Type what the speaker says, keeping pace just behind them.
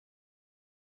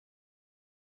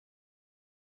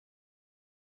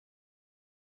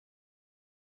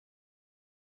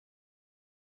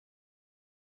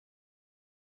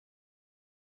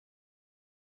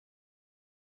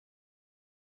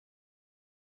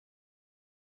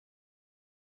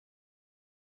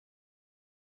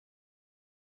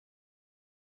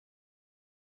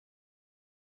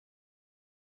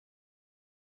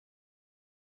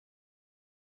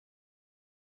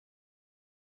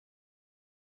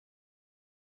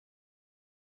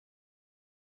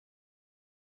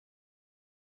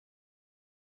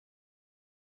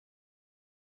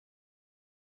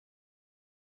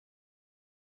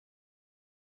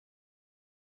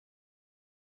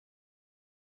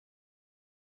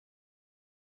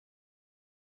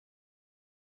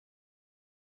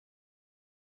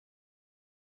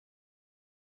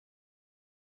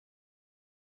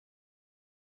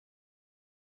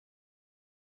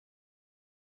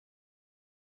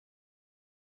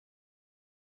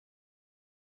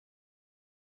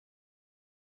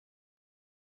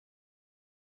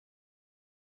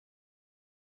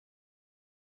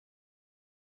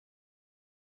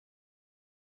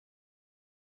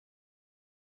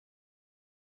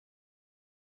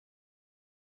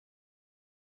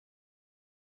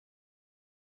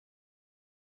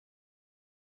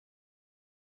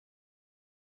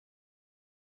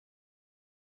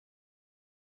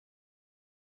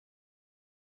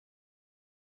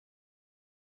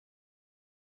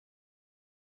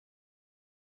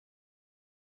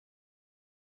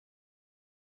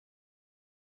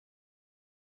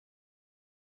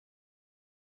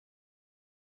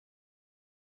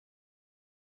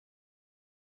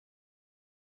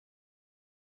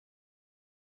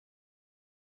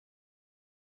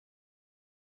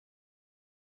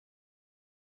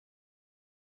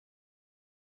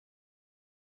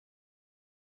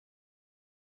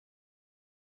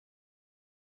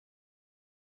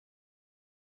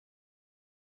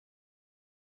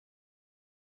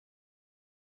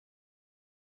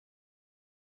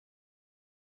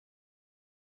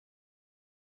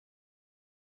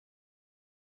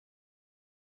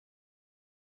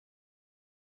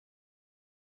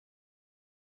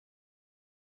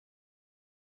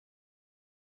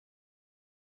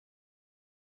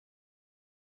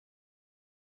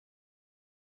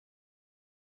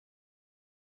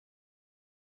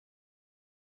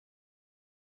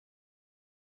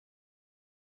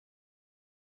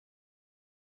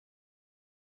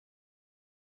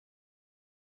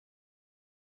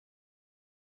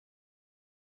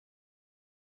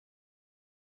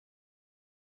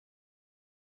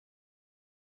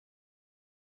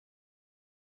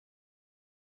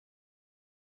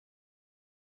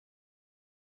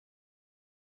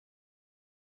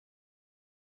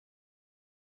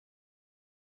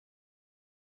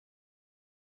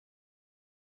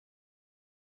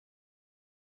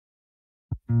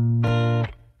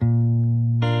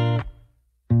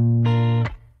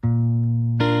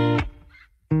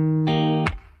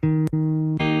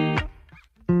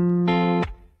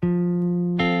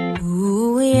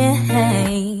Ooh, yeah,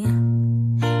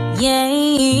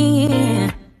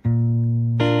 yeah,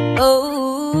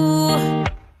 oh,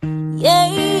 yeah.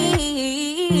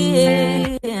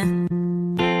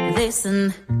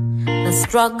 Listen, the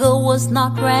struggle was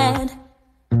not red.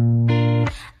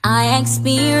 I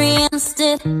experienced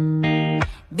it,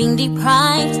 being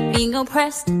deprived, being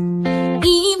oppressed,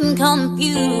 even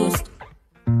confused.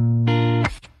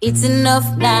 It's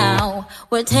enough now,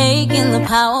 we're taking the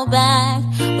power back.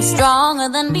 We're stronger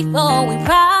than before, we're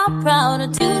prouder,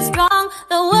 too strong.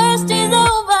 The worst is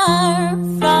over.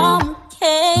 From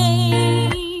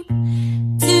Cape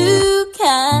to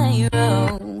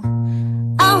Cairo,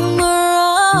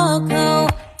 Morocco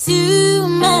to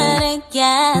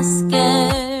Madagascar.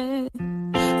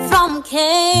 From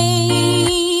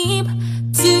Cape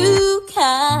to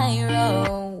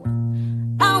Cairo,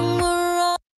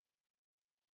 Morocco.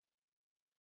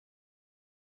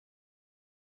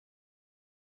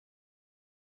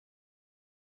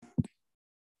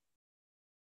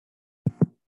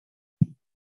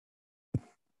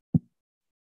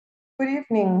 Good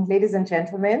evening, ladies and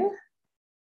gentlemen.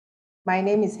 My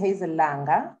name is Hazel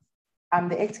Langa. I'm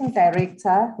the acting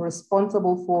director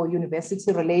responsible for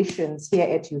university relations here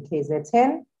at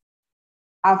UKZN.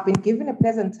 I've been given a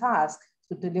pleasant task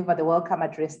to deliver the welcome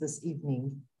address this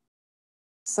evening.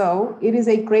 So it is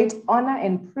a great honor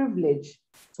and privilege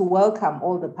to welcome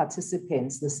all the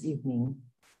participants this evening.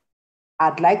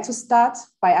 I'd like to start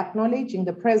by acknowledging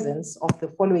the presence of the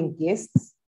following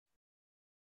guests: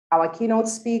 our keynote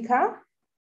speaker,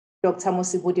 Dr.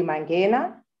 Musibudi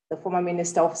Mangena, the former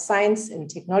Minister of Science and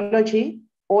Technology,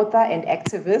 author and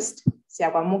activist.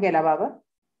 Siyabamukela baba.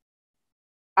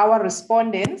 Our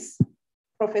respondents,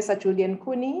 Professor Julian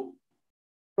Kuni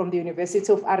from the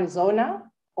University of Arizona,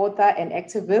 author and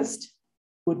activist.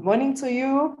 Good morning to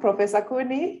you, Professor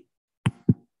Kuni.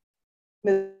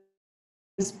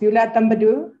 Ms. Bula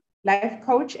Tambadu, life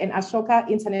coach and Ashoka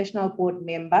International Board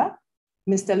member.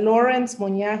 Mr. Lawrence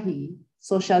Munyahi,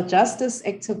 social justice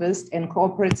activist and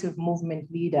cooperative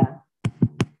movement leader.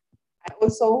 I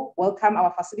also welcome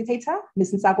our facilitator,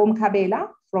 Ms. Nsako Mkabela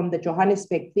from the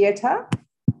Johannesburg Theatre.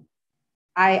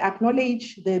 I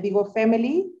acknowledge the Biko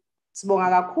family. Sibonga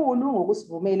kakhulu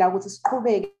ngokusivumela ukuthi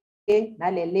siqhubeke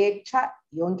nale lecture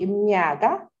yonke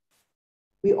iminyaka.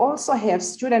 We also have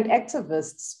student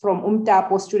activists from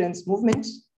UMTAPO Students Movement,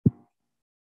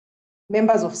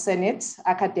 members of Senate,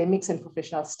 academics and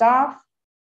professional staff,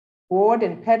 board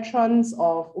and patrons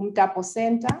of UMTAPO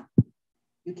Center,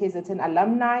 UKZN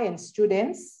alumni and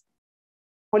students,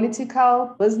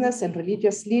 political, business and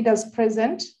religious leaders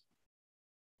present,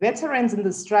 veterans in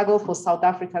the struggle for South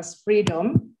Africa's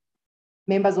freedom,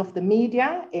 members of the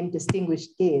media and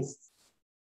distinguished guests.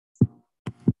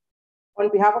 On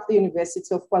behalf of the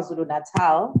University of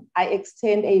KwaZulu-Natal, I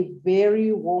extend a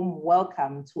very warm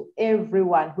welcome to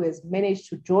everyone who has managed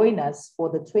to join us for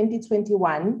the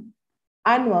 2021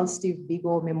 annual Steve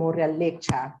Biko Memorial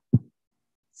Lecture.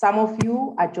 Some of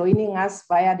you are joining us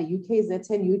via the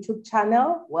UKZN YouTube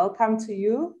channel. Welcome to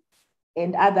you.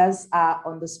 And others are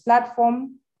on this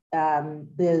platform,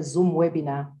 the Zoom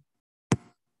webinar.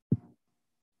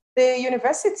 The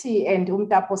university and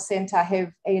UMTAPO Center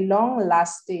have a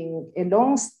long-standing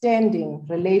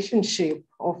relationship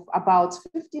of about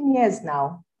 15 years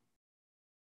now.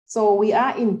 So we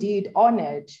are indeed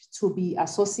honored to be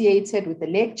associated with the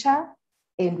lecture,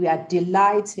 and we are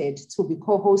delighted to be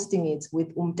co-hosting it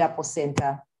with UMTAPO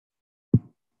Center.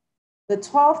 The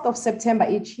 12th of September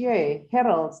each year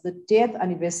heralds the death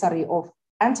anniversary of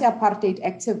anti-apartheid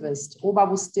activist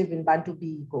Ubabu Stephen Bantu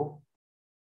Biko.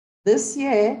 This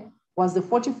year was the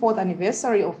 44th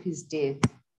anniversary of his death.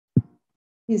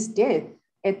 His death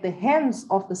at the hands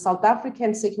of the South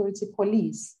African security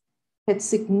police had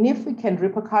significant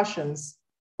repercussions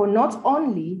for not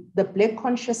only the Black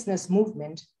consciousness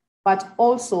movement, but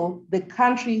also the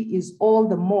country is all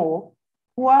the more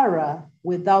poorer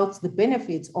without the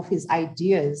benefits of his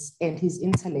ideas and his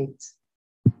intellect.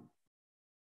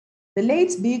 The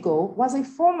late Biko was a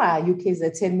former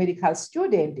UKZN medical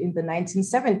student in the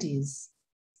 1970s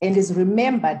and is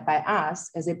remembered by us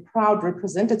as a proud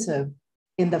representative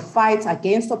in the fight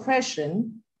against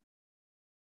oppression.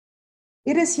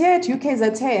 It is here at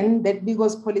UKZN that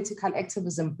Biko's political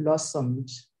activism blossomed.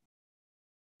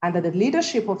 Under the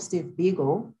leadership of Steve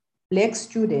Biko, Black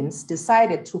students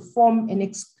decided to form an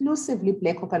exclusively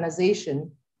Black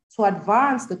organization to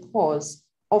advance the cause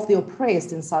of the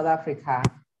oppressed in South Africa.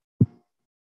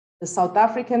 the South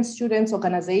African Students'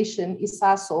 Organization,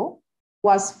 ISASO,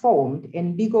 was formed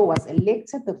and Biko was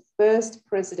elected the first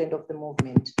president of the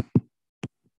movement.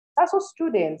 ISASO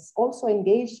students also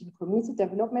engaged in community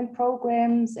development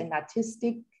programs and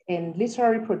artistic and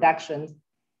literary productions,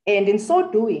 and in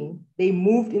so doing, they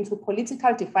moved into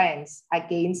political defiance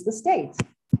against the state.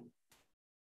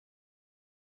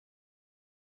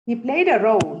 He played a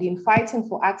role in fighting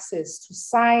for access to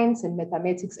science and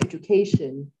mathematics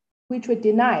education, which were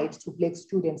denied to Black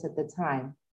students at the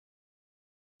time.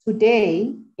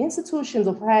 Today, institutions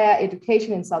of higher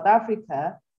education in South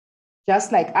Africa,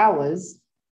 just like ours,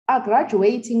 are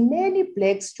graduating many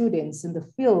Black students in the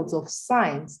fields of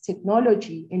science,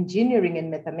 technology, engineering, and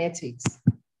mathematics.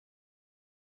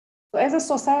 So as a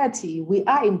society, we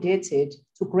are indebted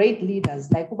to great leaders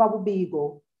like Ubaba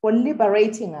Biko for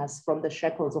liberating us from the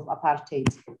shackles of apartheid.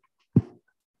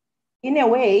 In a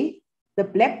way, the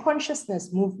Black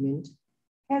consciousness movement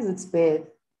has its birth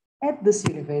at this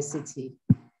university.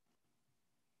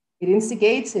 It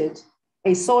instigated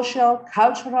a social,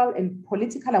 cultural, and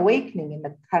political awakening in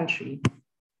the country.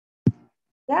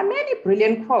 There are many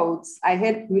brilliant quotes. I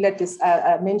heard Bula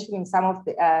mentioning some of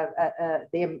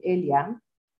them earlier,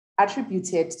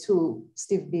 attributed to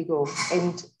Steve Biko,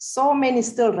 and so many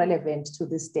still relevant to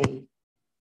this day.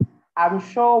 I'm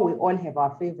sure we all have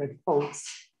our favorite quotes.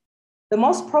 The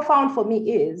most profound for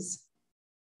me is,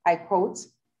 I quote,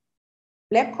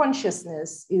 "Black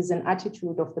consciousness is an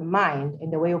attitude of the mind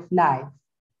and a way of life,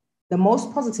 the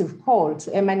most positive call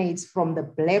to emanate from the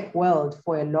Black world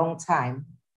for a long time,"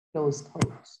 close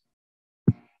quote.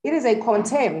 It is a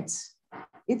concept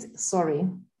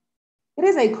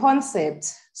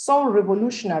so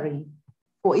revolutionary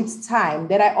for its time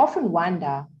that I often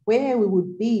wonder where we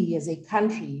would be as a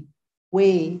country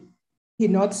were he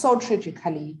not so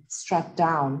tragically struck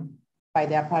down by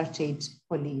the apartheid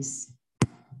police.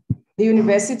 The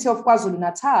University of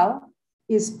KwaZulu-Natal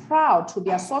is proud to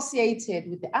be associated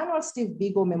with the annual Steve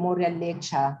Biko Memorial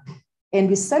Lecture, and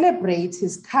we celebrate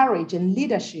his courage and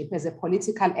leadership as a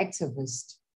political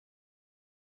activist.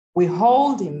 We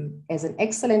hold him as an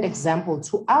excellent example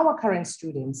to our current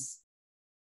students.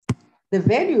 The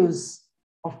values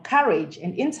of courage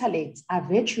and intellect are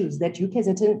virtues that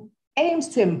UKZN aims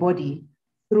to embody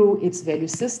through its value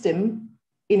system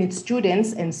in its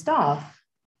students and staff.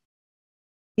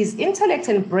 His intellect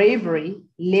and bravery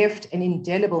left an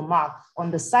indelible mark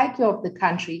on the psyche of the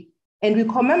country, and we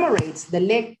commemorate the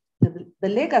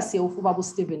legacy of Ubaba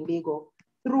Stephen Biko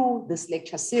through this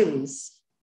lecture series.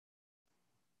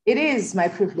 It is my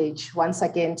privilege once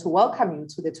again to welcome you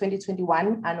to the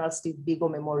 2021 Annual Steve Biko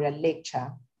Memorial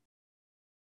Lecture.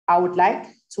 I would like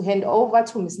to hand over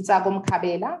to Ms. Nsagom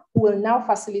Kabela, who will now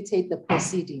facilitate the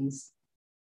proceedings.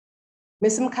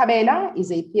 Ms. Mkabela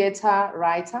is a theater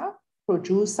writer,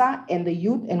 producer, and the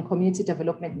Youth and Community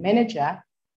Development Manager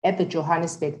at the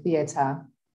Johannesburg Theatre.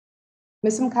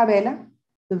 Ms. Mkabela,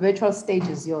 the virtual stage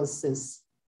is yours, sis.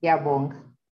 Yabong.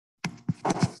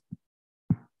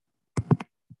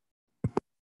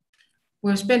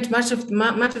 We've spent much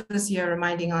of this year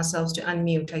reminding ourselves to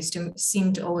unmute. I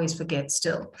seem to always forget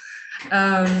still.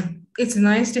 It's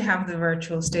nice to have the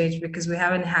virtual stage because we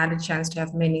haven't had a chance to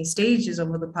have many stages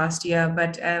over the past year,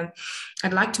 but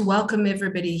I'd like to welcome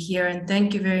everybody here and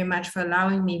thank you very much for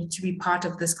allowing me to be part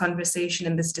of this conversation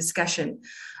and this discussion.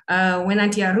 When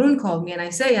Auntie Arun called me, and I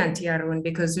say Auntie Arun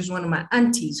because there's one of my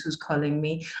aunties who's calling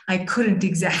me, I couldn't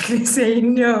exactly say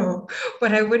no,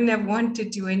 but I wouldn't have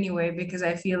wanted to anyway, because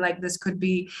I feel like this could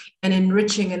be an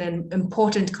enriching and an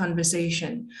important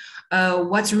conversation.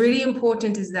 What's really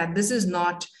important is that this is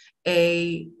not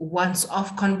a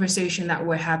once-off conversation that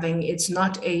we're having. It's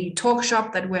not a talk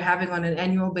shop that we're having on an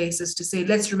annual basis to say,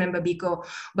 let's remember Biko,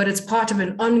 but it's part of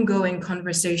an ongoing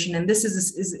conversation. And this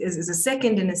is a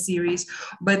second in a series,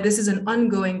 but this is an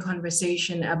ongoing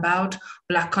conversation about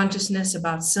Black consciousness,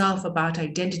 about self, about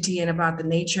identity, and about the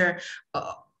nature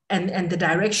and the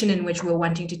direction in which we're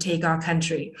wanting to take our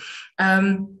country.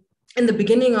 In the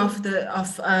beginning of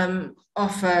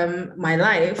my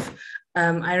life,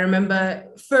 I remember,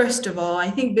 first of all, I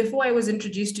think before I was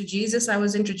introduced to Jesus, I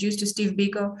was introduced to Steve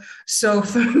Biko. So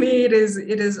for me, it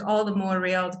is all the more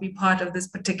real to be part of this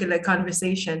particular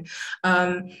conversation.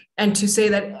 And to say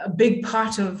that a big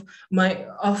part of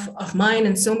mine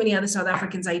and so many other South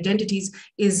Africans' identities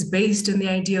is based in the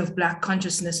idea of Black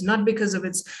consciousness, not because of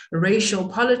its racial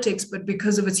politics, but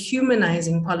because of its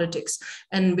humanizing politics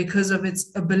and because of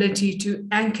its ability to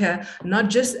anchor not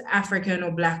just African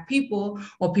or Black people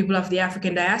or people of the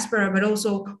African diaspora, but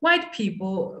also white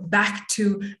people back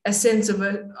to a sense of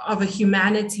a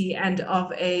humanity and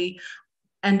of a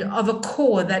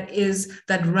core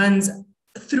that runs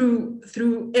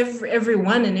through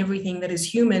everyone and everything that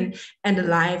is human and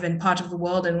alive and part of the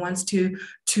world and wants to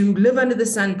live under the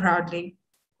sun proudly.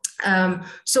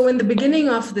 So in the beginning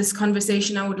of this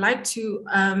conversation, I would like to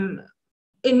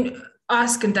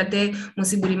ask Ntate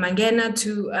Musibuli Mangena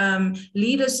to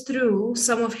lead us through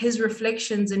some of his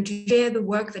reflections and to share the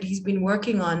work that he's been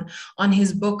working on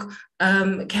his book,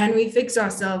 Can We Fix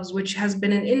Ourselves, which has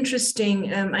been an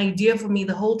interesting idea for me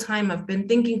the whole time. I've been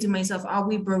thinking to myself, are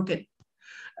we broken?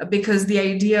 Because the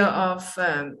idea of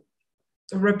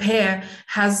repair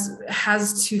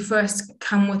has to first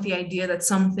come with the idea that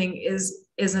something is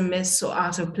amiss or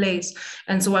out of place.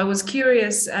 And so I was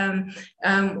curious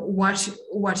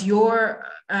what your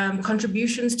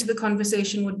contributions to the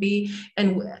conversation would be,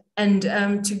 and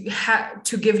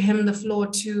to give him the floor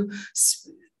to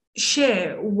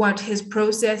share what his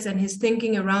process and his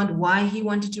thinking around why he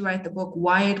wanted to write the book,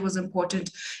 why it was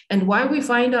important, and why we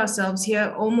find ourselves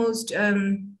here almost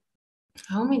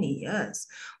how many years?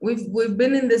 We've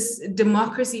been in this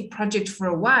democracy project for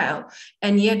a while,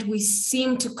 and yet we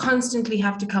seem to constantly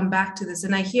have to come back to this.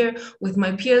 And I hear with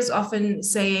my peers often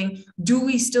saying, do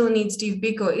we still need Steve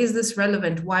Biko? Is this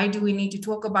relevant? Why do we need to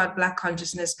talk about Black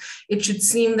consciousness? It should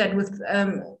seem that with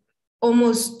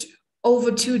almost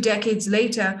over 2 decades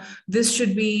later, this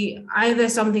should be either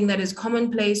something that is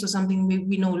commonplace or something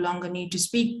we no longer need to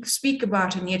speak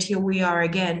about, and yet here we are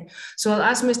again. So I'll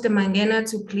ask Mr. Mangena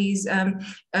to please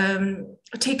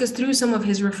take us through some of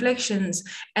his reflections,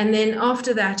 and then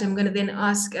after that, I'm going to then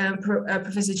ask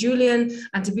Professor Julian,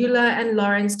 Antabula, and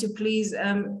Lawrence to please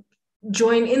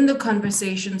join in the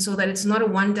conversation so that it's not a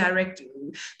one-direct.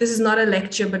 This is not a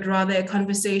lecture, but rather a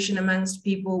conversation amongst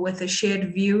people with a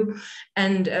shared view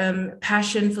and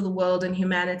passion for the world and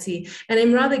humanity. And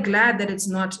I'm rather glad that it's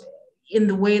not in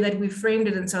the way that we framed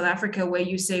it in South Africa, where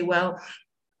you say, well,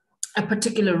 a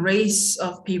particular race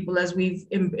of people, as we've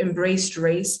embraced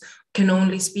race, can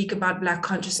only speak about Black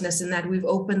consciousness, and that we've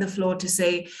opened the floor to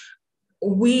say,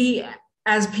 we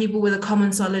as people with a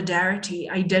common solidarity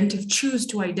choose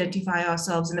to identify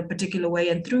ourselves in a particular way,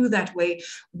 and through that way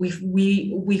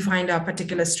we find our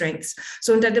particular strengths.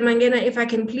 So Ntate Mangena, if I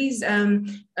can please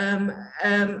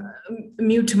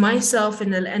mute myself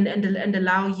and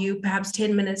allow you perhaps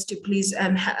 10 minutes to please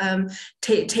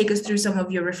take us through some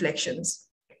of your reflections.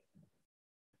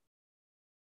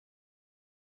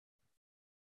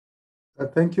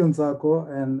 Thank you, Nzako,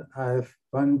 and I've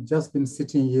just been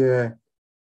sitting here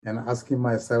and asking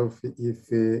myself if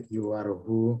you are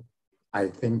who I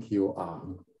think you are.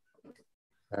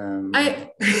 I'm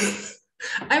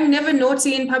never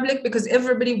naughty in public because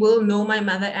everybody will know my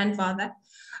mother and father.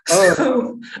 Oh,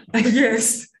 so,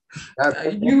 yes,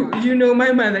 you know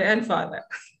my mother and father.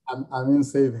 I'm in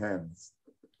safe hands.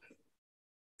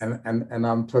 And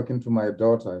I'm talking to my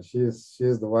daughter. She's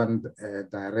the one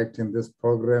directing this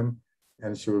program,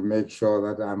 and she will make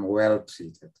sure that I'm well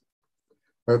treated.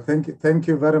 Well, thank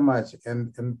you very much,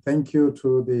 and thank you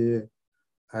to the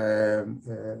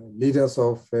leaders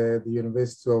of the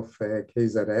University of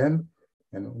KZN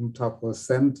and Umtapo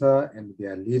Center and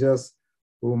their leaders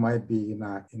who might be in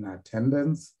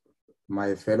attendance,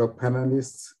 my fellow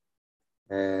panelists,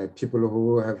 people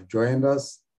who have joined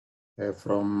us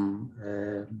from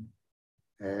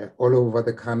all over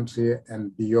the country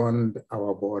and beyond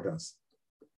our borders.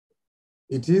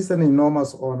 It is an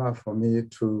enormous honor for me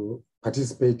to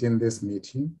participate in this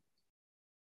meeting,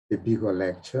 the Biko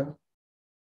lecture,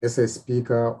 as a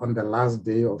speaker on the last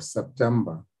day of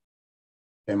September,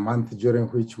 a month during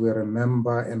which we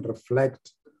remember and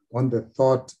reflect on the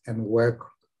thought and work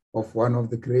of one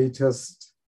of the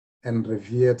greatest and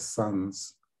revered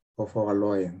sons of our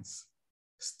loins,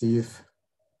 Steve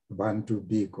Bantu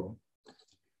Biko.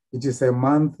 It is a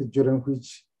month during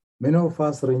which many of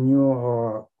us renew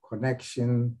our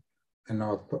connection and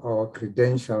our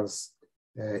credentials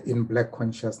in Black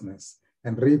consciousness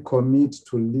and recommit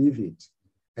to live it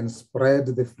and spread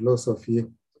the philosophy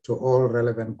to all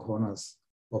relevant corners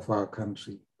of our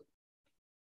country.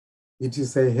 It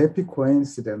is a happy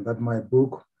coincidence that my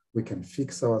book, We Can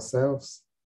Fix Ourselves,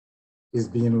 is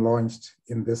being launched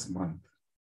in this month.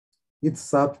 Its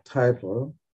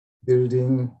subtitle,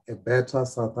 Building a Better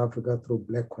South Africa Through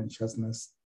Black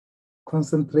Consciousness,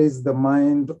 concentrates the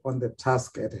mind on the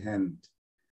task at hand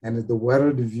and the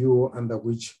worldview under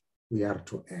which we are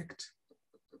to act.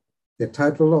 The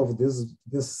title of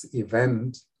this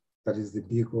event, that is the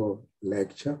Biko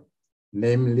lecture,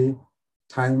 namely,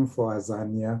 Time for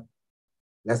Azania,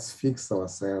 Let's Fix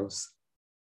Ourselves,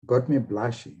 got me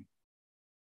blushing.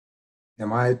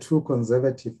 Am I too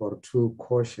conservative or too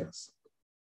cautious?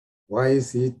 Why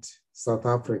is it South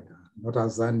Africa, not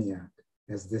Azania,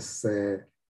 as this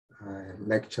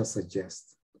lecture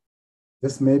suggests.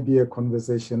 This may be a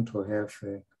conversation to have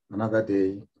another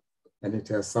day, and it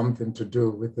has something to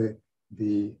do with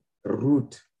the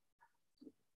route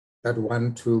that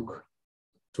one took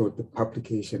to the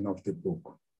publication of the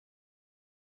book.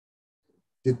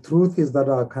 The truth is that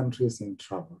our country is in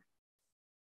trouble.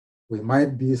 We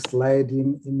might be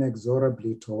sliding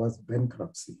inexorably towards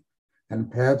bankruptcy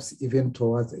and perhaps even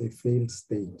towards a failed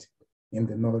state in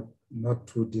the not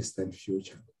too distant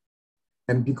future.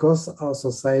 And because our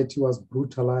society was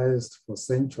brutalized for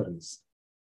centuries,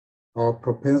 our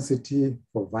propensity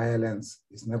for violence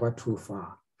is never too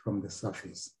far from the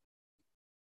surface.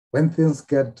 When things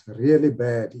get really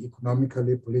bad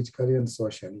economically, politically, and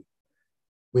socially,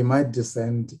 we might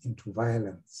descend into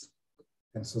violence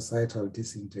and societal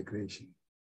disintegration.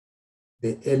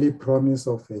 The early promise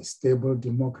of a stable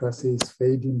democracy is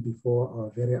fading before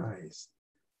our very eyes.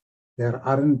 There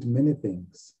aren't many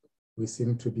things we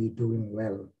seem to be doing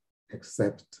well,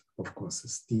 except, of course,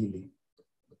 stealing.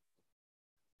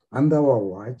 Under our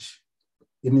watch,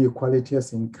 inequality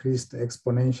has increased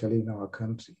exponentially in our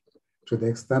country to the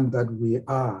extent that we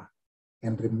are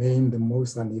and remain the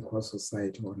most unequal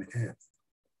society on earth.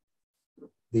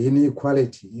 The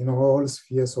inequality in all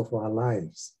spheres of our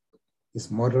lives is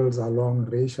modeled along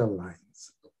racial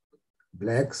lines.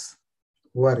 Blacks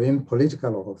who are in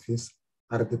political office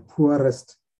are the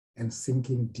poorest and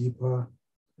sinking deeper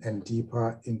and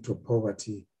deeper into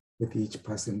poverty with each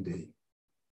passing day.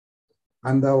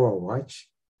 Under our watch,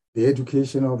 the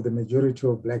education of the majority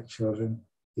of Black children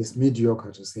is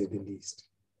mediocre, to say the least.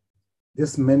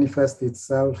 This manifests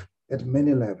itself at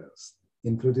many levels,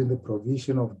 including the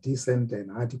provision of decent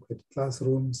and adequate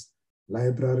classrooms,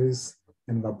 libraries,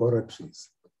 and laboratories.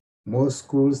 Most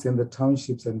schools in the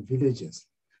townships and villages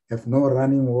have no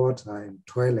running water and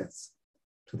toilets,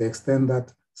 to the extent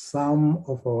that some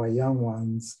of our young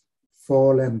ones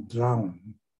fall and drown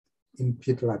in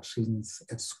pit latrines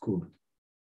at school.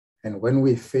 And when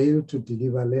we fail to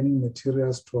deliver learning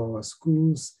materials to our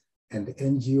schools and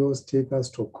NGOs take us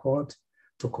to court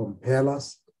to compel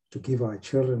us to give our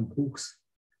children books,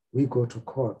 we go to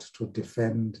court to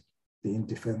defend the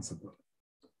indefensible.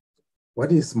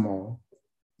 What is more,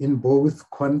 in both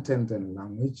content and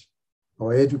language,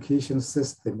 our education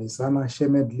system is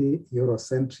unashamedly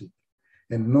Eurocentric,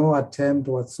 and no attempt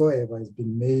whatsoever has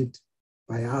been made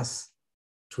by us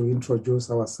to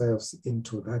introduce ourselves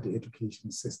into that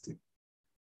education system.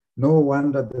 No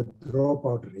wonder the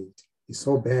dropout rate is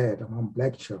so bad among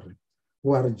Black children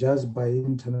who are judged by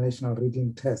international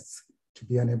reading tests to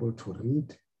be unable to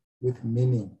read with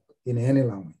meaning in any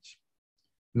language.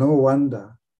 No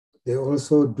wonder they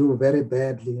also do very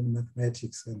badly in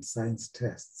mathematics and science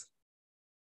tests.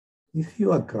 If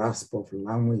your grasp of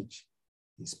language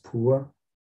is poor,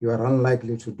 you are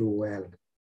unlikely to do well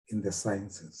in the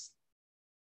sciences.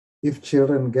 If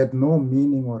children get no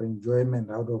meaning or enjoyment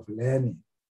out of learning,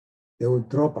 they will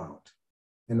drop out.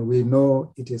 And we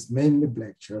know it is mainly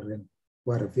Black children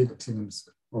who are victims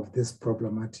of this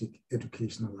problematic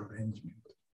educational arrangement.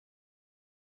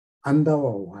 Under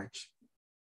our watch,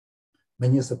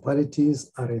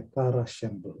 municipalities are a thorough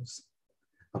shambles.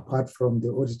 Apart from the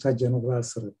Auditor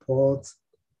General's reports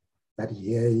that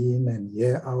year in and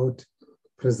year out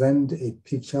present a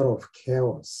picture of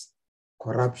chaos,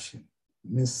 corruption,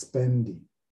 misspending,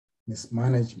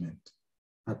 mismanagement,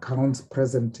 accounts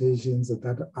presentations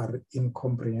that are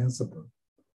incomprehensible.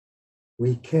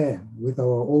 We can, with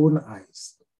our own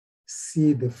eyes,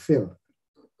 see the filth,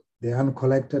 the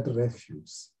uncollected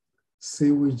refuse,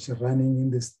 sewage running in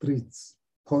the streets,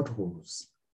 potholes,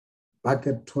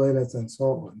 bucket toilets, and so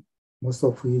on, most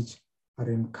of which are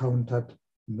encountered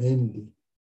mainly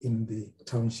in the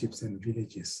townships and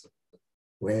villages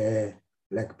where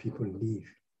Black people live.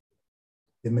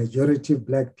 The majority of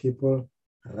Black people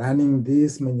running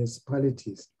these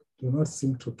municipalities do not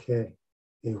seem to care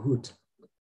a hoot.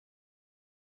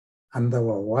 Under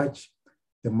our watch,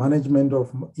 the management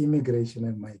of immigration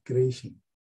and migration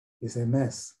is a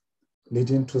mess,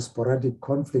 leading to sporadic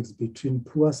conflicts between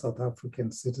poor South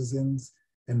African citizens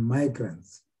and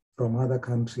migrants from other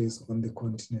countries on the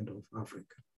continent of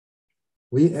Africa.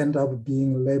 We end up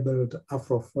being labeled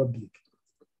Afrophobic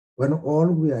when all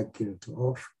we are guilty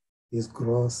of is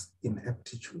gross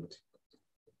ineptitude.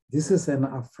 This is an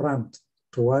affront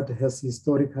to what has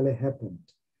historically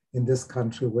happened in this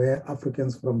country, where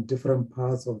Africans from different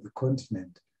parts of the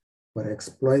continent were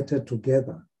exploited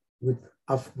together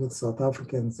with South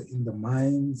Africans in the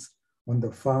mines, on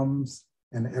the farms,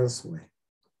 and elsewhere.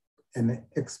 An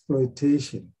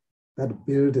exploitation that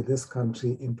built this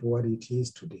country into what it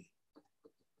is today.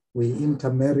 We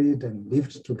intermarried and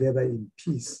lived together in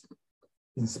peace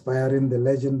inspiring the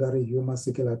legendary Hugh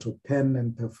Masekela to pen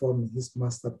and perform his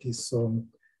masterpiece song,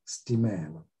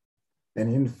 Stimela.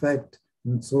 And in fact,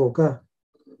 Nzoka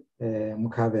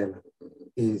Mkhabela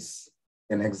is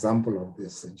an example of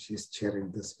this, and she's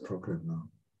chairing this program now.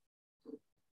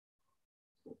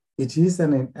 It is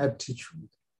an ineptitude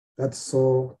that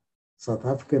saw South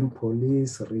African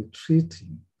police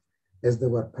retreating as they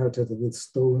were pelted with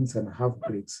stones and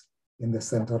half-bricks in the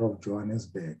center of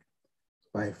Johannesburg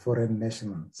by foreign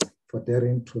nationals for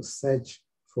daring to search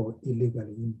for illegal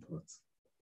imports.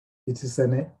 It is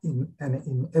an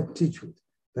ineptitude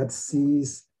that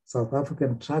sees South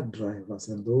African truck drivers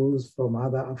and those from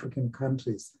other African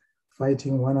countries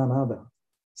fighting one another,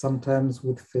 sometimes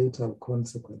with fatal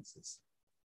consequences.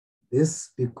 This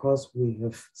because we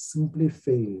have simply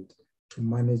failed to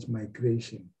manage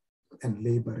migration and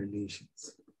labor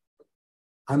relations.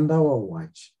 Under our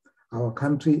watch, our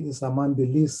country is among the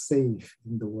least safe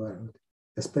in the world,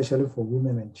 especially for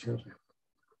women and children.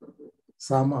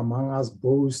 Some among us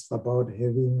boast about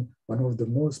having one of the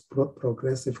most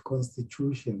progressive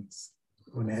constitutions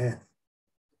on earth,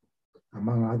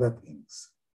 among other things,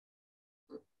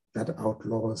 that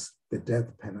outlaws the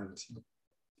death penalty.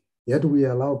 Yet we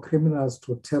allow criminals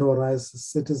to terrorize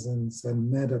citizens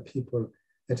and murder people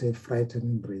at a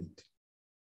frightening rate.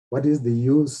 What is the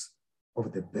use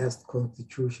of the best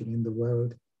constitution in the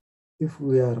world if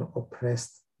we are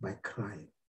oppressed by crime?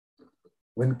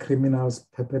 When criminals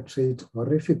perpetrate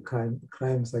horrific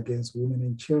crimes against women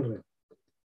and children,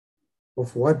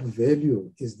 of what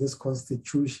value is this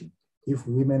constitution if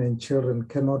women and children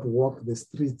cannot walk the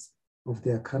streets of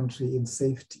their country in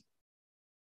safety?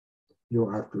 You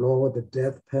outlaw the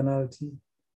death penalty,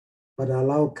 but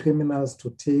allow criminals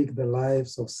to take the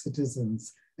lives of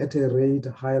citizens at a rate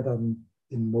higher than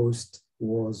in most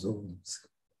war zones.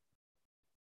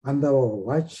 Under our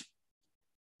watch,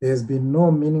 there has been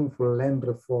no meaningful land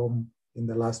reform in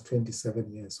the last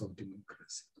 27 years of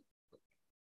democracy.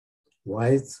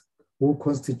 Whites, who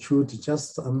constitute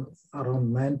just around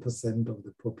 9% of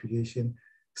the population,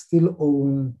 still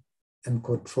own and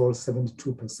control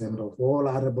 72% of all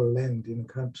arable land in the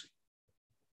country.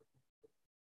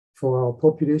 For our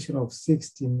population of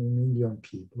 16 million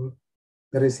people,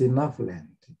 there is enough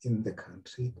land in the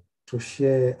country to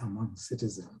share among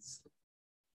citizens.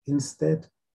 Instead,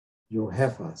 you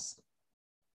have us,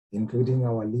 including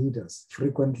our leaders,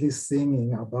 frequently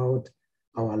singing about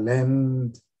our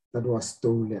land that was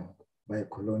stolen by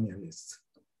colonialists.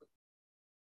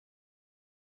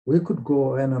 We could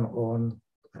go on and on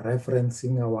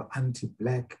referencing our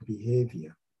anti-Black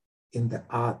behavior in the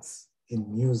arts,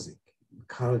 in music, in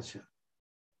culture,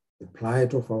 the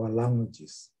plight of our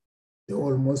languages, the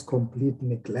almost complete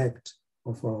neglect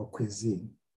of our cuisine.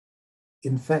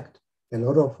 In fact, a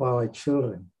lot of our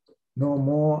children know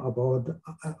more about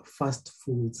fast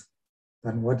foods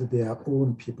than what their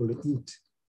own people eat.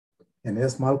 And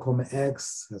as Malcolm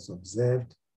X has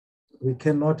observed, we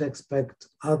cannot expect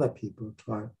other people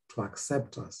to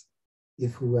accept us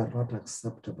if we are not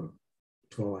acceptable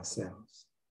to ourselves.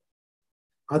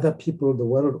 Other people the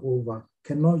world over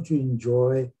cannot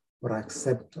enjoy or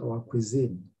accept our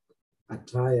cuisine,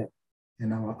 attire,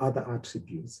 and our other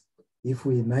attributes if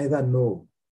we neither know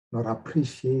nor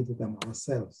appreciate them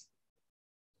ourselves.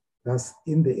 Thus,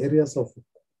 in the areas of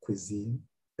cuisine,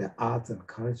 the arts and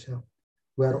culture,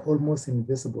 we are almost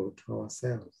invisible to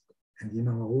ourselves and in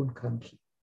our own country.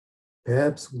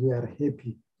 Perhaps we are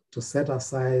happy to set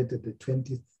aside the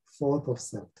 24th of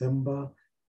September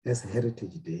as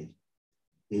Heritage Day,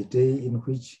 a day in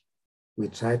which we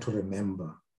try to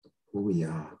remember who we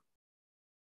are.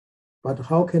 But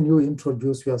how can you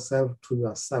introduce yourself to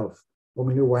yourself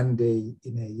only one day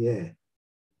in a year?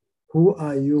 Who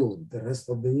are you the rest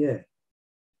of the year?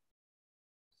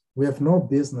 We have no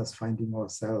business finding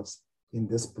ourselves in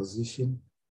this position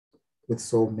with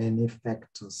so many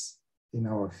factors in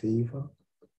our favor.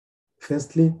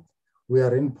 Firstly, we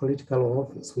are in political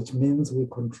office, which means we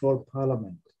control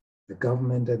parliament, the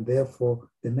government, and therefore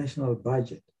the national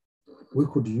budget. We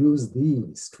could use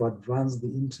these to advance the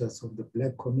interests of the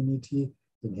Black community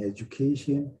in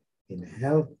education, in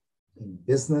health, in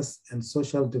business, and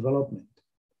social development.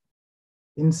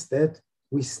 Instead,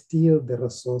 we steal the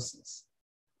resources,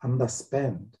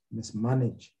 underspend,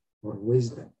 mismanage, or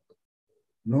waste them.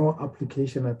 No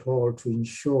application at all to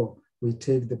ensure we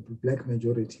take the Black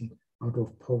majority out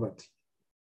of poverty.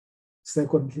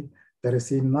 Secondly, there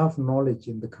is enough knowledge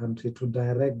in the country to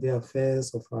direct the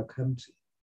affairs of our country.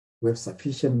 We have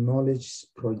sufficient knowledge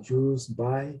produced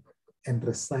by and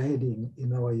residing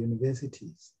in our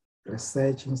universities,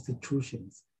 research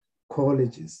institutions,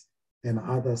 colleges, and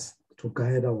others to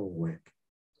guide our work.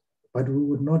 But we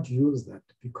would not use that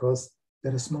because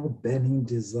there is no burning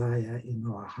desire in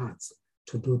our hearts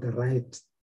to do the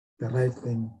right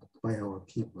thing by our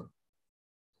people.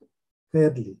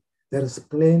 Thirdly, there is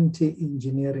plenty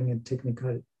engineering and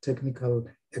technical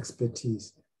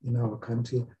expertise in our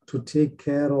country to take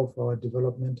care of our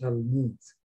developmental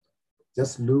needs.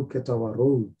 Just look at our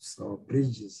roads, our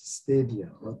bridges,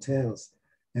 stadia, hotels,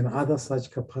 and other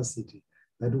such capacity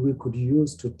that we could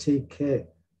use to take care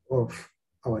of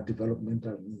our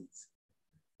developmental needs.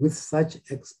 With such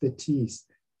expertise,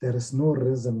 there is no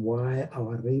reason why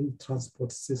our rail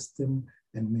transport system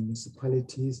and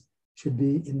municipalities should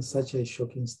be in such a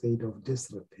shocking state of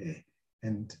disrepair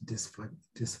and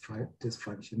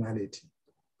dysfunctionality.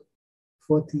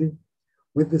 Fourthly,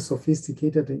 with the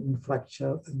sophisticated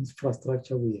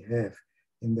infrastructure we have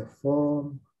in the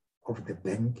form of the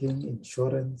banking,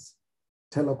 insurance,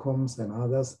 telecoms, and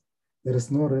others, there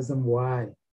is no reason why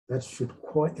that should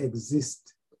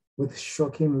coexist with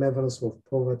shocking levels of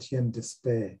poverty and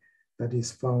despair that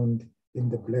is found in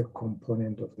the Black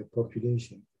component of the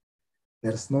population.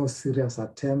 There is no serious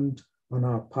attempt on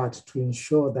our part to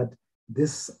ensure that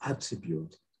this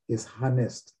attribute is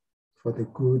harnessed for the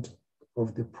good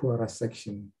of the poorer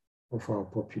section of our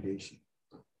population.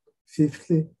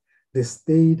 Fifthly, the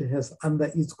state has under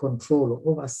its control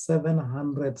over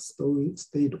 700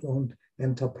 state-owned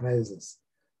enterprises,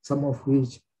 some of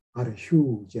which are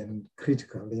huge and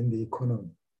critical in the economy.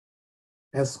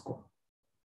 ESCO,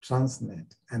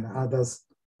 Transnet, and others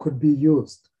could be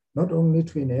used not only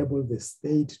to enable the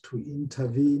state to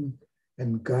intervene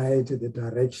and guide the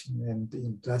direction and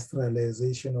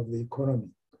industrialization of the economy,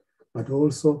 but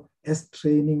also as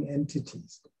training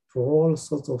entities for all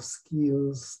sorts of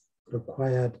skills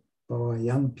required by our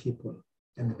young people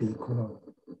and the economy.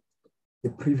 The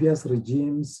previous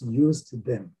regimes used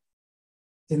them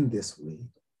in this way,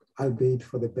 albeit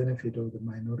for the benefit of the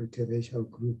minority racial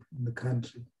group in the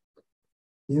country.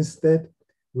 Instead,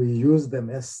 we use them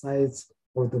as sites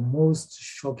of the most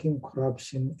shocking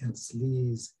corruption and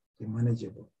sleaze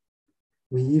imaginable.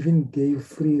 We even gave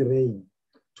free rein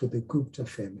to the Gupta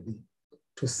family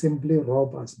to simply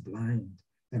rob us blind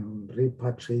and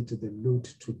repatriate the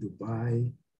loot to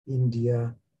Dubai,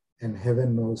 India, and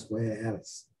heaven knows where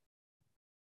else.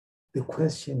 The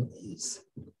question is,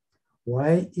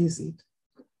 why is it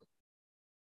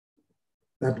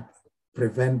that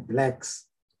prevent Blacks,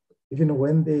 even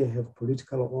when they have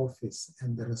political office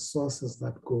and the resources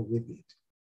that go with it,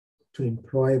 to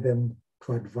employ them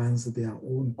to advance their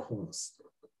own cause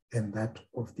and that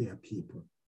of their people?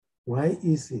 Why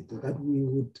is it that we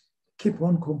would keep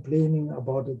on complaining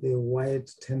about the white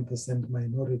 10%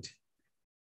 minority,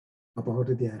 about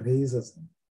their racism,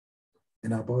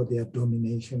 and about their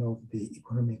domination of the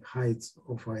economic heights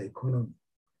of our economy?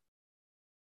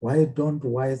 Why don't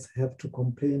whites have to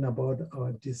complain about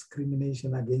our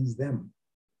discrimination against them?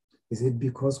 Is it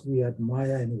because we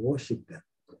admire and worship them?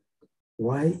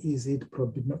 Why is it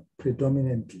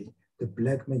predominantly the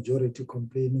Black majority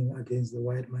complaining against the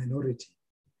white minority?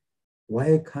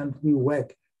 Why can't we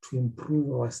work to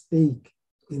improve our stake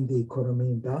in the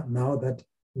economy now that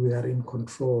we are in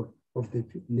control of the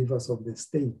levers of the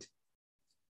state?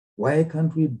 Why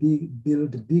can't we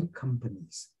build big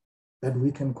companies that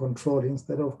we can control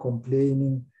instead of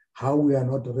complaining how we are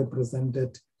not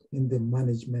represented in the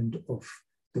management of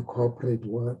the corporate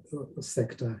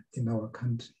sector in our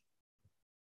country?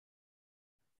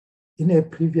 In a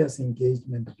previous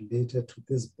engagement related to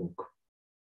this book,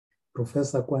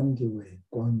 Professor Kwandiwe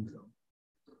Gondlo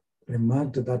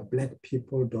remarked that Black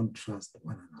people don't trust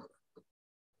one another.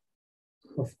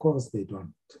 Of course they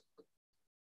don't.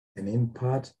 And in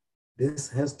part, this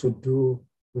has to do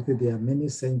with their many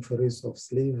centuries of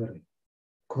slavery,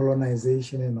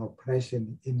 colonization and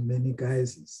oppression in many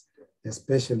guises,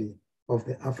 especially of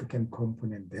the African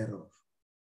component thereof.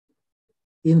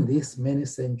 In these many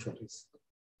centuries,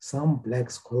 some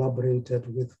Blacks collaborated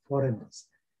with foreigners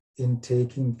in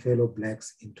taking fellow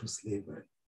Blacks into slavery.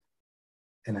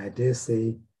 And I dare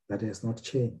say that has not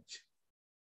changed.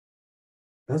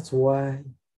 That's why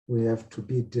we have to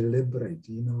be deliberate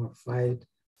in our fight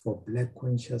for Black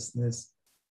consciousness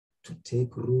to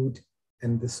take root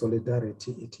and the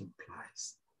solidarity it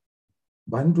implies.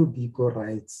 Bantu Biko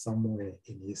writes somewhere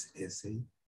in his essay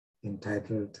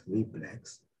entitled We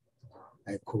Blacks,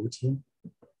 I quote him,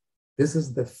 "This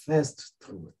is the first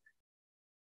truth,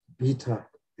 bitter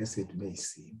as it may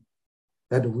seem,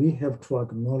 that we have to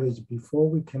acknowledge before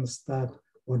we can start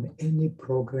on any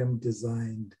program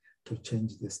designed to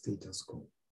change the status quo.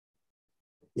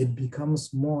 It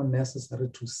becomes more necessary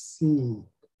to see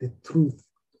the truth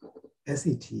as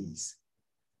it is,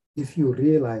 if you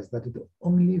realize that the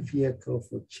only vehicle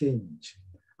for change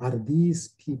are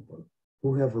these people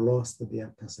who have lost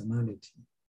their personality,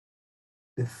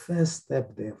 the first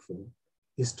step, therefore,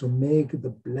 is to make the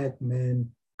Black man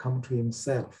come to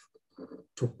himself,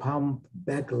 to pump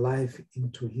back life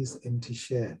into his empty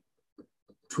shell,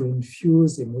 to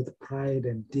infuse him with pride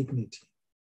and dignity,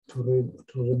 to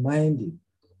remind him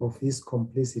of his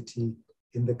complicity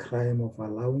in the crime of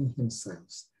allowing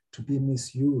himself to be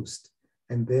misused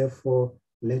and therefore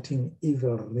letting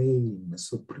evil reign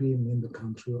supreme in the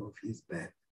country of his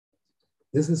birth.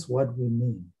 This is what we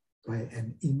mean by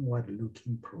an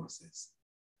inward-looking process.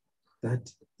 That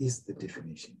is the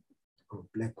definition of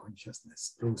Black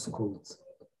consciousness, close quotes.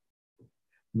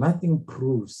 Nothing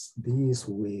proves these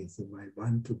ways by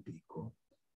Bantu Biko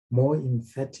more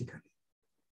emphatically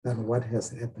than what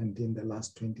has happened in the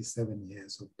last 27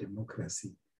 years of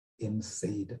democracy in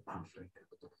said Africa.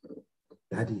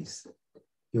 That is,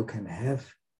 you can have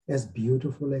as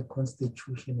beautiful a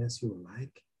constitution as you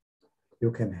like.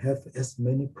 You can have as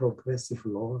many progressive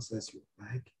laws as you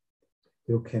like.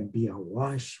 You can be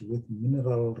awash with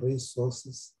mineral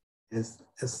resources as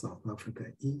South Africa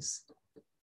is.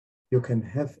 You can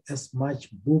have as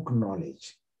much book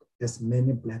knowledge as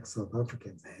many Black South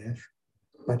Africans have.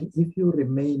 But if you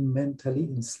remain mentally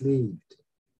enslaved,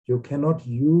 you cannot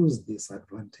use these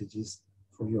advantages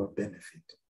for your benefit.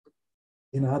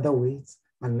 In other words,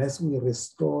 unless we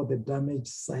restore the damaged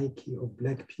psyche of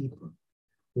Black people,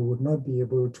 we would not be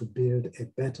able to build a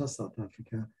better South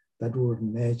Africa that would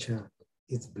nurture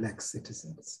its Black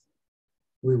citizens.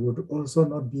 We would also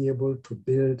not be able to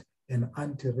build an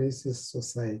anti-racist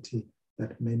society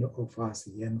that many of us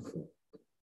yearn for.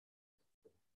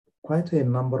 Quite a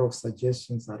number of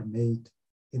suggestions are made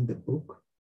in the book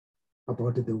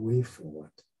about the way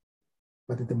forward.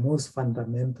 But the most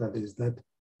fundamental is that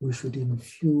we should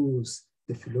infuse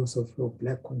the philosophy of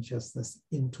Black consciousness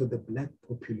into the Black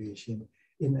population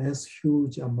in as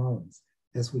huge amounts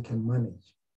as we can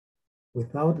manage.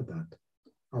 Without that,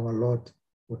 our lot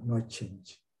would not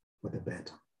change for the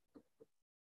better.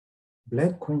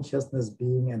 Black consciousness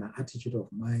being an attitude of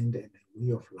mind and a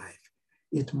way of life,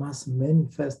 it must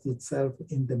manifest itself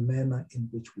in the manner in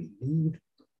which we live,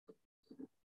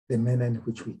 the manner in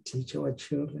which we teach our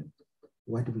children,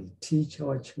 what we teach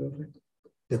our children,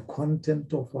 the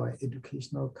content of our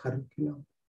educational curriculum,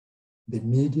 the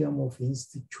medium of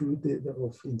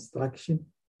instruction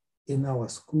in our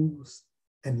schools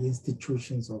and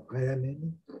institutions of higher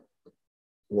learning,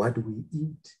 what we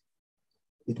eat.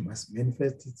 It must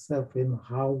manifest itself in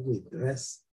how we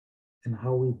dress and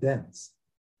how we dance.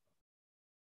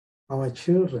 Our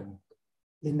children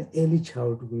in early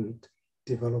childhood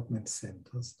development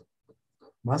centers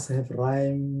must have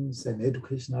rhymes and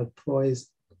educational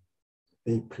toys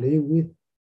they play with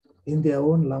in their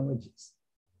own languages.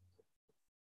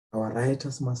 Our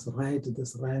writers must write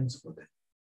these rhymes for them.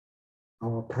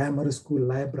 Our primary school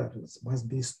libraries must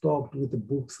be stocked with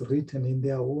books written in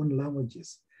their own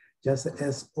languages, just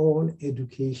as all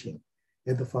education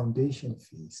at the foundation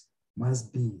phase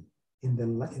must be in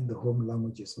the home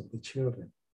languages of the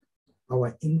children.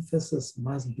 Our emphasis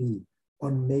must be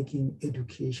on making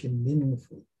education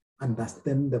meaningful,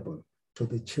 understandable to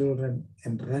the children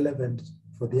and relevant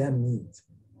for their needs.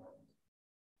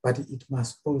 But it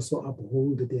must also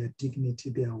uphold their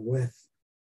dignity, their worth,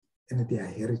 and their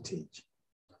heritage.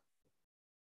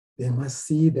 They must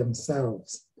see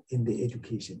themselves in the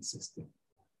education system.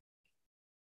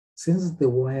 Since the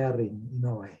wiring in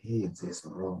our heads is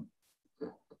wrong,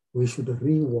 we should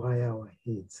rewire our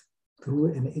heads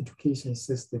through an education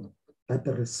system that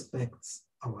respects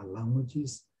our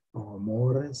languages, our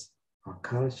morals, our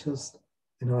cultures,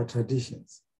 and our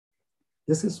traditions.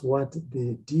 This is what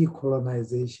the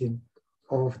decolonization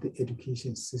of the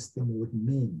education system would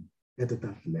mean at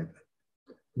that level.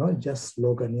 Not just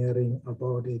sloganeering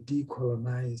about a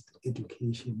decolonized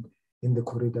education in the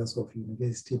corridors of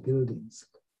university buildings.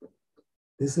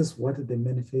 This is what the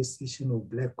manifestation of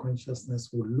Black consciousness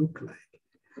will look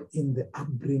like in the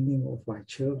upbringing of our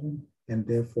children and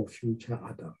therefore future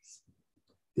adults.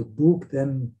 The book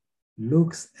then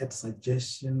looks at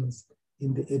suggestions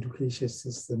in the education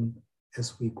system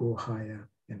as we go higher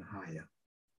and higher.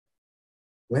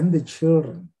 When the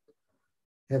children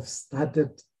have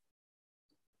started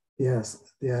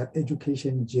their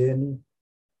education journey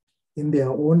in their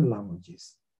own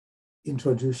languages,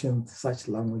 introducing such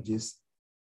languages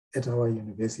at our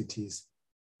universities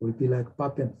will be like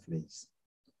pap and fleas.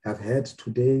 I've heard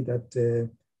today that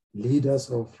leaders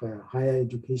of higher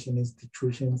education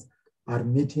institutions are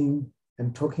meeting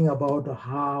and talking about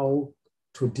how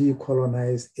to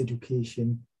decolonize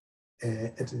education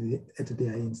at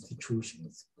their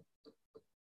institutions,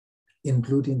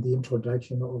 including the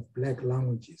introduction of Black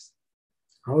languages.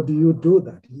 How do you do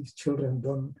that if children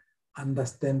don't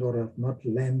understand or have not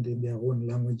learned in their own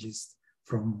languages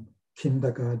from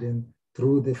kindergarten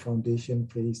through the foundation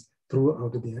phase,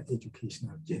 throughout their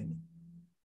educational journey?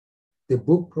 The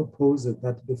book proposes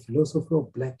that the philosophy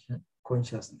of Black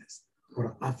consciousness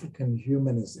or African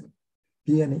humanism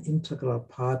be an integral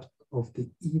part of the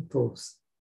ethos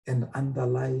and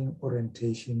underlying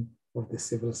orientation of the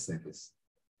civil service.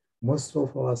 Most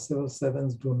of our civil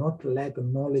servants do not lack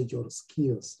knowledge or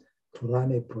skills to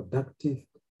run a productive,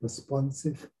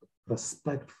 responsive,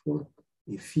 respectful,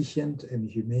 efficient, and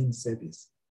humane service.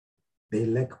 They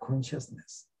lack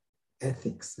consciousness,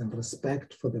 ethics, and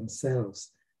respect for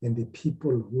themselves and the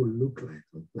people who look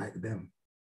like them.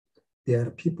 They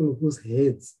are people whose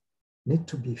heads need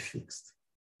to be fixed,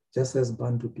 just as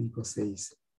Biko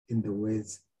says in the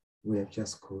words we have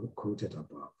just quoted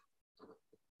above.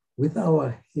 With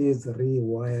our heads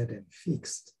rewired and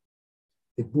fixed,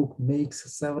 the book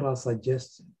makes several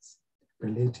suggestions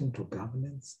relating to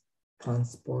governance,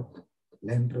 transport,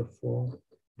 land reform,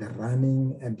 the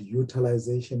running and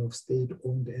utilization of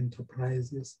state-owned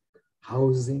enterprises,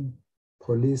 housing,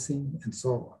 policing, and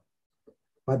so on.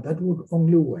 But that would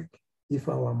only work if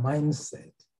our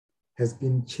mindset has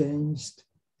been changed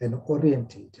and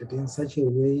orientated in such a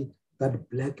way that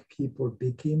Black people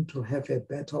begin to have a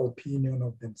better opinion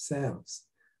of themselves,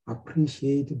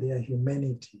 appreciate their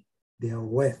humanity, their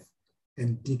worth,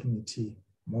 and dignity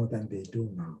more than they do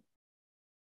now.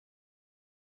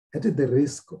 At the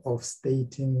risk of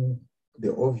stating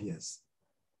the obvious,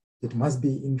 it must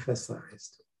be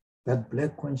emphasized that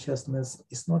Black consciousness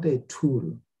is not a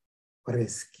tool or a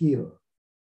skill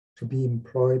to be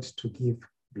employed to give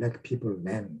Black people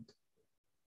land.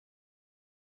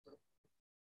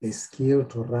 A skill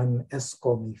to run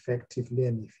ESCOM effectively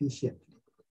and efficiently,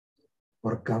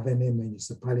 or govern a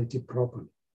municipality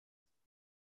properly.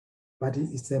 But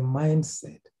it's a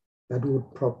mindset that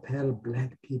would propel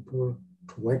Black people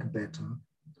to work better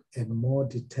and more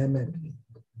determinedly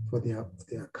for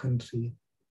their country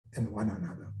and one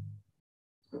another.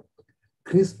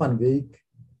 Chris van Wyk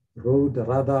wrote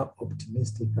rather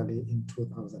optimistically in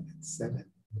 2007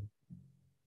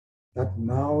 that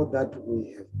now that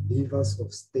we have levers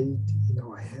of state in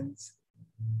our hands,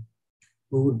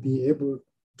 we will be able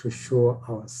to show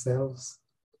ourselves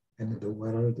and the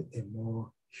world a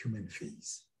more human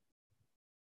face.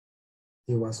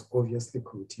 He was obviously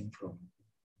quoting from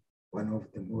one of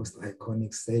the most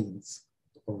iconic sayings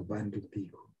of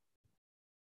Biko.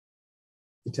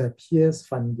 It appears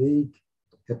Van Wyk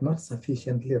had not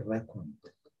sufficiently reckoned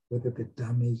with the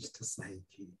damaged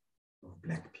psyche of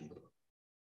Black people.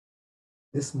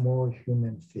 This more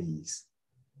human face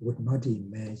would not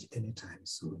emerge anytime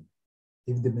soon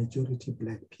if the majority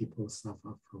Black people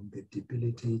suffer from the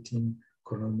debilitating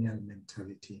colonial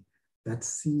mentality that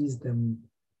sees them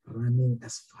running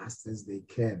as fast as they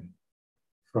can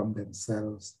from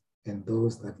themselves and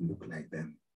those that look like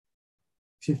them.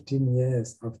 15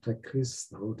 years after Chris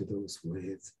wrote those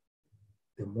words,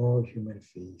 the more human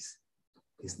face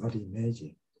is not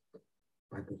emerging,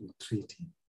 but retreating.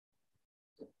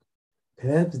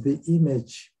 Perhaps the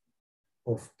image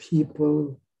of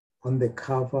people on the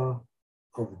cover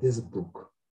of this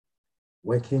book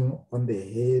working on the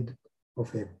head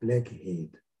of a Black head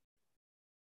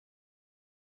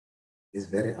is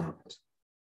very apt.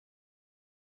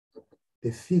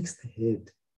 The fixed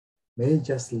head may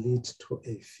just lead to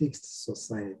a fixed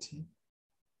society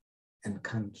and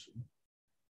country.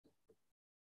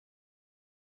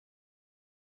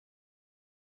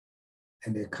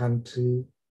 And a country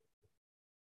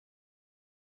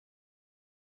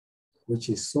which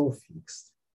is so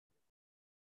fixed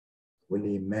will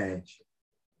emerge,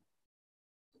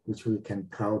 which we can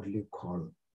proudly call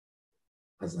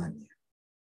Azania.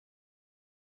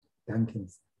 Thank you,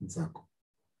 Nzako.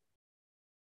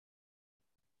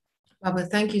 Baba,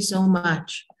 thank you so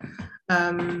much.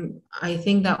 I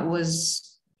think that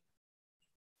was,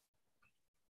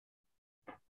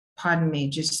 pardon me,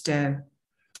 just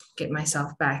get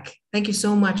myself back. Thank you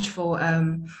so much for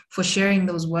sharing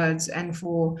those words and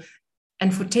for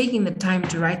taking the time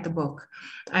to write the book.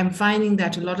 I'm finding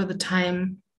that a lot of the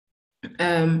time,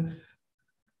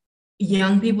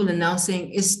 young people are now saying,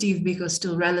 is Steve Biko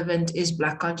still relevant? Is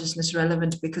Black consciousness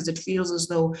relevant? Because it feels as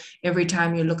though every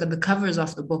time you look at the covers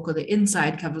of the book or the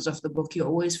inside covers of the book, you're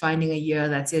always finding a year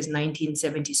that says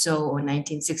 1970 so or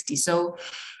 1960 so.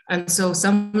 And so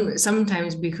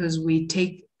sometimes because we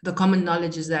take the common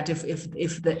knowledge is that if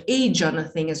the age on a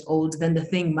thing is old, then the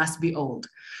thing must be old.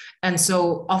 And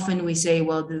so often we say,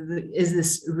 well, is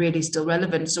this really still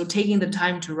relevant? So taking the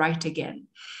time to write again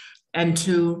and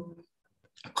to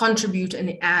contribute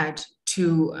and add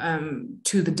to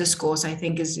the discourse, I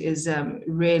think is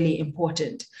really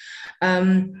important.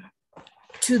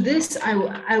 To this,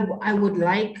 I would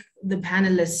like the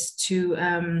panelists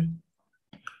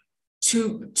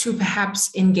to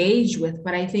perhaps engage with,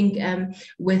 but I think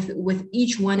with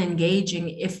each one engaging,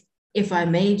 if I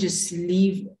may just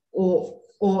leave, or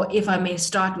if I may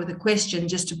start with a question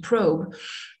just to probe,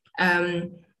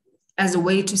 as a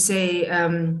way to say,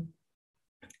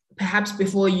 perhaps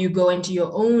before you go into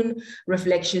your own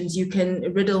reflections, you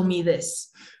can riddle me this.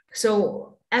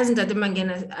 So as Ntate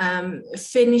Mangena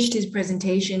finished his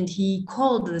presentation, he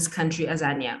called this country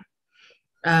Azania,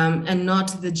 and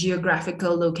not the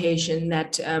geographical location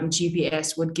that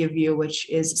GPS would give you, which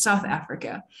is South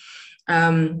Africa.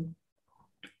 And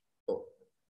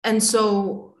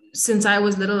so since I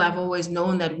was little, I've always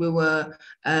known that we were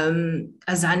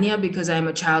Azania because I'm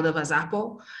a child of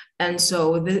Azapo. And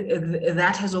so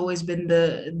that has always been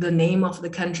the name of the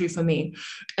country for me.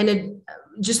 And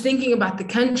just thinking about the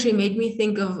country made me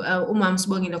think of Umam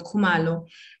Sibongile Khumalo,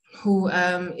 who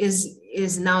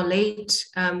is now late,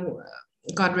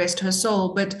 God rest her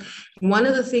soul. But one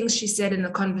of the things she said in a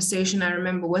conversation I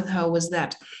remember with her was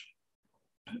that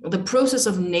the process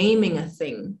of naming a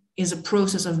thing is a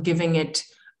process of giving it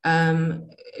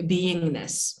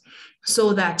beingness.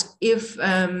 So that if,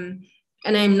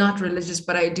 and I'm not religious,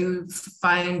 but I do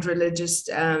find religious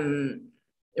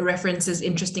references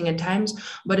interesting at times.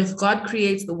 But if God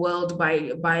creates the world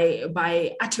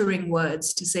by uttering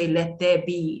words to say, let there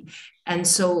be, and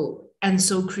so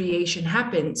creation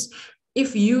happens.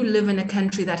 If you live in a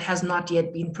country that has not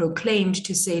yet been proclaimed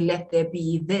to say, let there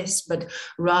be this, but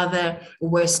rather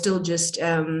we're still just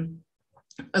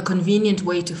a convenient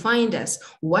way to find us,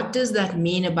 what does that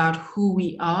mean about who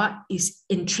we are is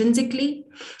intrinsically,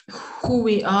 who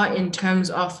we are in terms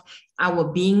of our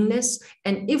beingness?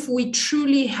 And if we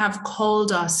truly have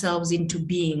called ourselves into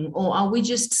being, or are we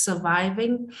just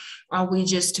surviving? Are we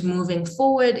just moving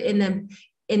forward in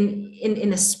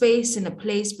a space, in a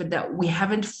place, but that we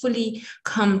haven't fully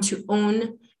come to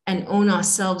own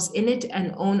ourselves in it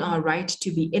and own our right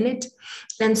to be in it?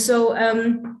 And so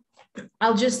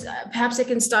I'll just, perhaps I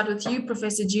can start with you,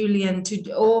 Professor Julian,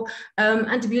 or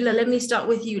Antibula, let me start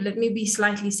with you. Let me be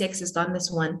slightly sexist on this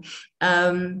one,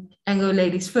 and go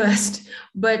ladies first.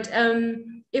 But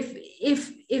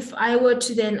if I were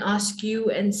to then ask you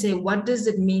and say, what does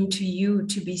it mean to you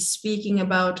to be speaking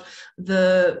about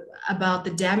the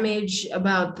damage,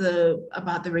 about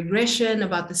the regression,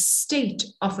 about the state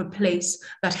of a place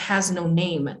that has no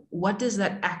name? What does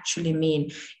that actually mean?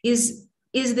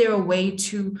 Is there a way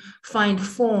to find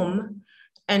form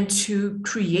and to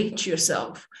create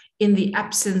yourself in the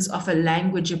absence of a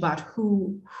language about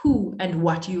who and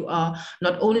what you are,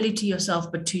 not only to yourself,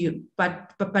 but to you,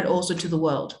 but also to the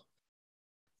world?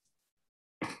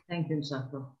 Thank you,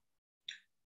 Nsako.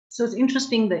 So it's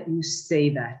interesting that you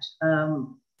say that.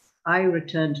 I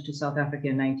returned to South Africa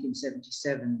in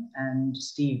 1977, and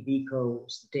Steve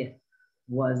Biko's death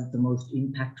was the most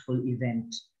impactful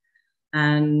event.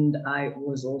 And I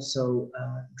was also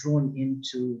drawn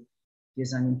into the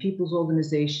Azanian People's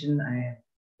Organization. I have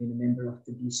been a member of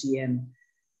the BCM.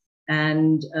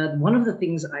 And one of the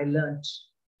things I learned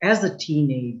as a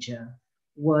teenager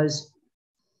was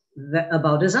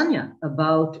about Azania,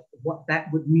 about what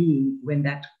that would mean when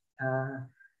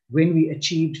we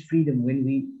achieved freedom, when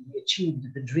we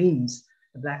achieved the dreams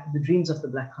of the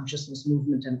Black Consciousness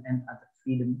Movement and other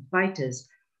freedom fighters.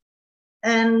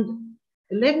 And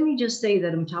let me just say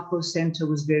that Mtapo Center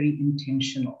was very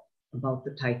intentional about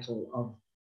the title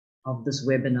of this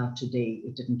webinar today.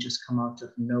 It didn't just come out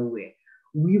of nowhere.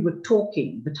 We were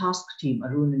talking, the task team,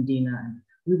 Arun and Dina, and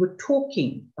we were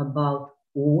talking about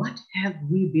what have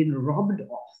we been robbed of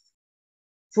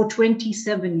for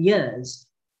 27 years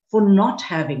for not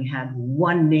having had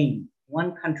one name,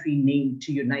 one country name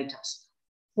to unite us.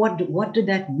 What did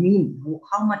that mean?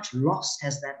 How much loss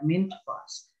has that meant for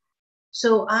us?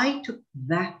 So I took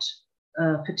that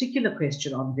particular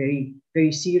question on very,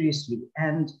 very seriously.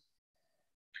 And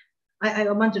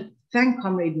I want to thank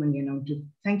Comrade Mangena, to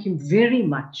thank him very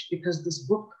much, because this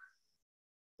book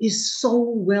is so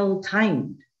well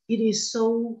timed. It is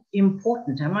so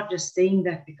important. I'm not just saying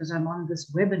that because I'm on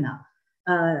this webinar.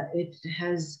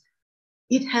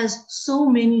 It has so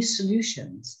many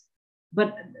solutions.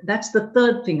 But that's the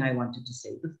third thing I wanted to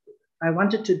say. I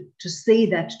wanted to say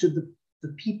that to the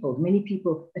people, many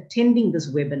people attending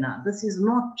this webinar. This is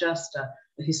not just a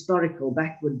historical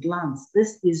backward glance.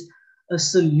 This is a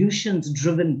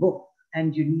solutions-driven book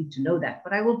and you need to know that,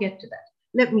 but I will get to that.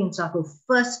 Let me, Nsako,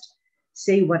 first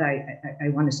say what I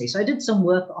want to say. So I did some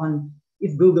work on,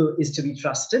 if Google is to be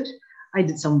trusted, I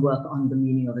did some work on the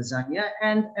meaning of Azania,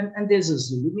 and there's a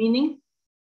Zulu meaning,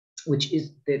 which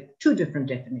is, there are two different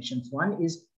definitions. One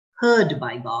is heard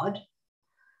by God.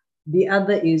 The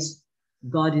other is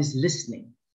God is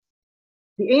listening.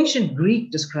 The ancient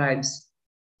Greek describes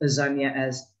Azania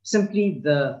as simply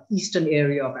the eastern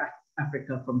area of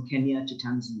Africa from Kenya to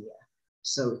Tanzania.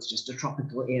 So it's just a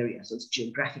tropical area, so it's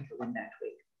geographical in that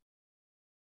way.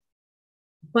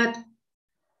 But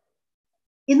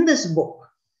in this book,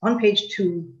 on page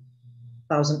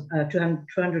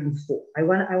 204, I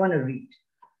want to read.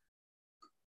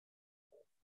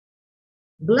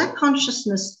 Black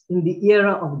consciousness in the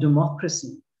era of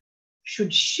democracy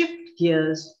should shift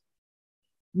gears,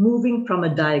 moving from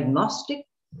a diagnostic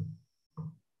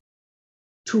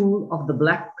tool of the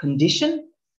Black condition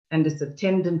and its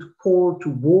attendant call to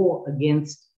war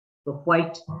against the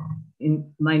white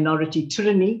minority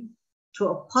tyranny to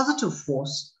a positive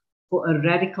force for a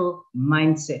radical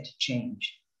mindset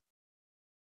change.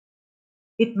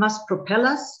 It must propel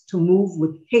us to move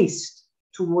with haste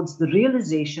towards the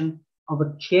realization of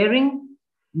a caring,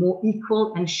 more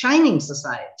equal and shining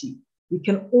society we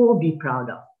can all be proud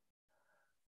of.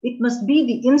 It must be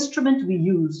the instrument we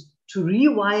use to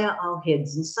rewire our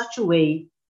heads in such a way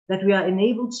that we are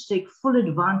enabled to take full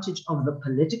advantage of the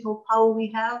political power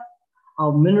we have,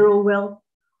 our mineral wealth,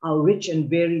 our rich and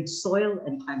varied soil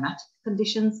and climatic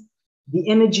conditions, the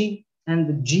energy and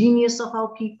the genius of our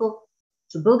people,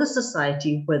 to build a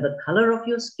society where the color of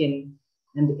your skin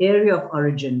and area of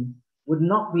origin would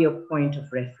not be a point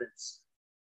of reference.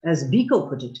 As Biko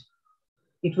put it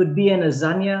would be an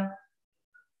Azania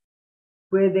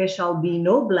where there shall be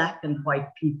no black and white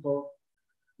people,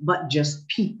 but just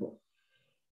people.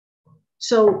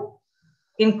 So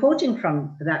in quoting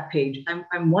from that page,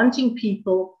 I'm wanting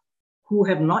people who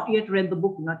have not yet read the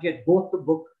book, not yet bought the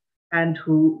book, and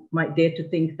who might dare to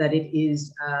think that it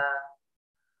is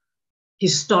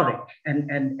historic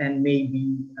and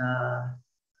maybe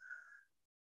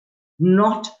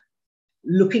not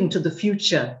looking to the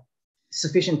future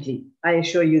sufficiently. I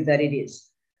assure you that it is.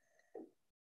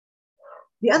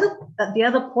 The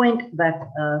other point that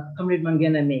Comrade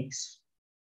Mangena makes,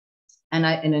 and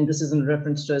this is in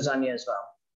reference to Azania as well,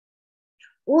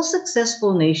 all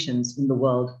successful nations in the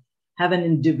world have an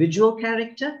individual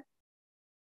character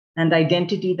and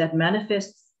identity that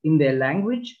manifests in their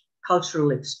language,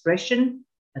 cultural expression,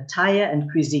 attire,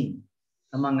 and cuisine,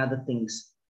 among other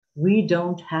things. We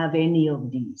don't have any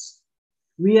of these.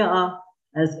 We are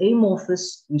as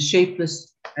amorphous and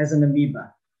shapeless as an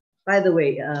amoeba. By the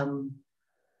way,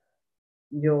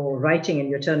 your writing and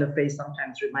your turn of phrase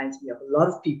sometimes reminds me of a lot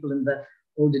of people in the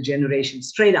older generation.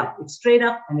 Straight up, it's straight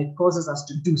up, and it causes us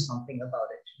to do something about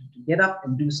it, to get up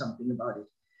and do something about it.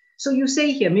 So you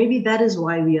say here, maybe that is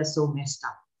why we are so messed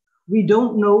up. We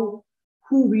don't know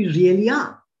who we really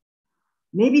are.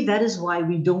 Maybe that is why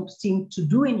we don't seem to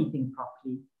do anything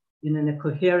properly in a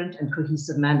coherent and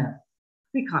cohesive manner.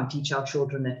 We can't teach our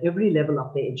children at every level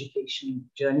of their education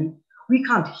journey. We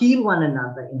can't heal one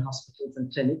another in hospitals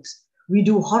and clinics. We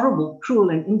do horrible, cruel,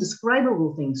 and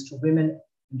indescribable things to women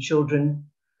and children.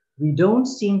 We don't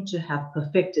seem to have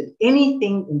perfected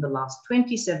anything in the last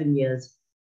 27 years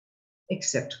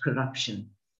except corruption.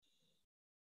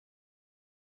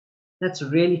 That's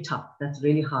really tough. That's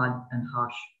really hard and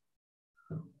harsh.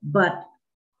 But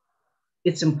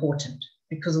it's important,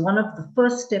 because one of the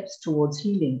first steps towards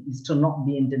healing is to not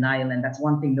be in denial. And that's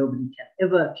one thing nobody can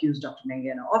ever accuse Dr.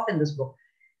 Mangena of in this book.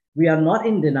 We are not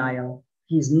in denial.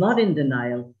 He's not in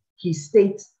denial. He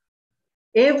states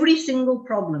every single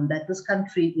problem that this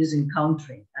country is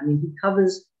encountering. I mean, he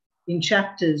covers in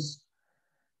chapters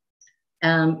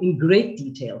in great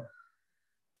detail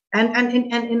and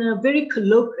in a very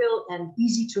colloquial and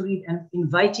easy to read and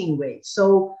inviting way.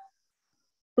 So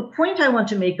the point I want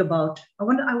to make about, I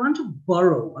want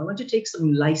to take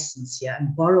some license here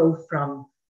and borrow from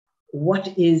what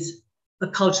is a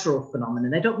cultural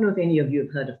phenomenon. I don't know if any of you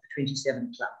have heard of the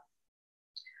 27 Club.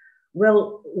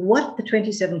 Well, what the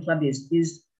 27 Club is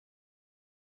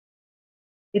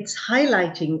it's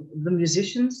highlighting the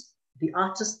musicians, the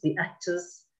artists, the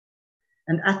actors,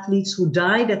 and athletes who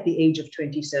died at the age of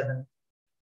 27,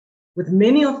 with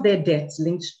many of their deaths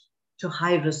linked to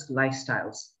high-risk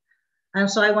lifestyles. And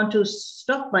so I want to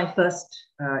stop my first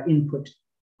input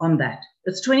on that.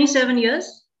 It's 27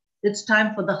 years. It's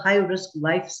time for the high-risk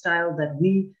lifestyle that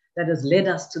has led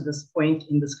us to this point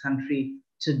in this country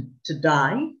to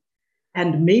die.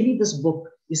 And maybe this book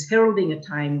is heralding a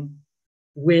time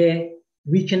where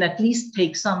we can at least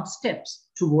take some steps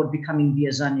toward becoming the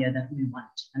Azania that we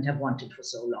want and have wanted for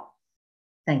so long.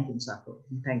 Thank you, Nsako,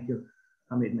 and thank you,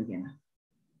 Comrade Magena.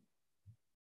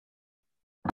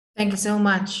 Thank you so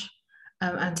much,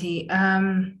 Auntie.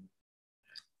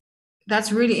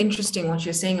 That's really interesting what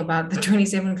you're saying about the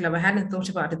 27 Club. I hadn't thought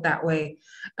about it that way.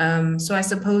 So I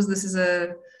suppose this is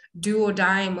a do or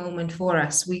die moment for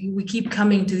us. We keep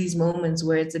coming to these moments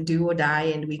where it's a do or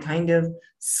die and we kind of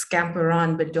scamper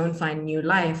on but don't find new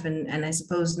life. And I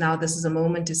suppose now this is a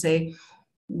moment to say,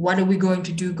 what are we going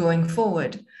to do going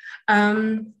forward?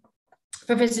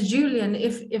 Professor Julian,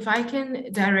 if I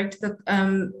can direct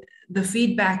the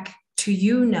feedback to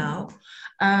you now,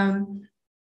 and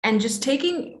just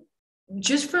taking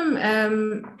just from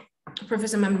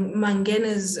Professor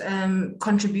Mangena's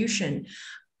contribution,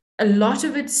 a lot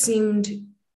of it seemed,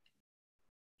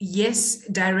 yes,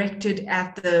 directed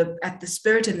at the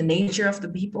spirit and the nature of the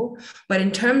people, but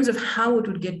in terms of how it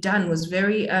would get done was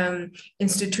very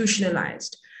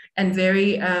institutionalized and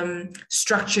very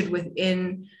structured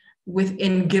within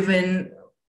given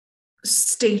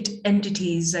state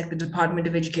entities like the Department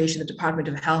of Education, the Department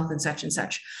of Health, and such and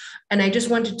such. And I just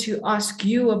wanted to ask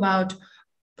you about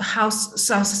how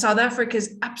South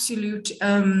Africa's absolute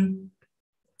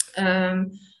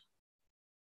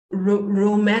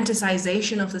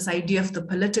romanticization of this idea of the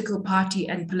political party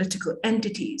and political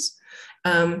entities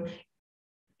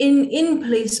in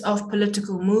place of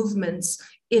political movements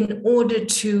in order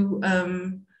to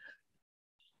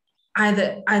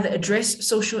either address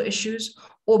social issues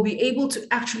or be able to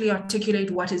actually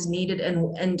articulate what is needed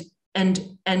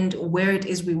and where it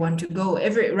is we want to go.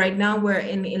 Right now we're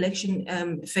in the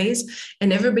election phase,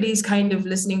 and everybody's kind of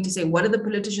listening to say, what are the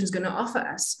politicians going to offer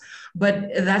us?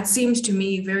 But that seems to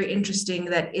me very interesting,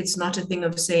 that it's not a thing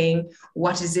of saying,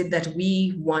 what is it that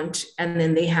we want? And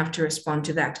then they have to respond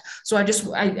to that. So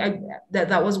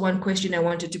that was one question I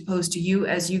wanted to pose to you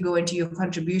as you go into your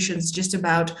contributions, just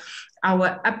about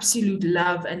our absolute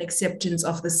love and acceptance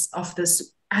of this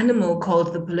animal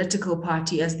called the political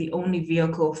party as the only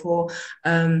vehicle for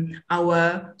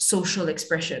our social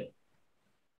expression.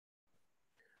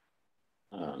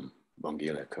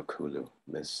 Bongile Kakulu,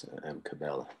 Ms. M.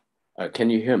 Cabela. Can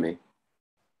you hear me?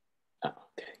 Oh,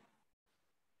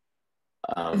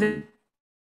 okay.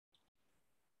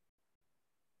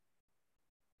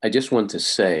 I just want to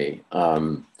say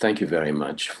thank you very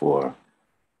much for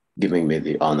giving me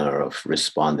the honor of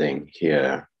responding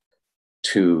here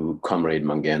to Comrade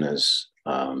Mangena's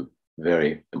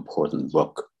very important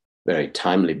book, very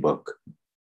timely book,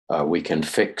 We Can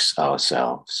Fix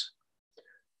Ourselves.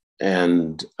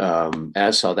 And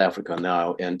as South Africa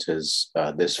now enters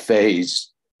this phase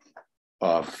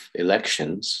of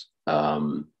elections,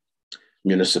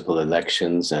 municipal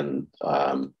elections and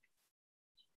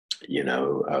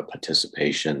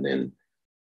participation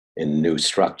in new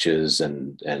structures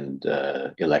and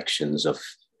elections of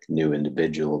new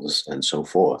individuals and so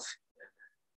forth.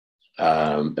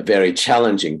 A very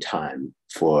challenging time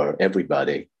for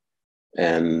everybody,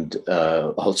 and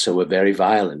also a very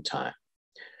violent time.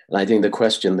 And I think the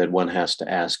question that one has to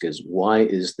ask is, why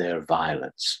is there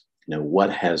violence?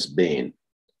 What has been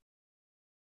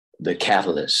the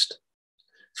catalyst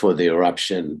for the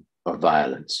eruption of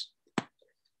violence?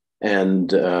 And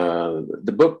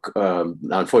the book,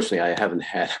 unfortunately, I haven't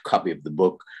had a copy of the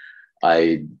book.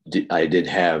 I did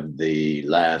have the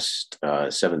last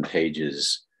 7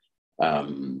 pages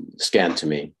scanned to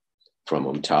me from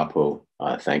Umtapo.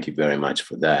 Thank you very much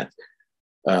for that.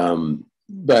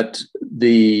 But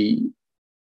the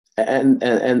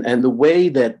way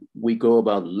that we go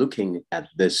about looking at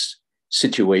this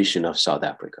situation of South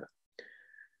Africa,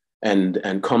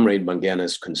 and Comrade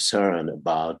Mangena's concern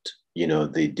about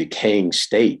the decaying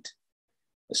state,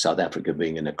 South Africa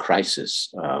being in a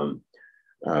crisis.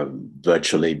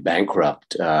 Virtually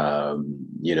bankrupt,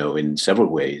 in several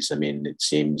ways. I mean, it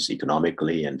seems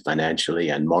economically and financially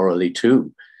and morally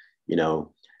too.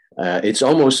 It's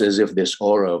almost as if this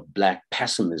aura of Black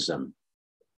pessimism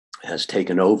has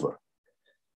taken over.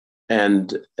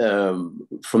 And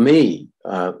for me,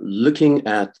 looking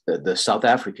at the South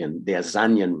African, the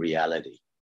Azanian reality,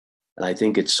 and I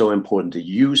think it's so important to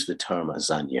use the term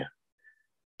Azania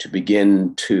to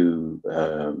begin to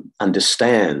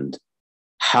understand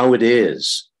how it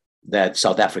is that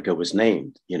South Africa was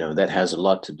named. That has a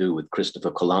lot to do with Christopher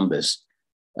Columbus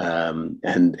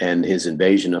and his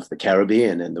invasion of the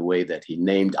Caribbean and the way that he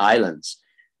named islands,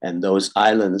 and those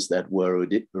islands that were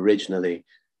originally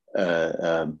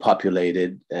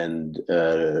populated and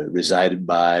resided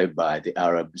by the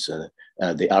Arabs,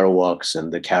 the Arawaks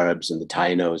and the Caribs and the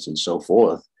Tainos and so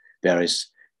forth,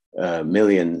 various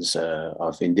millions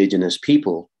of indigenous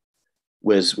people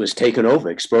was taken over,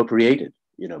 expropriated,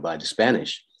 by the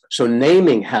Spanish. So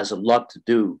naming has a lot to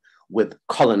do with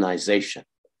colonization.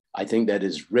 I think that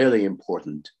is really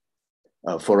important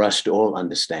for us to all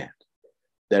understand,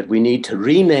 that we need to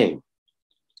rename,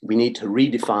 we need to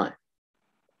redefine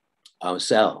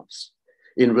ourselves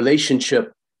in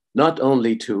relationship not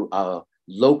only to our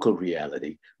local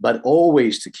reality, but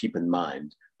always to keep in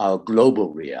mind our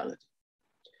global reality.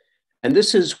 And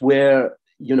this is where,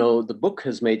 the book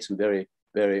has made some very,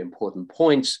 very important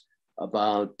points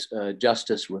about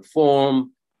justice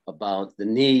reform, about the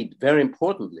need, very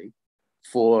importantly,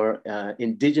 for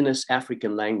indigenous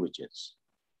African languages.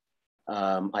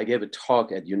 I gave a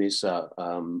talk at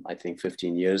UNISA, I think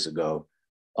 15 years ago,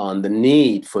 on the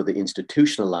need for the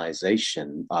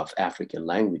institutionalization of African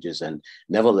languages. And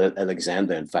Neville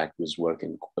Alexander, in fact, was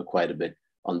working quite a bit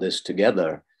on this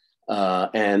together.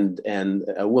 And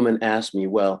a woman asked me,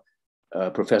 well,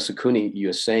 Professor Cooney,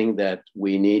 you're saying that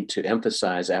we need to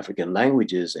emphasize African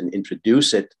languages and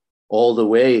introduce it all the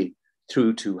way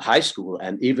through to high school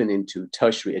and even into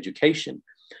tertiary education.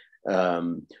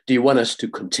 Do you want us to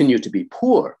continue to be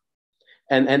poor?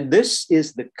 And this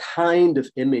is the kind of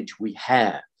image we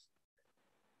have,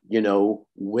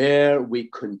 where we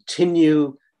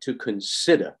continue to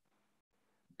consider,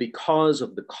 because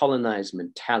of the colonized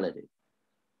mentality,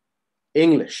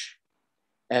 English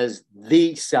as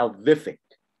the salvific,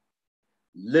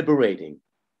 liberating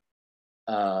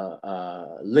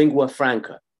lingua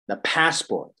franca, the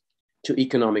passport to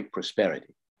economic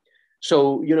prosperity.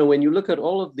 So, when you look at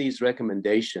all of these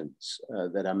recommendations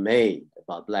that are made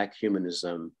about Black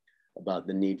humanism, about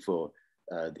the need for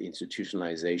the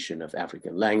institutionalization of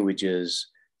African languages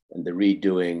and the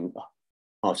redoing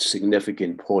of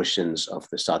significant portions of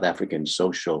the South African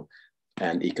social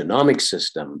and economic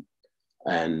system,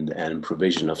 and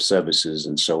provision of services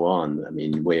and so on. I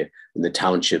mean, where in the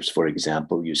townships, for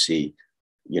example, you see,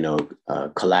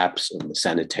 collapse in the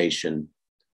sanitation,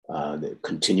 the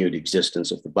continued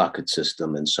existence of the bucket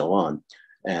system and so on.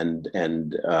 And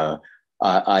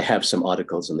I have some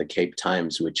articles in the Cape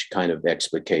Times which kind of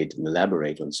explicate and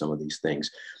elaborate on some of these things.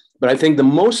 But I think the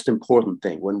most important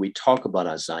thing when we talk about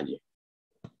Azania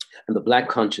and the Black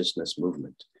consciousness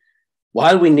movement,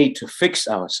 while we need to fix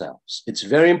ourselves, it's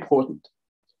very important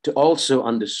to also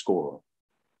underscore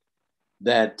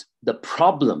that the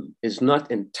problem is not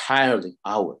entirely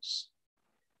ours.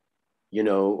 In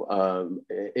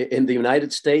the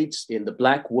United States, in the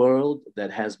Black world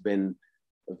that has been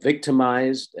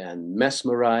victimized and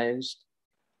mesmerized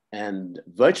and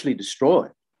virtually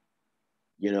destroyed,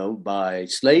 by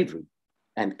slavery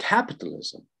and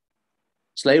capitalism,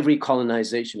 slavery,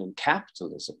 colonization, and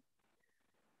capitalism.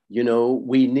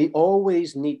 We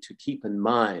always need to keep in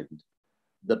mind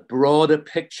the broader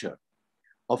picture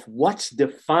of what's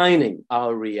defining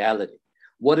our reality,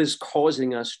 what is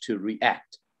causing us to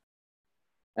react.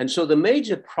 And so the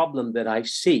major problem that I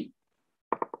see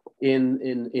in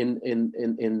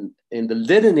the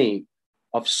litany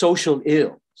of social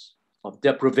ills, of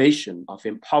deprivation, of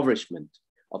impoverishment,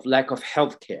 of lack of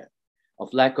healthcare,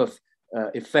 of lack of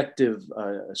effective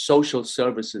social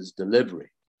services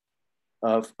delivery,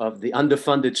 of the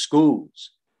underfunded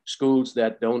schools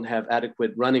that don't have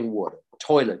adequate running water,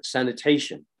 toilets,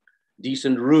 sanitation,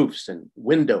 decent roofs and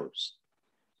windows,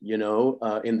 in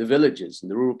the villages, in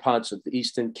the rural parts of the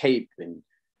Eastern Cape,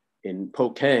 in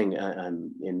Pokang,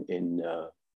 and in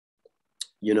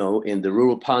the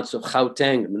rural parts of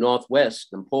Gauteng, the Northwest,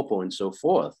 and Limpopo, and so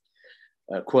forth,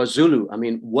 KwaZulu. I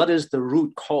mean, what is the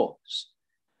root cause?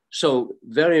 So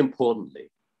very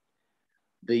importantly,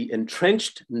 the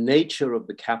entrenched nature of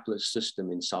the capitalist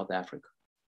system in South Africa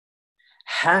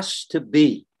has to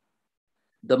be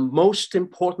the most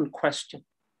important question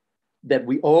that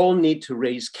we all need to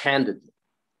raise candidly,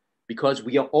 because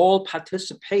we are all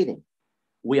participating,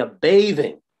 we are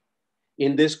bathing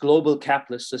in this global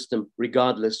capitalist system,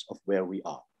 regardless of where we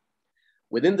are.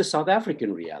 Within the South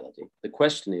African reality, the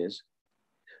question is,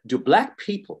 do Black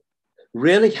people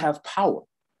really have power,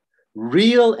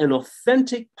 real and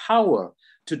authentic power,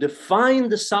 to define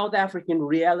the South African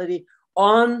reality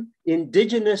on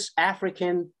indigenous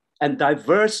African and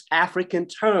diverse African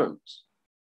terms?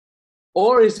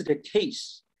 Or is it a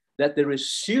case that there is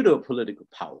pseudo-political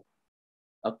power,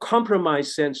 a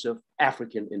compromised sense of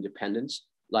African independence,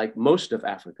 like most of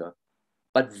Africa,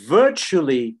 but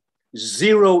virtually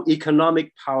zero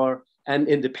economic power and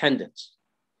independence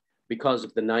because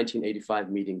of the 1985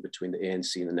 meeting between the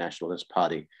ANC and the Nationalist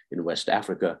Party in West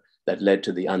Africa that led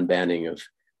to the unbanning of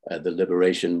the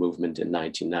liberation movement in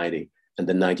 1990 and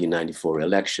the 1994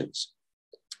 elections?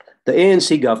 The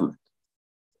ANC government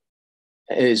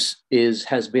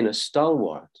has been a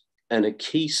stalwart and a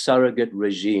key surrogate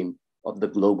regime of the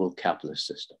global capitalist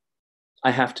system.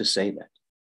 I have to say that.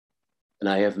 And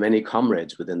I have many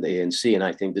comrades within the ANC, and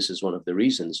I think this is one of the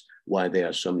reasons why there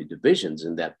are so many divisions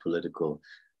in that political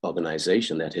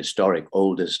organization, that historic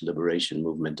oldest liberation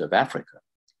movement of Africa.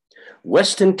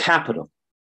 Western capital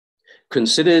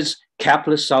considers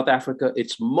capitalist South Africa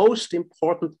its most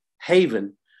important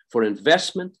haven for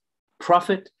investment,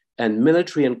 profit, and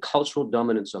military and cultural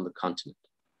dominance on the continent.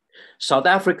 South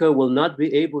Africa will not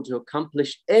be able to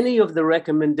accomplish any of the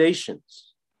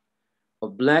recommendations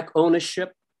of Black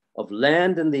ownership of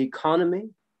land in the economy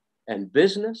and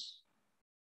business,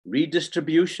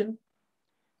 redistribution,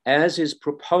 as is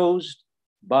proposed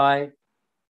by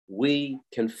We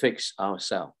Can Fix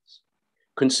Ourselves.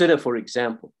 Consider, for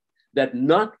example, that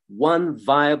not one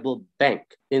viable bank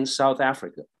in South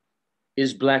Africa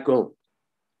is Black owned,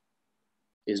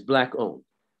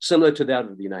 similar to that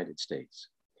of the United States.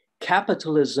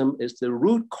 Capitalism is the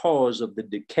root cause of the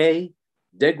decay,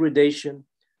 degradation,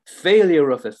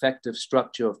 failure of effective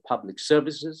structure of public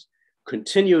services,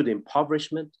 continued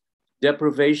impoverishment,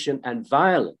 deprivation, and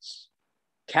violence.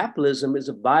 Capitalism is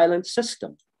a violent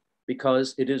system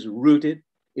because it is rooted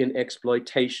in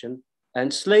exploitation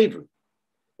and slavery.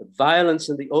 The violence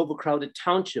in the overcrowded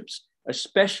townships,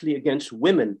 especially against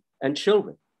women and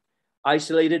children.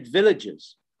 Isolated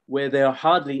villages where there are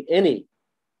hardly any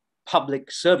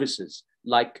public services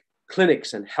like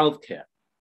clinics and healthcare,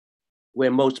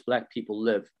 where most Black people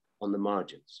live on the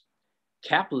margins.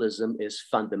 Capitalism is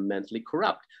fundamentally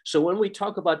corrupt. So when we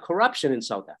talk about corruption in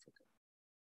South Africa,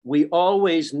 we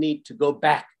always need to go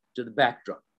back to the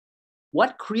backdrop.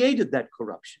 What created that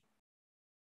corruption?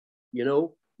 You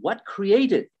know, what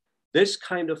created this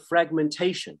kind of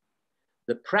fragmentation?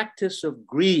 The practice of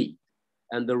greed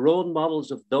and the role models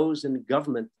of those in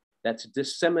government that's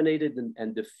disseminated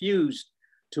and diffused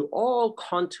to all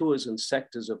contours and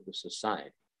sectors of the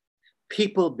society.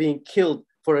 People being killed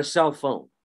for a cell phone.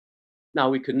 Now,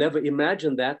 we could never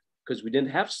imagine that because we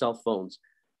didn't have cell phones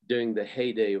during the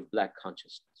heyday of Black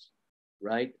consciousness,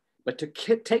 right? But to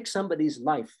take somebody's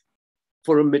life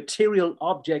for a material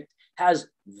object has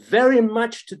very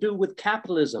much to do with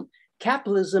capitalism.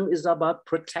 Capitalism is about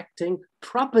protecting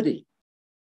property,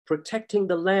 protecting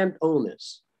the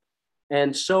landowners.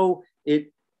 And so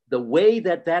the way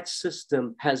that that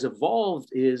system has evolved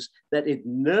is that it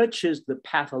nurtures the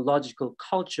pathological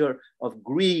culture of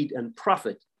greed and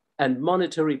profit and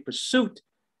monetary pursuit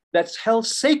that's held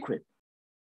sacred.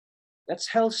 That's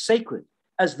held sacred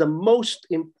as the most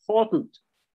important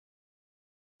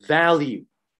value,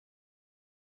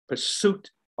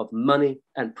 pursuit of money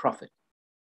and profit.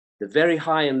 The very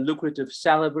high and lucrative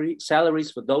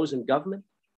salaries for those in government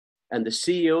and the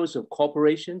CEOs of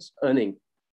corporations earning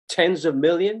tens of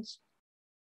millions,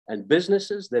 and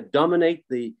businesses that dominate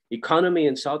the economy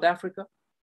in South Africa,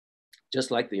 just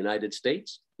like the United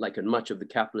States, like in much of the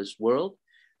capitalist world,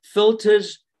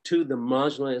 filters to the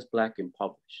marginalized Black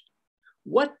impoverished.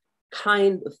 What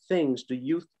kind of things do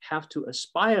youth have to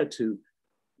aspire to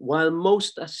while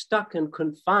most are stuck and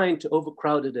confined to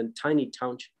overcrowded and tiny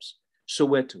townships?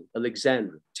 Soweto,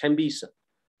 Alexandria, Tembisa,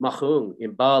 Mahung,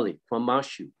 Mbali,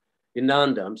 Kwamashu,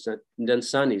 Inanda,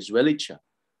 Ndansani, Zwelicha,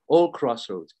 all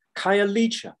crossroads.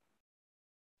 Khayelitsha,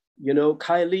 you know,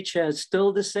 Khayelitsha is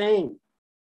still the same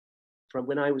from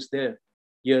when I was there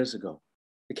years ago.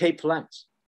 The Cape Flats,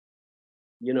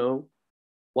 you know,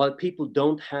 while people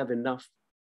don't have enough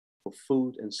for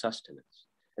food and sustenance.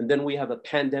 And then we have a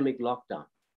pandemic lockdown.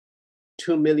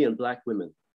 2 million Black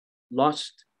women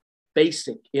lost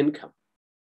basic income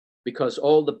because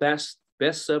all the best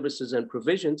services and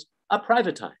provisions are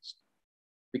privatized.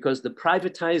 Because the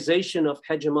privatization of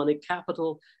hegemonic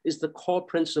capital is the core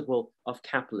principle of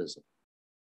capitalism,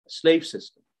 a slave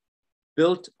system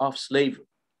built off slavery.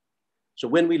 So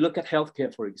when we look at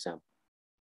healthcare, for example,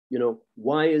 you know,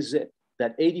 why is it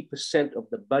that 80% of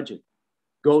the budget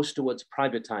goes towards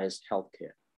privatized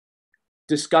healthcare?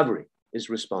 Discovery is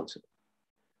responsible.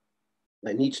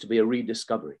 There needs to be a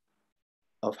rediscovery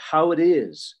of how it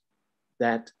is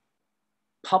that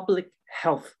public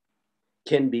health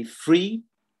can be free,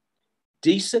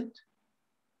 decent,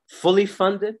 fully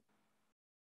funded,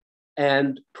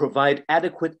 and provide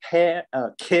adequate care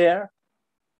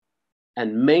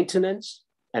and maintenance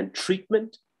and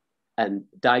treatment and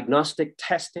diagnostic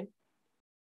testing,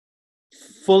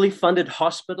 fully funded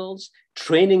hospitals,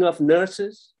 training of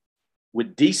nurses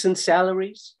with decent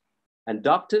salaries and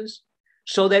doctors,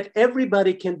 so that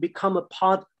everybody can become a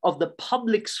part of the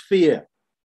public sphere,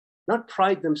 not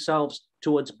pride themselves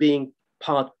towards being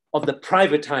part of the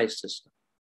privatized system,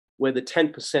 where the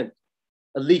 10%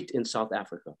 elite in South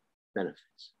Africa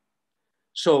benefits.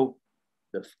 So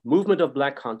the movement of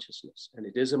Black consciousness, and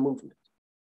it is a movement,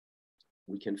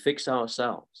 we can fix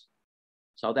ourselves.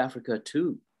 South Africa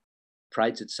too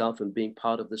prides itself in being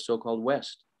part of the so-called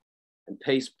West and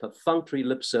pays perfunctory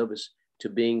lip service to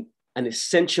being an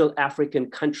essential African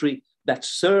country that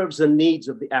serves the needs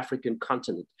of the African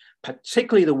continent,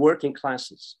 particularly the working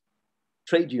classes,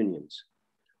 trade unions,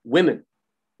 women,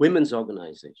 women's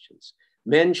organizations,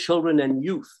 men, children, and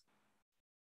youth,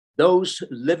 those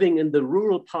living in the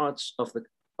rural parts of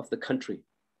the country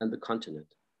and the continent,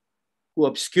 who are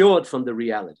obscured from the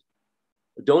reality,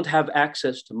 who don't have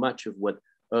access to much of what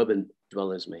urban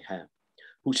dwellers may have,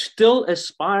 who still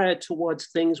aspire towards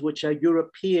things which are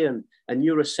European and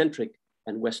Eurocentric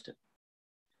and Western.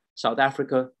 South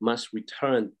Africa must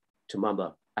return to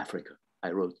Mama Africa,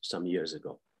 I wrote some years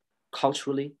ago.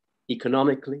 Culturally,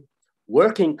 economically,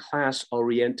 working class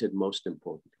oriented, most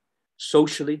importantly,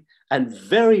 socially, and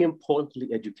very importantly,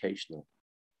 educational.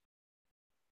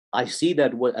 I see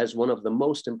that as one of the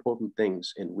most important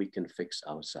things in We Can Fix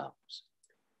Ourselves.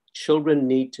 Children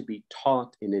need to be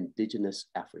taught in indigenous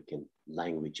African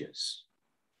languages.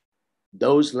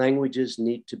 Those languages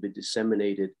need to be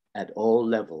disseminated at all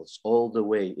levels, all the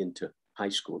way into high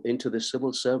school, into the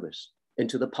civil service,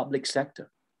 into the public sector.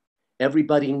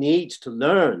 Everybody needs to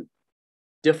learn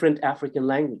different African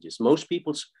languages. Most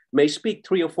people may speak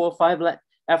 3 or 4 or 5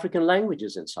 African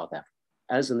languages in South Africa,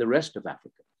 as in the rest of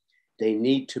Africa. They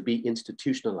need to be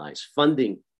institutionalized,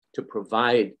 funding to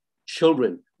provide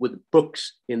children with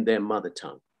books in their mother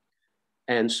tongue.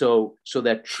 And so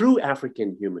that true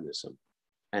African humanism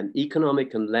and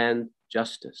economic and land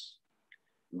justice,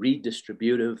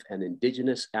 redistributive and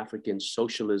indigenous African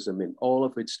socialism in all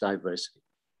of its diversity,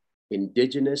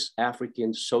 indigenous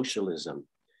African socialism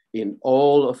in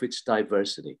all of its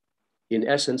diversity, in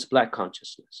essence, Black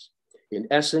consciousness, in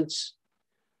essence,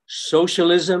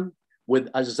 socialism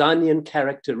with Azanian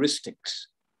characteristics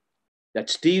that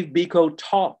Steve Biko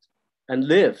taught and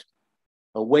lived,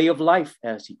 a way of life,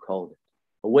 as he called it,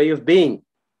 a way of being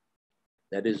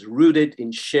that is rooted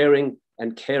in sharing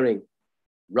and caring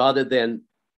rather than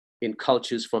in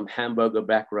cultures from hamburger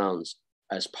backgrounds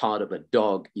as part of a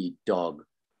dog-eat-dog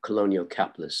colonial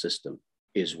capitalist system,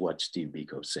 is what Steve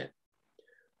Biko said.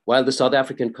 While the South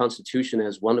African Constitution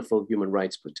has wonderful human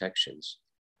rights protections,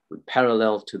 with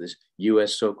parallel to this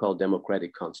US so-called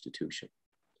democratic constitution,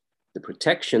 the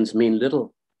protections mean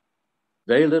little,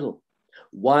 very little,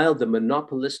 while the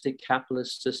monopolistic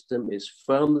capitalist system is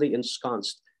firmly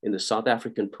ensconced in the South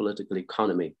African political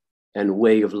economy and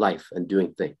way of life and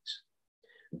doing things.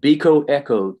 Biko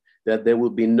echoed that there will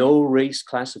be no race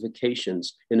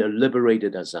classifications in a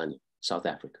liberated Azania, South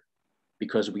Africa,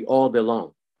 because we all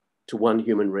belong to one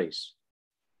human race.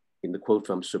 In the quote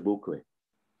from Sobukwe,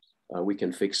 we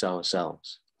can fix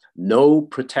ourselves. No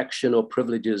protection or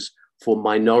privileges for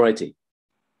minority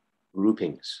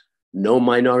groupings, no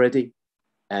minority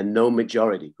and no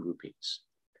majority groupings,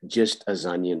 just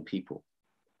Azanian people.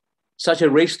 Such a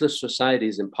raceless society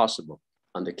is impossible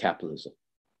under capitalism,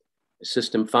 a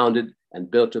system founded and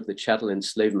built of the chattel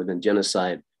enslavement and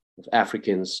genocide of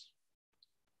Africans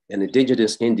and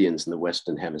indigenous Indians in the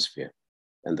Western Hemisphere,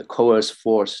 and the coerced,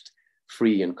 forced,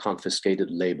 free, and confiscated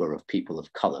labor of people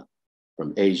of color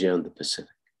from Asia and the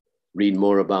Pacific. Read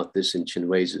more about this in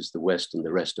Chinwesa's The West and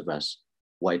the Rest of Us,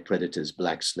 White Predators,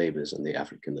 Black Slavers, and the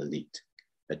African Elite,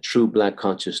 a true Black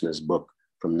consciousness book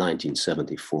from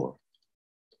 1974.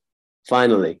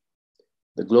 Finally,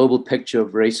 the global picture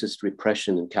of racist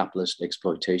repression and capitalist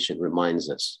exploitation reminds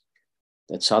us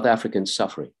that South African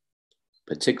suffering,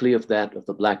 particularly of that of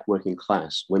the Black working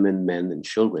class, women, men, and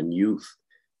children, youth,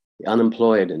 the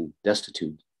unemployed and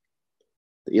destitute,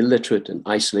 the illiterate and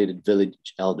isolated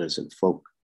village elders and folk,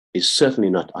 is certainly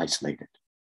not isolated.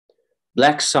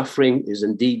 Black suffering is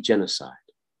indeed genocide,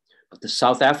 but the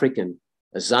South African,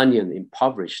 Azanian,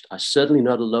 impoverished are certainly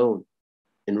not alone.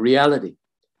 In reality,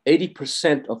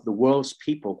 80% of the world's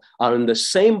people are in the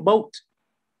same boat,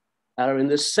 as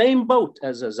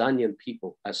Azanian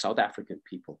people, as South African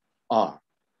people are.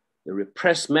 The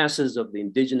repressed masses of the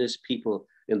indigenous people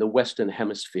in the Western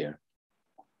Hemisphere,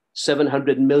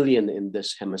 700 million in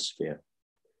this hemisphere,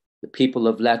 the people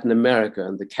of Latin America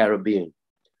and the Caribbean,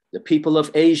 the people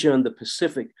of Asia and the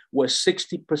Pacific, where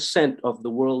 60% of the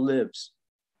world lives,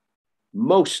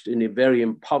 most in a very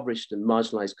impoverished and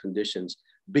marginalized conditions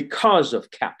because of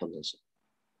capitalism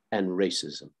and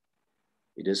racism.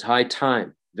 It is high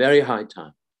time, very high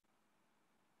time,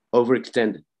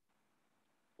 overextended,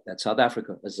 that South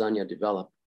Africa, Azania,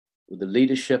 developed with the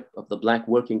leadership of the Black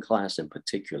working class in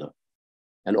particular,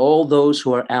 and all those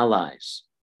who are allies,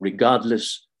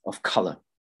 regardless of color,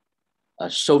 a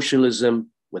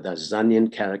socialism with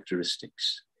Azanian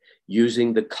characteristics,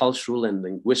 using the cultural and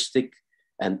linguistic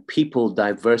and people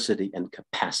diversity and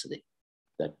capacity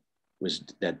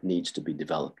that needs to be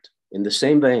developed. In the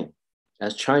same vein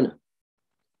as China,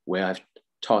 where I've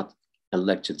taught and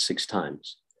lectured 6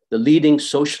 times, the leading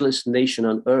socialist nation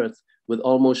on earth with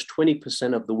almost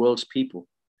 20% of the world's people,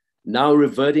 now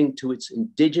reverting to its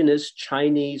indigenous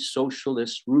Chinese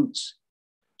socialist roots,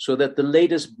 so that the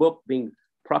latest book being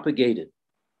propagated,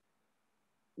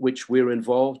 which we're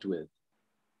involved with,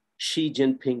 Xi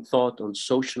Jinping Thought on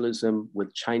Socialism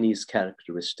with Chinese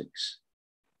Characteristics,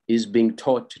 is being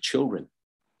taught to children,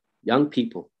 young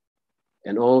people,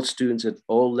 and all students at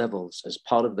all levels as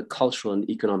part of the cultural and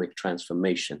economic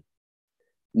transformation.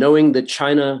 Knowing that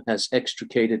China has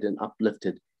extricated and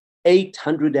uplifted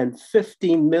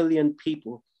 850 million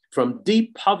people from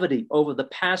deep poverty over the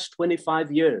past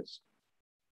 25 years,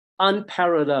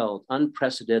 unparalleled,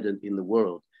 unprecedented in the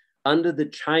world, under the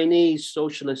Chinese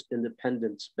Socialist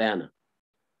Independence banner,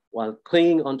 while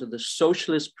clinging onto the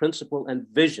socialist principle and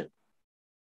vision.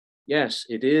 Yes,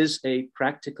 it is a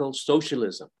practical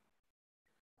socialism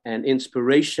and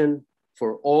inspiration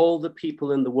for all the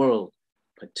people in the world,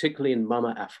 particularly in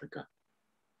Mama Africa,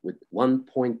 with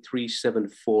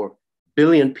 1.374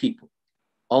 billion people,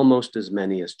 almost as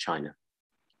many as China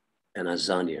and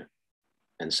Azania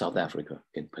and South Africa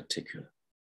in particular.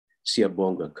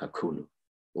 Siyabonga kakhulu,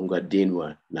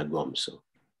 ungadinwa nagomso,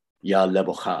 ya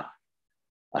lebocha,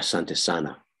 asante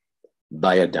sana,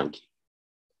 baya danki,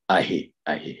 ahi,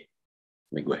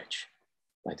 miigwech.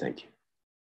 I thank you.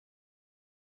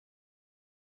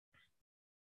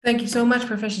 Thank you so much,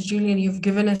 Professor Julian. You've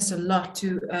given us a lot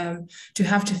to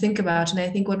have to think about. And I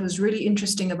think what was really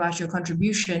interesting about your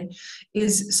contribution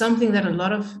is something that a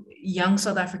lot of young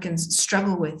South Africans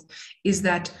struggle with, is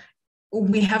that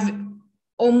we have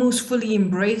almost fully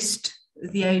embraced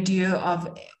the idea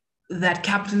of that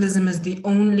capitalism is the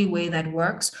only way that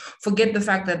works. Forget the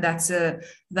fact that that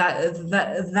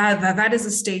is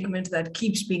a statement that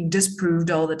keeps being disproved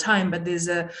all the time, but there's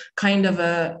a kind of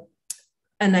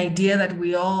an idea that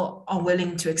we all are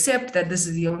willing to accept, that this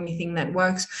is the only thing that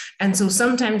works. And so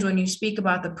sometimes when you speak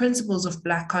about the principles of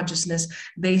Black consciousness,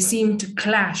 they seem to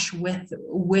clash with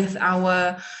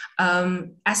our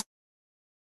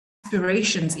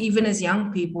aspirations, even as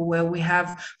young people, where we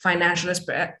have financial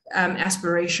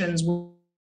aspirations,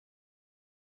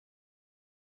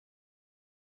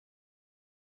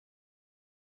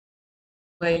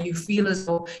 where you feel as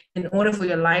though in order for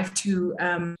your life to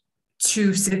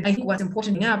I think what's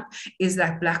important up is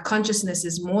that Black consciousness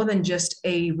is more than just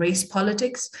a race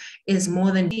politics, is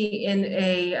more than in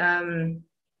a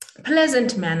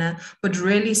pleasant manner, but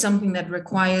really something that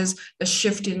requires a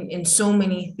shift in so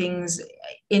many things,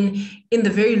 in the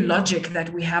very logic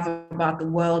that we have about the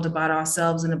world, about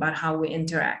ourselves, and about how we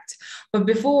interact. But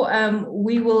before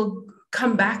we will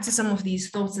come back to some of these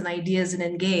thoughts and ideas and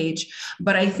engage.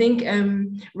 But I think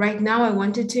right now I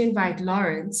wanted to invite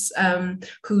Lawrence,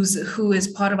 who is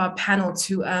part of our panel,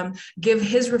 to give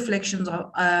his reflections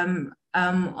on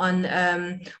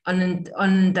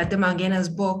Date Mangena's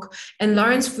book. And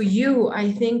Lawrence, for you,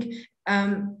 I think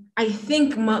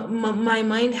my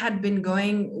mind had been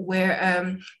going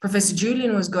where Professor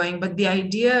Julian was going, but the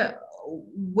idea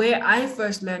where I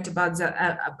first learned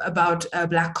about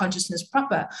Black consciousness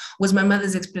proper was my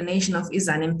mother's explanation of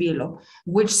Izan Empilo,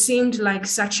 which seemed like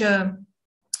such a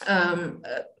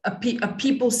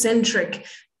people-centric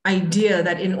idea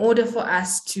that in order for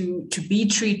us to be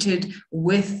treated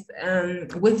with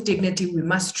dignity, we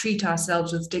must treat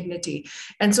ourselves with dignity.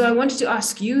 And so I wanted to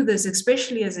ask you this,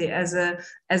 especially as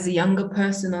a younger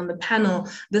person on the panel,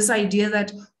 this idea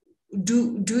that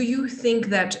do you think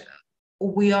that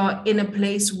we are in a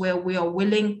place where we are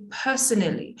willing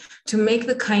personally to make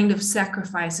the kind of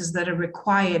sacrifices that are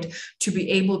required to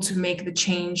be able to make the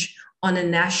change on a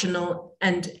national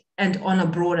and on a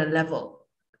broader level?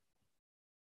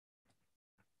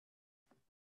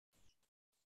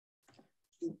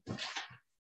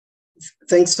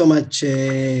 Thanks so much,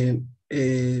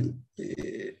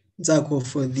 Zako,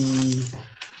 for the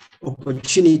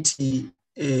opportunity.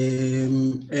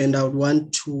 And I would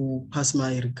want to pass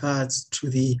my regards to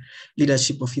the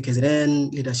leadership of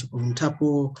UKZN, leadership of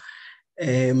Mtapo,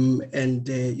 and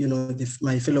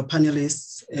my fellow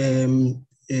panelists,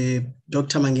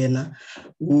 Dr. Mangena,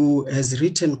 who has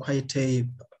written quite a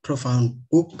profound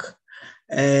book,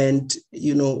 and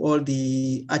all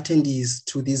the attendees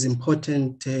to this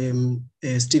important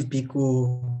Steve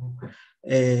Biko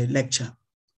lecture.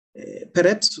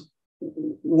 Perhaps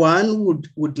one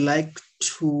would like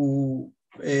to,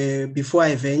 before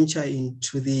I venture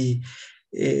into the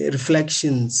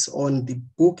reflections on the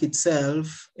book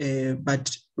itself,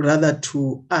 but rather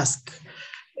to ask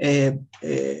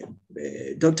Dr.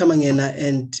 Mangena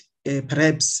and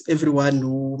perhaps everyone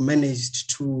who managed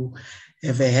to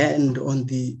have a hand on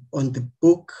the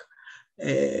book,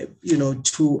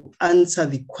 to answer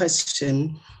the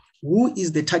question, who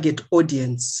is the target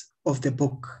audience of the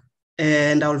book?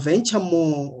 And I'll venture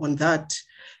more on that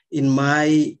in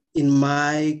my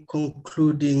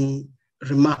concluding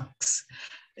remarks,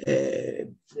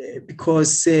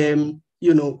 because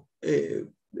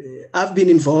I've been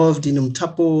involved in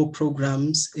Umtapo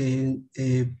programs.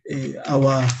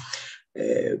 Our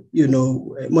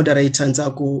moderator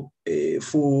Nzako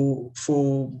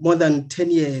for more than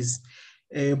 10 years,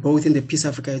 both in the Peace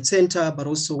Africa Youth Center, but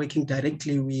also working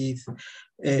directly with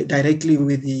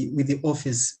the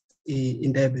office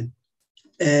in Durban.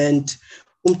 And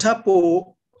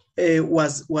Umtapo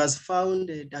was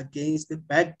founded against the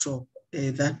backdrop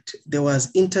that there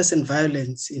was interest and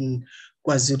violence in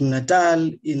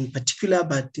KwaZulu-Natal in particular,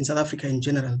 but in South Africa in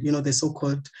general, the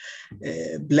so-called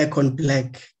black on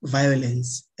black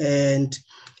violence. And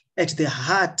at the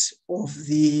heart of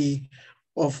the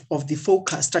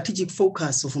focus, strategic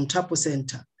focus of Umtapo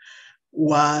Center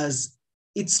was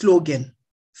its slogan,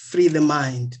 free the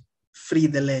mind, free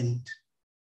the land.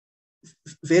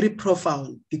 Very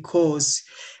profound, because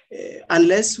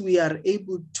unless we are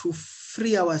able to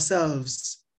free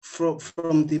ourselves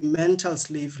from the mental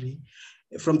slavery,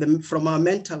 from our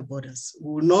mental borders,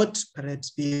 we will not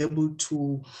perhaps be able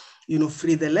to,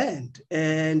 free the land.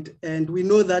 And we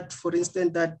know that, for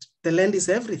instance, that the land is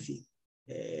everything.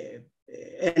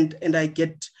 And I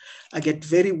get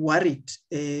very worried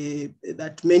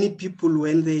that many people,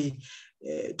 when they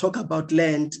talk about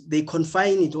land, they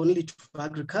confine it only to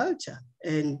agriculture.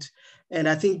 And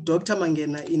I think Dr.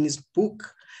 Mangena, in his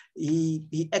book,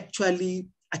 he actually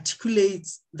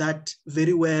articulates that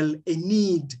very well, a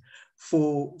need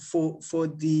for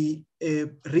the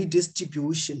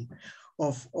redistribution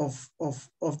of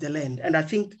the land. And I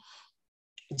think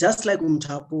just like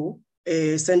Umtapo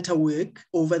Center work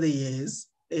over the years,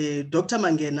 Dr.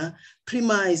 Mangena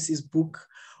premised his book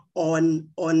on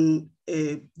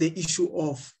the issue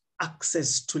of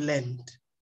access to land.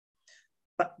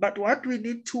 But what we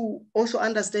need to also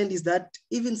understand is that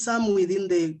even some within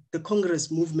the Congress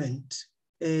movement,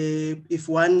 if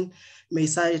one may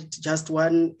cite just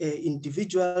one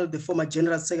individual, the former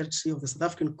General Secretary of the South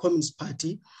African Communist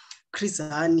Party, Chris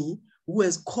Hani, who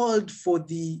has called for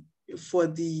the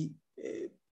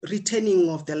returning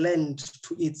of the land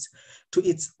to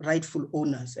its rightful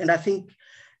owners. And I think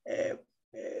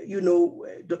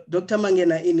Dr.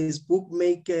 Mangena in his book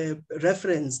make a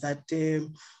reference that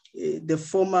the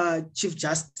former Chief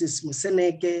Justice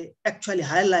Moseneke actually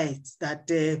highlights that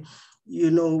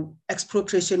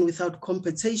expropriation without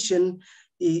compensation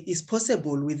is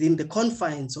possible within the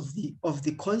confines of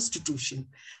the Constitution.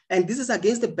 And this is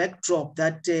against the backdrop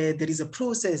that there is a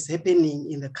process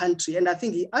happening in the country. And I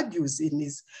think he argues in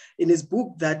his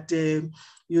book that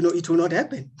it will not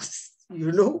happen.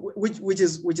 Which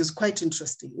is quite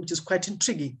interesting, which is quite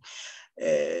intriguing,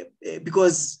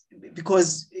 because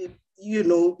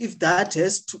if that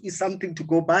is something to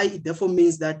go by, it therefore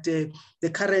means that the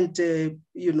current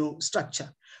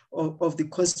structure of the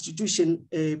Constitution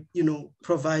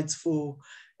provides for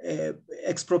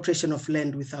expropriation of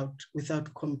land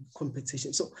without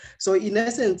compensation. So in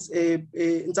essence,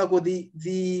 Nzako,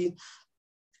 the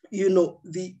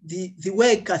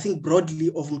work, I think, broadly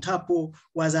of Umtapo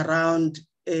was around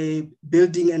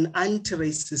building an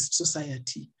anti-racist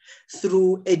society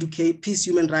through peace,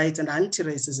 human rights, and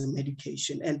anti-racism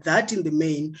education. And that, in the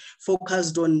main,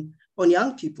 focused on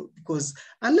young people, because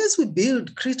unless we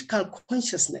build critical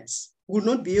consciousness, we'll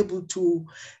not be able to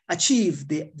achieve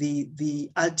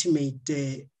the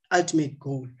ultimate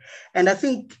goal. And I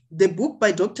think the book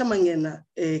by Dr. Mangena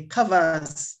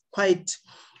covers quite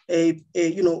a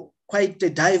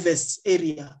diverse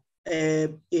area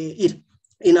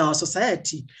in our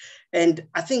society. And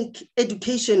I think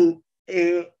education,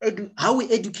 how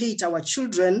we educate our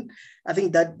children, I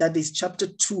think that is chapter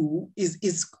 2,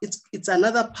 it's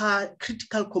another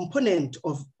critical component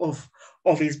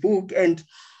of his book. And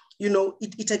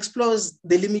it explores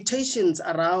the limitations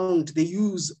around the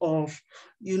use of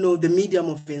the medium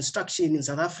of instruction in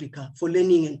South Africa for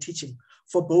learning and teaching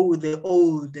for both the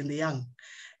old and the young.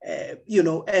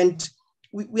 And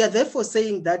we are therefore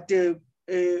saying that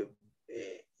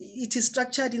it is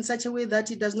structured in such a way that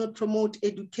it does not promote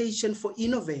education for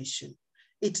innovation.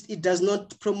 It does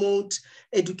not promote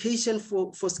education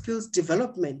for skills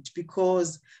development,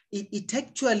 because it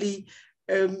actually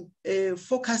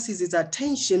focuses its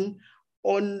attention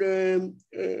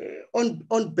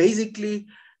basically,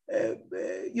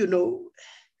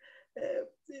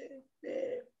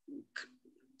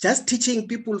 just teaching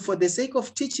people for the sake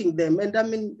of teaching them. And I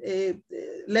mean,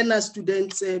 learner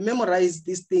students memorize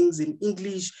these things in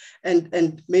English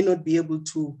and may not be able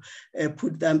to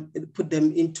put them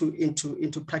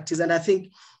into practice. And I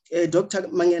think Dr.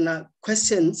 Mangena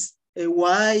questions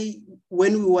why,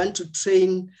 when we want to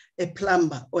train a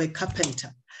plumber or a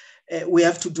carpenter, we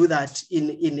have to do that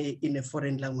in a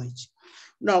foreign language.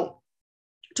 Now,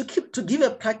 to give a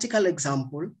practical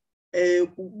example,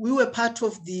 we were part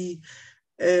of the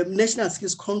National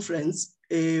Skills Conference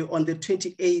on the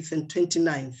 28th and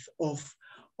 29th of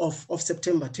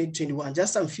September 2021,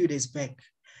 just a few days back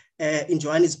in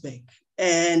Johannesburg.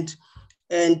 And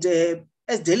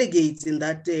as delegates in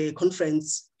that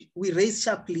conference, we raised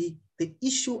sharply the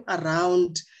issue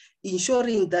around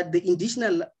ensuring that the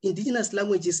indigenous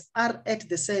languages are at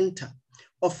the center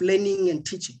of learning and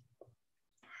teaching.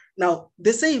 Now,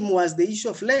 the same was the issue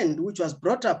of land, which was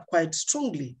brought up quite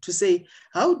strongly to say,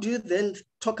 how do you then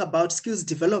talk about skills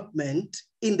development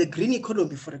in the green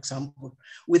economy, for example,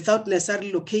 without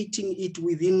necessarily locating it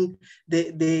within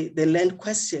the land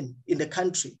question in the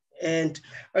country? And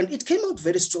it came out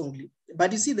very strongly.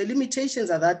 But you see, the limitations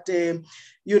are that, there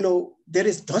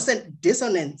is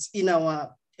dissonance in our,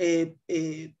 in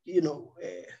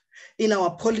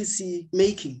our policy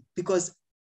making, because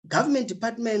government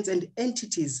departments and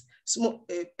entities,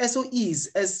 SOEs,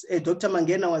 as Dr.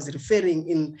 Mangena was referring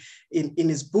in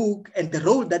his book, and the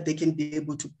role that they can be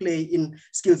able to play in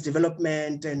skills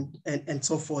development and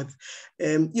so forth.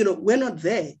 We're not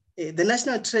there. The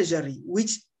National Treasury,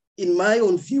 which in my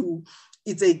own view,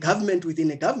 it's a government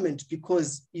within a government,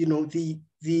 because the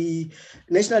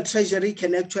National Treasury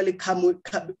can actually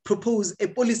propose a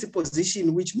policy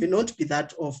position which may not be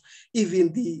that of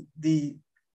even the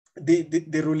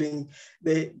ruling,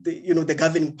 the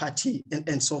governing party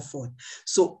and so forth.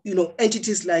 So,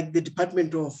 entities like the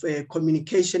Department of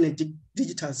Communication and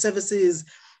Digital Services,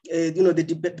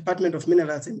 the Department of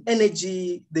Minerals and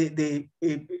Energy,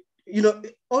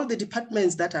 all the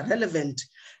departments that are relevant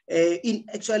in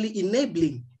actually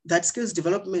enabling that skills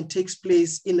development takes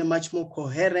place in a much more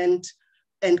coherent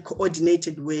and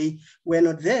coordinated way, we're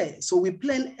not there. So we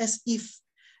plan as if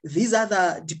these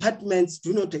other departments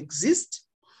do not exist,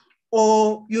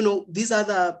 or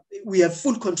we have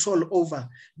full control over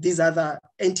these other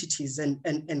entities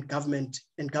and government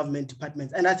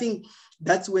departments. And I think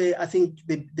that's where I think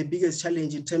the biggest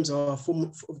challenge in terms of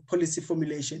policy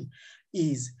formulation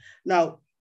is. Now,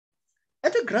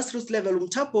 at a grassroots level,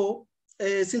 UMTAPO,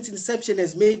 since inception,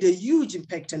 has made a huge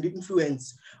impact and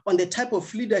influence on the type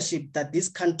of leadership that this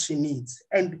country needs.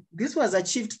 And this was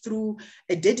achieved through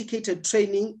a dedicated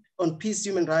training on peace,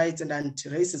 human rights, and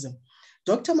anti-racism.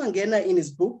 Dr. Mangena, in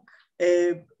his book,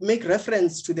 make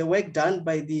reference to the work done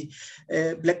by the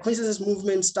Black Consciousness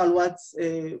Movement stalwarts,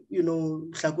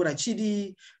 Hlakura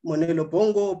Chidi, Monelo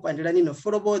Bongo, Pandelani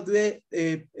Forobodwe,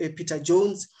 Peter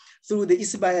Jones, through the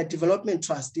Isibaya Development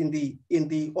Trust in the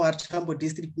OR Tambo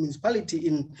District Municipality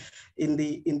in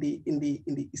the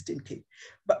Eastern Cape.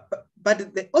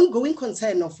 But the ongoing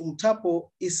concern of UMTAPO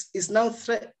is now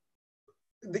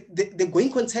the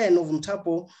going concern of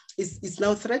UMTAPO is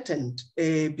now threatened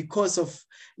because of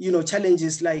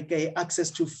challenges like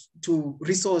access to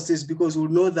resources, because we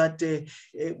know that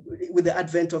with the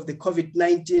advent of the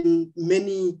COVID-19,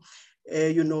 many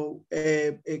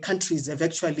countries have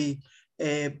actually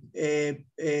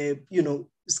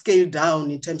scaled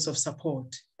down in terms of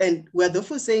support. And we're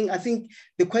therefore saying, I think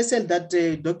the question that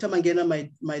Dr. Mangena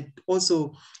might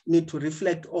also need to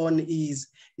reflect on is,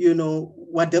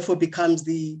 what therefore becomes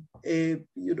the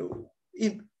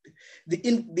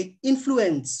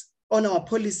influence on our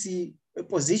policy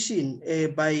position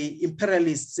by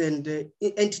imperialists and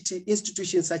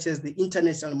institutions such as the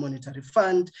International Monetary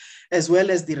Fund, as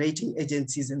well as the rating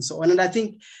agencies and so on. And I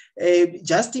think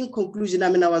just in conclusion,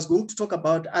 I was going to talk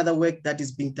about other work that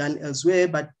is being done elsewhere,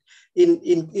 but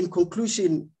in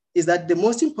conclusion is that the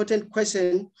most important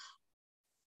question,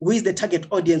 who is the target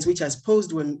audience, which I was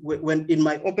posed when in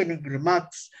my opening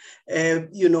remarks,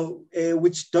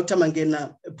 which Dr.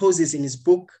 Mangena poses in his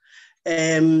book,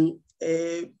 it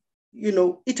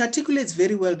articulates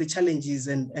very well the challenges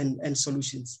and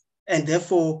solutions. And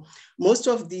therefore, most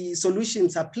of the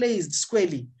solutions are placed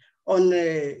squarely on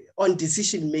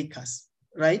decision makers,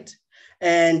 right?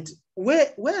 And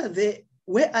where are they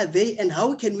and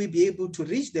how can we be able to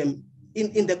reach them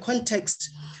in the context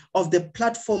of the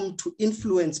platform to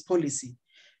influence policy?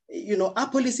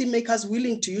 Are policymakers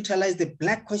willing to utilize the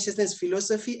Black consciousness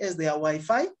philosophy as their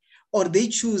Wi-Fi, or they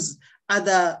choose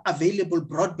other available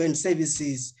broadband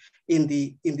services in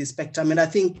the spectrum. And I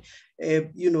think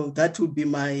that would be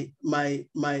my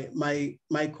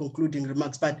concluding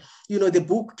remarks. But the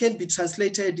book can be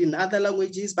translated in other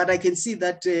languages, but I can see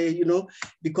that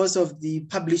because of the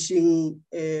publishing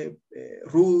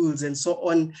rules and so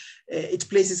on, it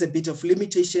places a bit of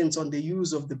limitations on the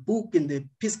use of the book in the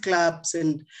peace clubs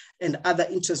and other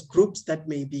interest groups that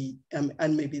may be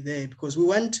there, because we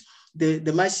want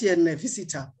the Martian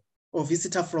visitor or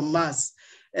visitor from Mars,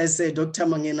 as Dr.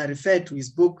 Mangena referred to his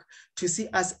book, to see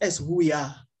us as who we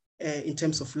are in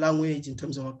terms of language, in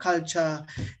terms of our culture,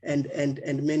 and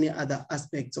many other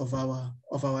aspects of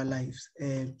our lives.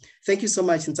 Thank you so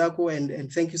much, Ntsako,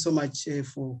 and thank you so much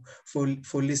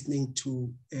for listening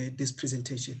to this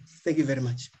presentation. Thank you very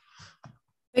much.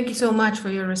 Thank you so much for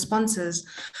your responses.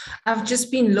 I've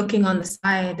just been looking on the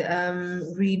side,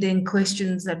 reading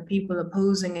questions that people are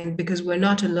posing, and because we're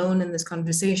not alone in this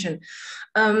conversation.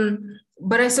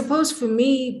 But I suppose for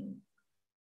me,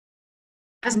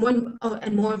 as more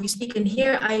and more of you speak in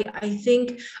here, I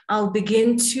think I'll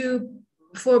begin to,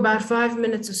 for about 5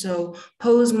 minutes or so,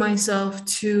 pose myself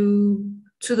to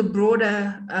the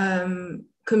broader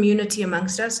community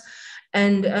amongst us,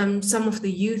 and some of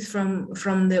the youth from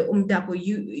the UMTAPO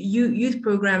youth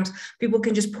programs. People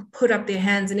can just put up their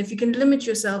hands, and if you can limit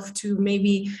yourself to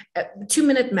maybe a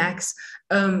 2-minute max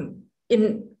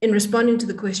in responding to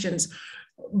the questions.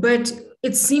 But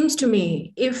it seems to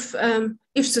me, if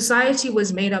society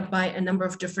was made up by a number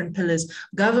of different pillars,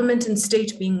 government and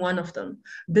state being one of them,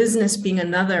 business being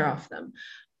another of them,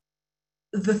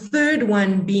 the third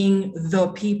one being the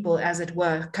people, as it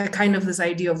were, kind of this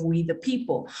idea of we the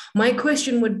people. My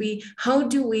question would be, how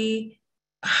do we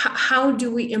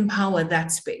empower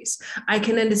that space? I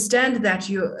can understand that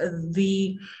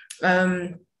the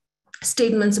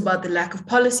statements about the lack of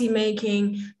policy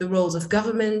making, the roles of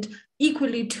government,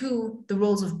 equally to the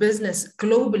roles of business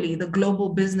globally, the global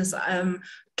business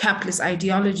capitalist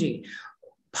ideology.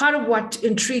 Part of what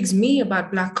intrigues me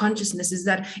about Black consciousness is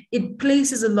that it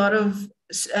places a lot of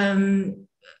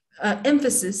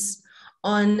emphasis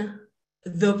on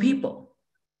the people.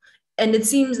 And it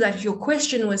seems that your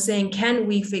question was saying, can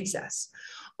we fix us?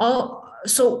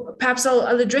 So perhaps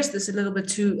I'll address this a little bit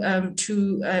to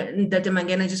Ndate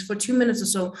Mangena just for 2 minutes or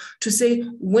so, to say,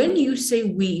 when you say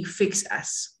we fix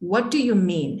us, what do you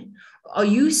mean? Are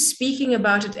you speaking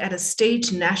about it at a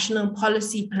state, national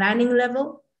policy planning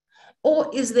level? Or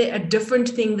is there a different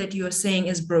thing that you're saying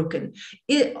is broken?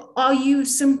 Are you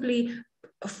simply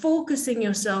focusing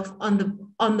yourself on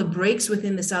the breaks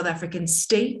within the South African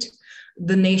state,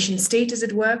 the nation state, as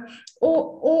it were,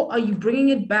 or are you bringing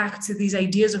it back to these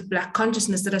ideas of Black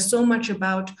consciousness that are so much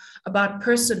about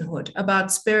personhood,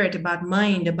 about spirit, about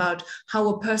mind, about how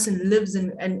a person lives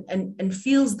and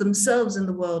feels themselves in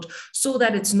the world, so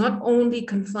that it's not only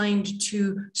confined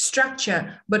to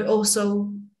structure, but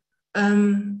also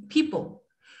people?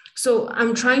 So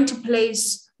I'm trying to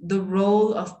place the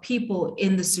role of people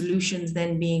in the solutions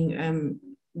then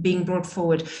being brought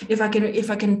forward. If I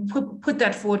can put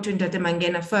that forward to Ndate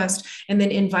Mangena first, and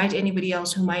then invite anybody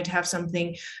else who might have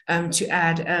something to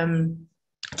add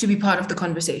to be part of the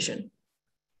conversation.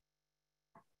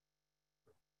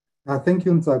 Thank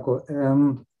you,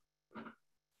 Ntsako.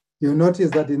 You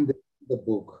notice that in the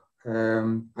book,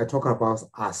 I talk about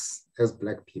us as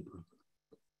Black people.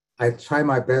 I try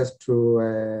my best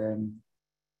to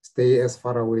stay as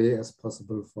far away as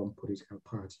possible from political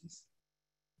parties,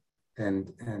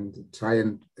 and try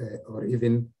and or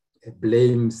even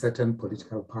blame certain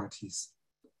political parties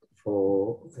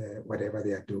for whatever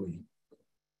they are doing.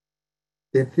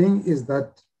 The thing is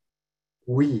that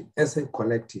we as a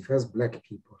collective, as Black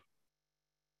people,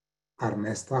 are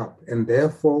messed up, and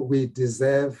therefore we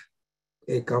deserve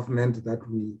a government that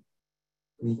we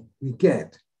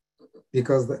get,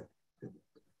 because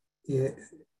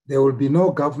there will be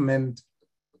no government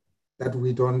that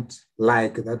we don't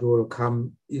like that will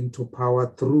come into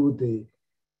power through the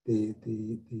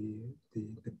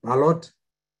ballot,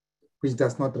 which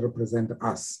does not represent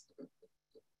us.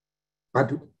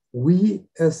 But we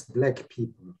as Black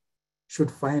people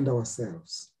should find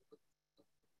ourselves,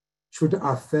 should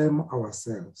affirm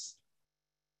ourselves,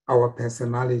 our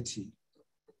personality,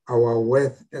 our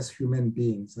worth as human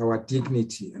beings, our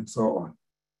dignity, and so on.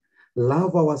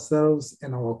 Love ourselves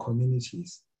and our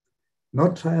communities,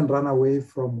 not try and run away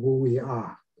from who we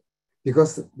are.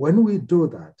 Because when we do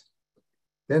that,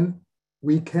 then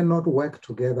we cannot work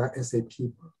together as a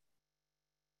people.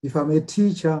 If I'm a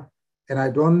teacher and I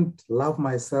don't love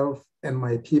myself and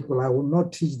my people, I will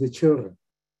not teach the children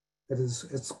that is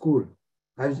at school.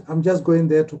 I'm just going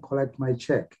there to collect my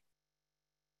check.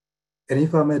 And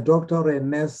if I'm a doctor or a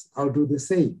nurse, I'll do the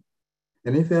same.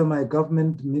 And if I'm a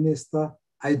government minister,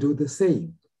 I do the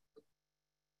same.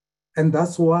 And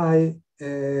that's why,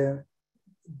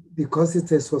 because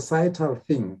it's a societal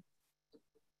thing,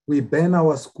 we ban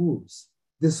our schools,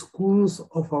 the schools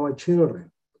of our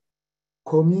children,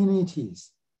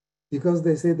 communities, because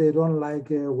they say they don't like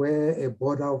where a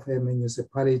border of a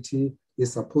municipality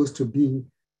is supposed to be.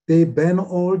 They ban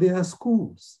all their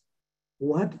schools.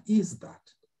 What is that?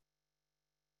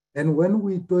 And when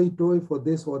we toy for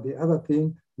this or the other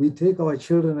thing, we take our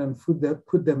children and put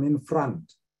them in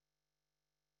front,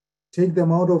 take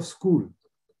them out of school,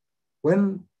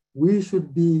 when we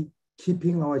should be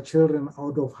keeping our children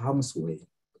out of harm's way.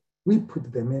 We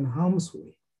put them in harm's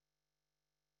way.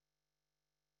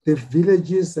 The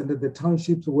villages and the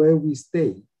townships where we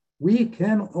stay, we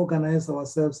can organize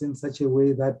ourselves in such a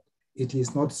way that it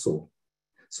is not so.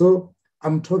 So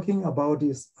I'm talking about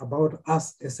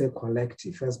us as a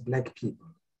collective, as Black people.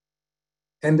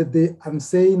 And I'm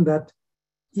saying that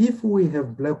if we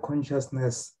have Black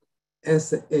consciousness as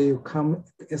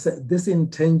this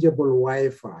intangible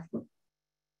Wi-Fi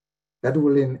that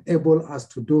will enable us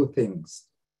to do things,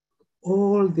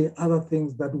 all the other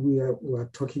things that we are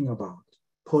talking about,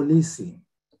 policing,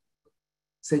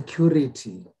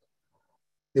 security,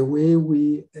 the way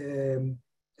we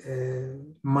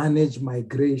manage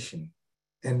migration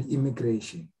and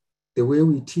immigration, the way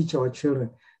we teach our children,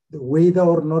 whether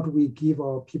or not we give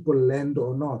our people land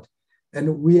or not.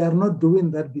 And we are not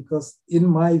doing that because, in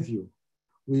my view,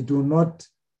 we do not,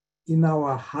 in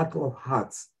our heart of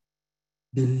hearts,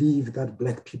 believe that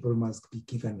Black people must be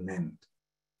given land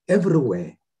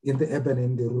everywhere in the urban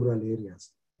and the rural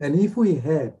areas. And if we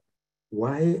had,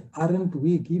 why aren't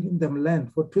we giving them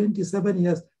land? For 27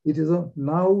 years, it is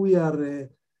now we are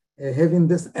having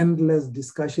this endless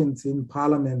discussions in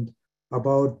Parliament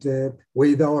about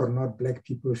whether or not Black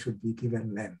people should be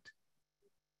given land.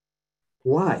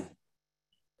 Why?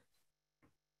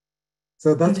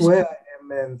 So that's where I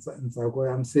am, and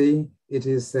I'm saying it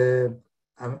is.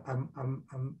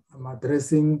 I'm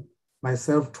addressing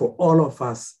myself to all of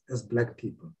us as Black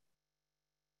people.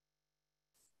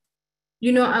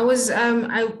 You know, I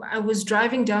was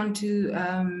driving down to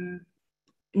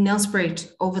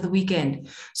Nelspruit over the weekend,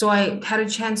 so I had a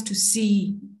chance to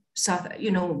see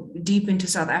deep into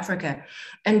South Africa,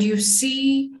 and you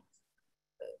see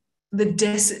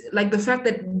the fact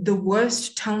that the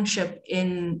worst township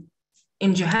in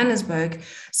Johannesburg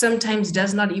sometimes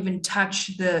does not even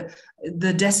touch the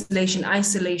desolation,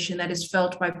 isolation that is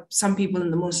felt by some people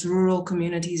in the most rural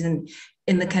communities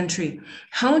in the country.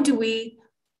 How do we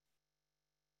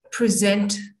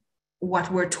present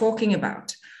what we're talking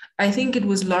about? I think it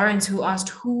was Lawrence who asked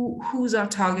who's our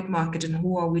target market and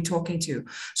who are we talking to?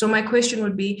 So my question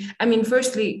would be, I mean,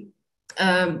 firstly,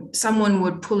 someone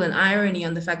would pull an irony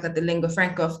on the fact that the lingua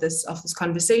franca of this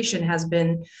conversation has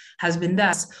been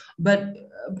thus, but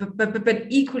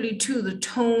equally too, the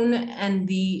tone and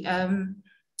the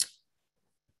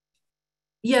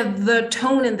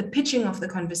tone and the pitching of the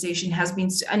conversation has been,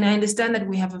 and I understand that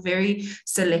we have a very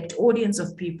select audience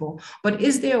of people, but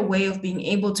is there a way of being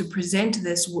able to present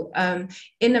this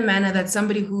in a manner that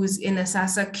somebody who's in a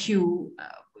SASSA queue,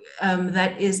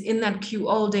 that is in that queue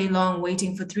all day long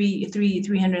waiting for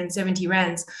 370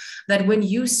 rands, that when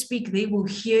you speak, they will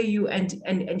hear you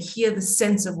and hear the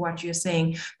sense of what you're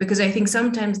saying? Because I think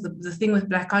sometimes the thing with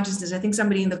Black consciousness, I think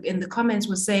somebody in the comments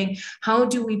was saying, how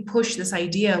do we push this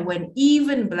idea when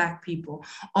even Black people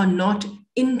are not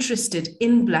interested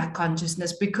in Black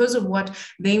consciousness because of what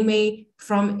they may,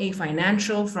 from a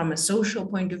financial, from a social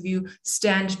point of view,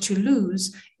 stand to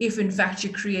lose if in fact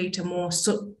you create a more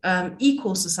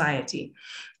equal society?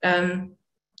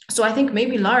 So I think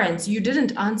maybe, Lawrence, you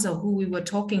didn't answer who we were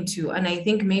talking to. And I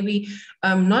think maybe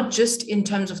not just in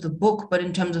terms of the book, but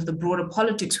in terms of the broader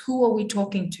politics, who are we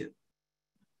talking to?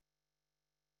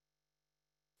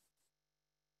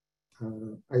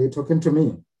 Are you talking to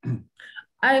me?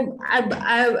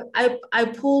 I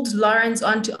pulled Lawrence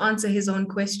on to answer his own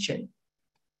question.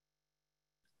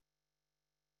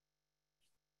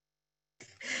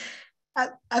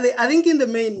 I think in the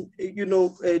main,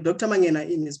 Dr. Mangena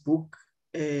in his book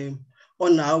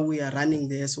on how we are running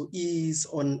the SOEs,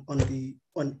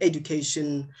 on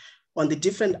education, on the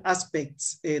different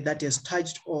aspects that is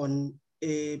touched on,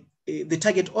 the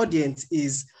target audience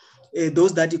is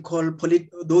those that you call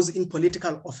those in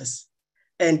political office.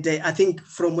 And I think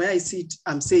from where I sit,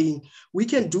 I'm saying we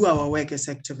can do our work as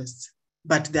activists,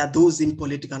 but there are those in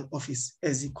political office,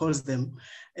 as he calls them,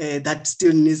 that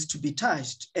still needs to be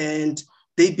touched. And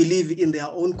they believe in their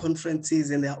own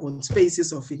conferences and their own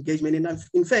spaces of engagement. And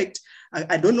in fact,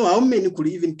 I don't know how many could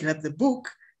even grab the book.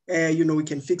 We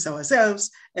can fix ourselves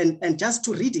and just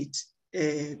to read it.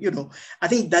 I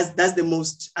think that's the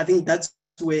most. I think that's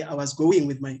where I was going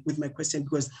with my question,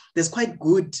 because there's quite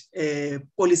good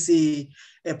policy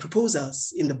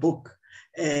proposals in the book.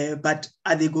 But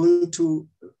are they going to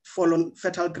fall on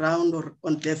fertile ground or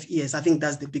on deaf ears? I think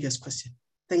that's the biggest question.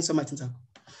 Thanks so much, Nzako.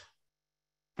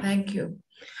 Thank you.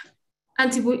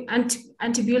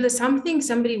 Auntie Beulah,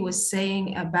 somebody was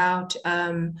saying about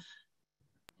a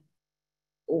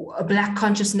Black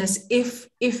consciousness, if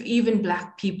even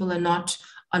Black people are not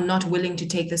willing to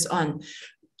take this on.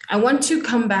 I want to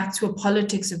come back to a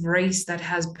politics of race that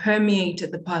has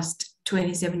permeated the past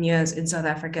 27 years in South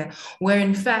Africa, where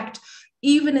in fact,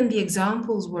 even in the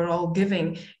examples we're all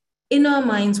giving, in our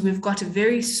minds, we've got a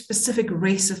very specific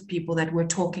race of people that we're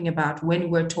talking about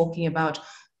when we're talking about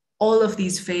all of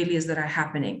these failures that are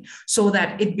happening, so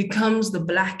that it becomes the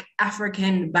Black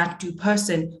African Bantu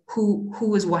person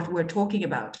who is what we're talking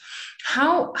about.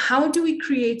 How do we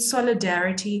create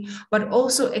solidarity, but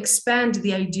also expand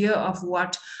the idea of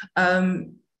what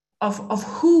of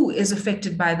who is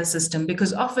affected by the system?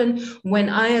 Because often when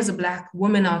I, as a Black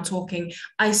woman, are talking,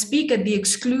 I speak at the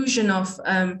exclusion of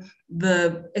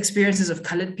the experiences of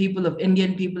colored people, of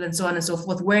Indian people, and so on and so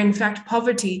forth, where in fact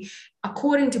poverty,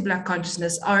 according to Black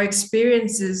consciousness, our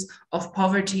experiences of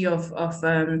poverty, of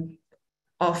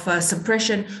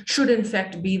suppression should in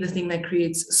fact be the thing that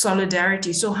creates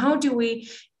solidarity. So how do we,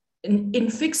 in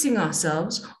fixing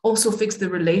ourselves, also fix the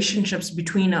relationships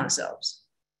between ourselves?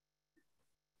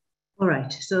 All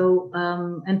right. So,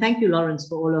 and thank you, Lawrence,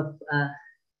 for all of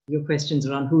your questions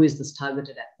around who is this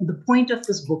targeted at. The point of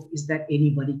this book is that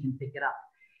anybody can pick it up.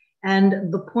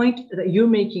 And the point that you're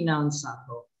making now,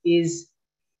 Nsako, is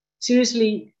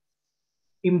seriously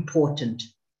important.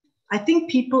 I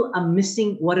think people are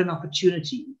missing what an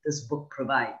opportunity this book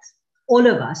provides. All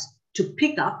of us to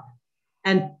pick up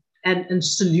and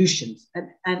solutions,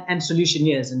 and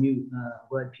solutioneer is a new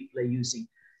word people are using.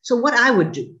 So what I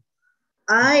would do,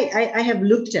 I have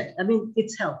looked at, I mean,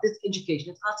 it's health, it's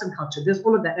education, it's arts and culture, there's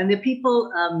all of that. And there are people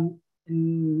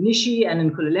in Nishi and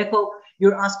in Kululeko,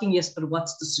 you're asking, yes, but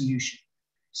what's the solution?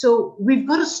 So we've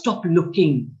got to stop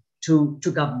looking to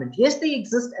government. Yes, they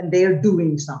exist and they are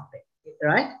doing something,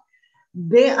 right?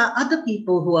 There are other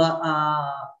people who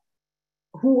are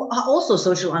also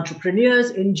social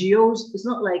entrepreneurs, NGOs. It's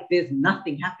not like there's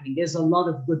nothing happening. There's a lot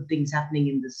of good things happening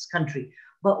in this country.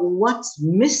 But what's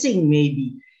missing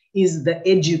maybe is the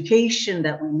education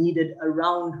that we needed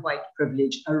around white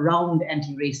privilege, around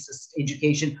anti-racist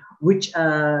education, which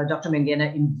Dr.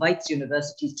 Mangena invites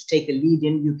universities to take a lead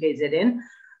in. UKZN.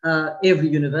 Every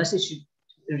university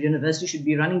should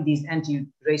be running these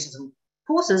anti-racism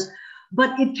courses,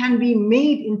 but it can be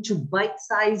made into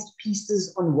bite-sized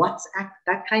pieces on WhatsApp,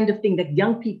 that kind of thing that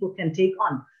young people can take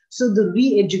on. So the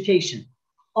re-education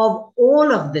of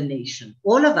all of the nation,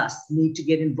 all of us need to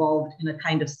get involved in a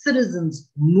kind of citizens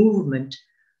movement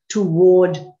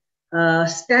toward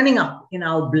standing up in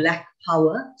our Black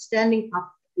power, standing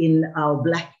up in our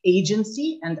Black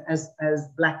agency and as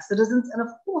Black citizens. And of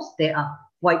course, there are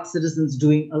white citizens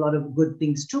doing a lot of good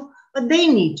things too, but they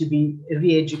need to be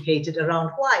re-educated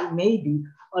around why maybe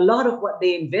a lot of what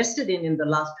they invested in the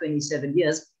last 27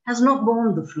 years has not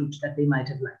borne the fruit that they might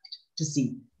have liked to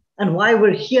see. And why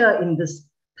we're here in this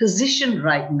position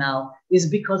right now is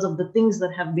because of the things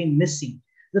that have been missing,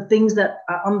 the things that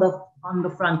are on the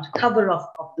front cover of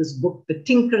this book, the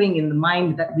tinkering in the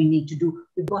mind that we need to do.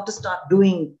 We've got to start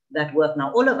doing that work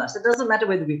now, all of us. It doesn't matter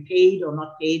whether we're paid or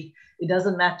not paid. It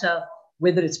doesn't matter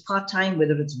whether it's part-time,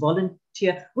 whether it's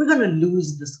volunteer. We're going to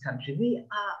lose this country.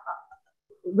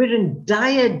 We're in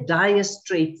dire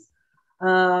straits.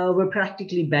 We're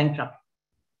practically bankrupt.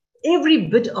 Every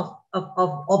bit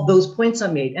of those points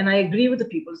are made. And I agree with the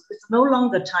people. It's no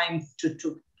longer time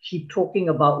to keep talking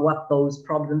about what those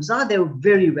problems are. They're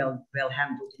very well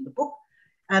handled in the book.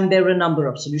 And there are a number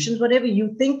of solutions. Whatever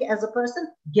you think as a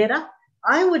person, get up.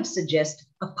 I would suggest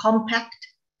a compact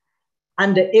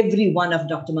under every one of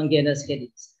Dr. Mangena's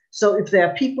headings. So if there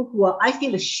are people who are, I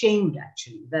feel ashamed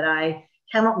actually that I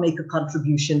cannot make a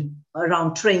contribution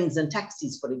around trains and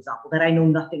taxis, for example, that I know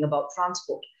nothing about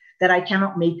transport, that I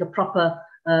cannot make a proper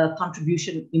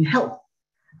contribution in health,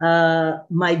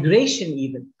 migration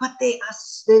even. But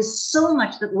there's so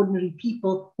much that ordinary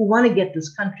people who want to get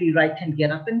this country right can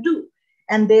get up and do.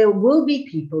 And there will be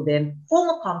people then, form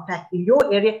a compact in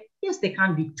your area. Yes, there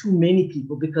can't be too many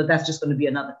people because that's just going to be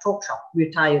another talk shop.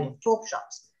 We're tired of talk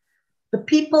shops. The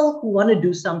people who want to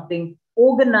do something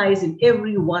organize in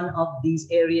every one of these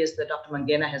areas that Dr.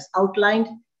 Mangena has outlined.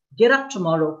 Get up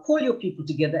tomorrow, call your people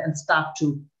together and start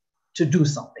to do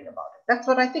something about it. That's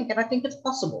what I think, and I think it's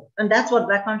possible. And that's what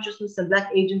Black consciousness and Black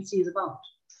agency is about.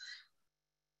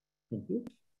 Thank you.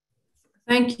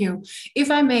 Thank you.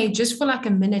 If I may, just for like a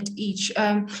minute each,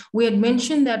 we had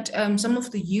mentioned that some of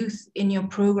the youth in your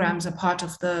programs are part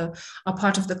of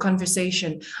the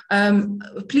conversation.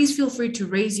 Please feel free to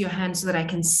raise your hand so that I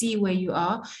can see where you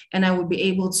are, and I will be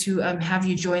able to have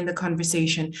you join the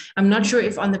conversation. I'm not sure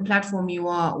if on the platform you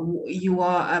are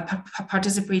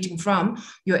participating from,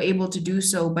 you're able to do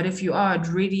so, but if you are, I'd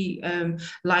really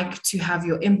like to have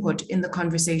your input in the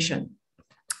conversation.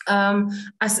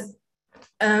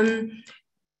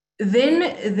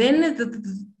 Then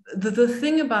the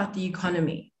thing about the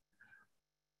economy,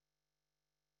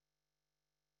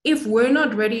 if we're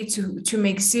not ready to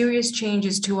make serious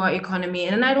changes to our economy,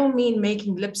 and I don't mean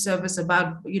making lip service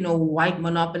about, you know, white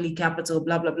monopoly capital,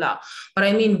 blah, blah, blah, but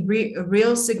I mean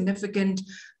real significant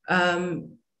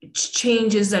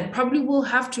changes that probably will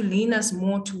have to lean us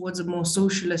more towards a more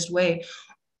socialist way.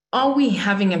 Are we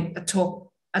having a talk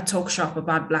shop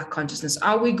about Black consciousness?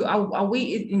 Are we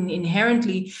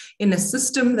inherently in a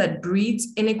system that breeds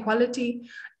inequality?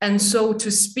 And so to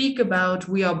speak about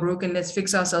we are broken, let's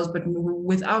fix ourselves, but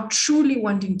without truly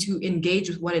wanting to engage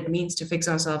with what it means to fix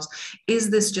ourselves, is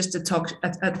this just a talk?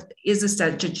 Is this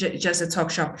just a talk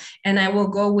shop? And I will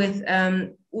go with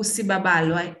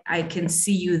Usibabalo. I can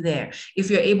see you there. If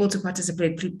you're able to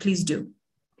participate, please do.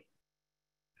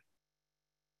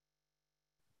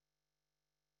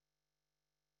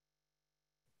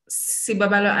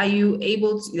 Sibabalo, are you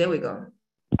able to? There we go.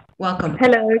 Welcome.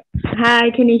 Hello.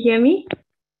 Hi, can you hear me?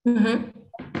 Mm-hmm.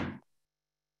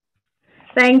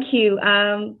 Thank you.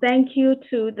 Thank you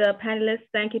to the panelists,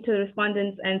 thank you to the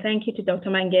respondents, and thank you to Dr.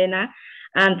 Mangena.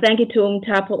 Thank you to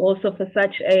Umtapo also for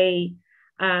such a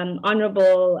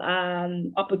honorable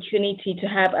opportunity to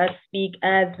have us speak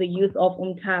as the youth of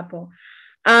Umtapo.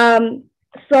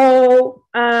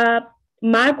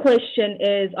 My question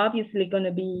is obviously going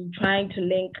to be trying to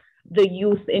link the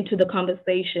youth into the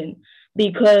conversation,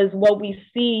 because what we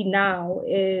see now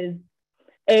is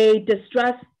a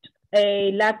distrust,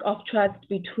 a lack of trust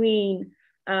between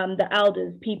the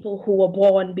elders, people who were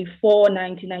born before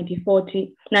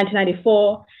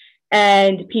 1994,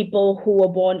 and people who were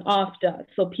born after.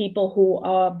 So people who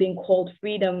are being called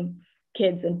freedom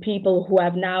kids and people who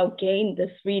have now gained this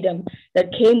freedom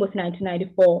that came with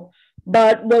 1994.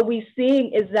 But what we're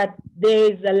seeing is that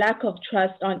there's a lack of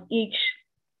trust on each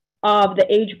of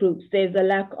the age groups. There's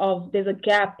a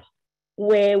gap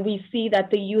where we see that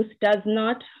the youth does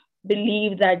not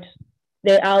believe that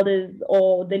their elders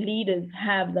or the leaders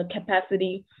have the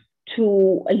capacity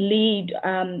to lead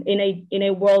in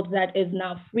a world that is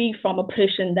now free from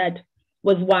oppression that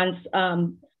was once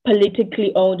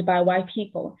politically owned by white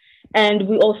people. And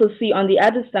we also see on the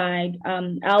other side,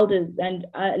 elders and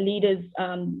leaders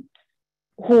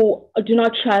who do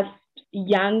not trust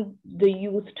the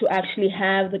youth to actually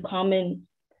have the common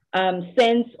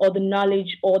sense or the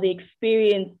knowledge or the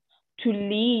experience to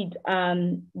lead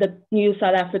the new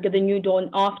South Africa, the new dawn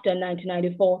after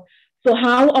 1994. So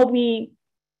how are we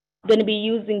going to be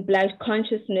using Black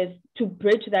consciousness to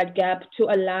bridge that gap, to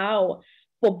allow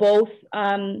for both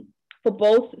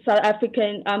South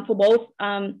African, for both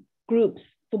groups,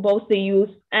 for both the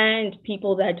youth and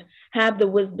people that have the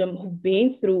wisdom, who've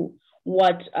been through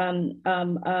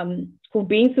who've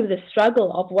been through the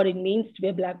struggle of what it means to be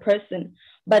a Black person.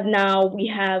 But now we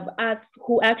have us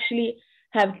who actually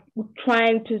have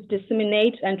trying to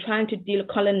disseminate and trying to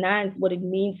decolonize what it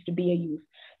means to be a youth.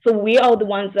 So we are the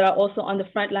ones that are also on the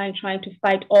front line trying to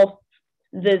fight off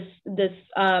this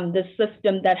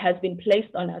system that has been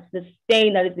placed on us, this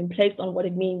stain that has been placed on what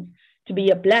it means to be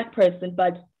a Black person.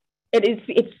 But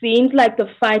it seems like the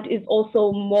fight is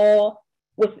also more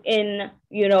within,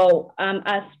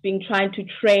 us being trying to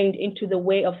train into the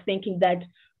way of thinking that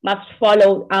must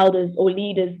follow elders or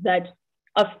leaders that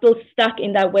are still stuck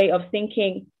in that way of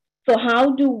thinking. So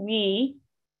how do we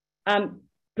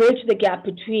bridge the gap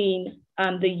between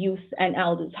the youth and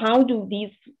elders? How do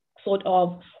these sort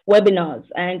of webinars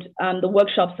and the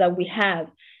workshops that we have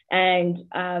and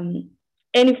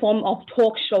any form of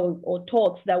talk shows or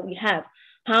talks that we have,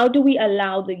 how do we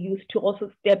allow the youth to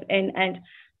also step in and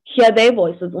hear their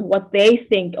voices and what they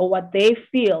think or what they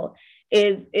feel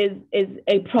is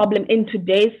a problem in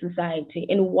today's society,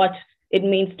 in what it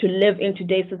means to live in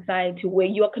today's society where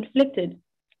you are conflicted.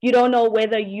 You don't know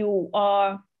whether you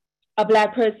are a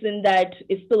Black person that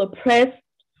is still oppressed,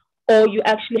 or you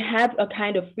actually have a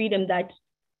kind of freedom that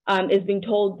is being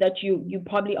told that you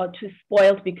probably are too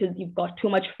spoiled because you've got too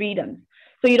much freedom.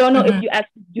 So you don't know if you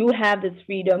actually do have this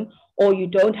freedom or you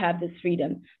don't have this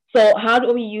freedom. So how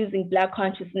are we using Black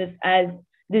consciousness as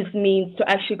this means to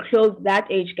actually close that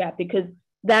age gap? Because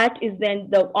that is then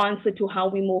the answer to how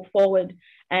we move forward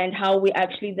and how we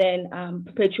actually then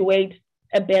perpetuate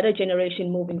a better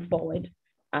generation moving forward.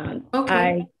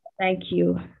 I thank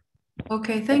you.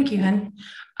 Okay, thank you, Hen.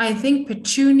 I think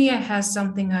Petunia has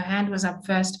something. Her hand was up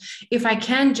first. If I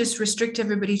can just restrict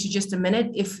everybody to just a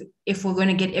minute, if we're going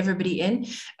to get everybody in.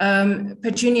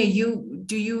 Petunia,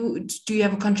 do you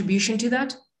have a contribution to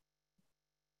that?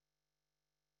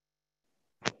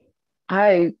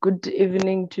 Hi, good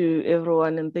evening to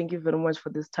everyone, and thank you very much for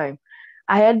this time.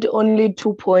 I had only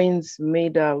 2 points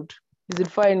made out. Is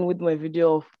it fine with my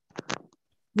video?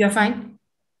 You're fine.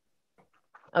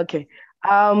 Okay.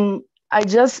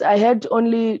 I had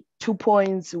only 2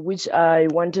 points which I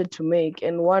wanted to make,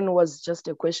 and one was just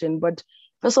a question. But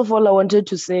first of all, I wanted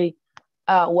to say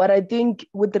what I think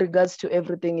with regards to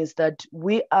everything is that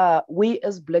we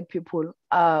as Black people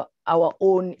are our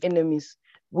own enemies.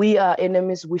 We are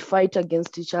enemies. We fight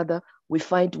against each other. We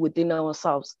fight within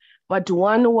ourselves. But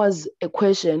one was a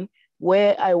question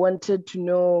where I wanted to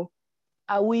know,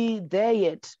 are we there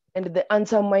yet? And the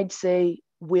answer might say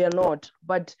we are not.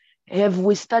 But have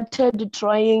we started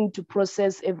trying to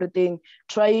process everything,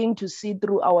 trying to see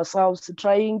through ourselves,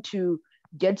 trying to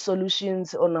get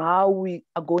solutions on how we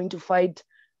are going to fight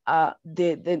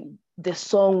the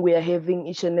song we are having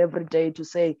each and every day to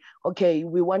say, okay,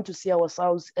 we want to see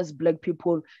ourselves as Black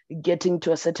people getting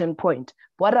to a certain point.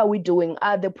 What are we doing?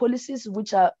 Are the policies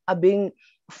which are being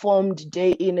formed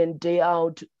day in and day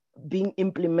out being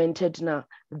implemented now?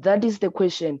 That is the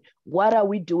question. What are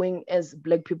we doing as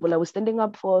Black people? Are we standing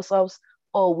up for ourselves,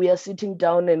 or we are sitting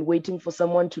down and waiting for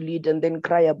someone to lead and then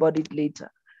cry about it later?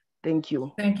 Thank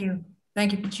you. Thank you.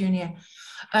 Thank you, Petunia.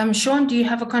 Sean, do you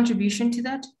have a contribution to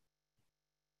that?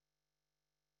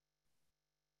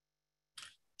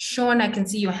 Sean, I can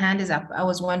see your hand is up. I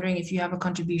was wondering if you have a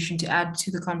contribution to add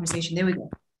to the conversation. There we go.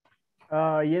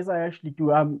 Yes, I actually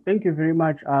do. Thank you very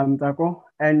much, Dako,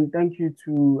 and thank you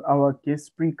to our guest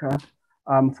speaker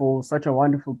for such a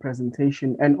wonderful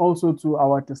presentation, and also to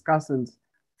our discussants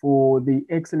for the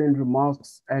excellent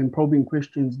remarks and probing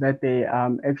questions that they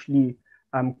actually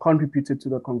contributed to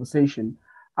the conversation.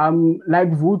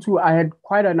 Like Vutu, I had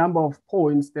quite a number of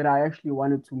points that I actually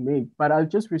wanted to make, but I'll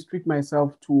just restrict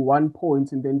myself to 1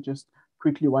 point and then just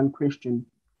quickly 1 question.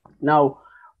 Now,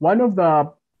 one of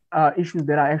the issues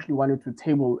that I actually wanted to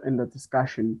table in the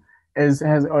discussion has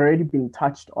already been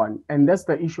touched on, and that's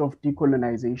the issue of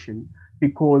decolonization,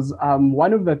 because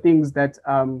one of the things that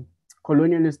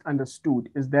colonialists understood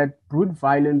is that brute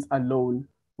violence alone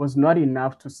was not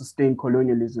enough to sustain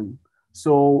colonialism.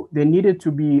 So there needed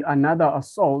to be another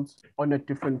assault on a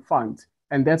different front.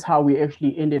 And that's how we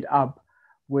actually ended up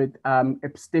with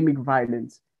epistemic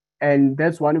violence. And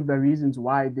that's one of the reasons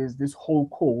why there's this whole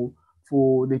call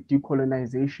for the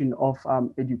decolonization of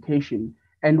education.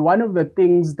 And one of the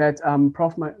things that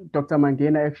Dr.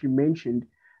 Mangena actually mentioned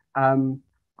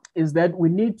is that we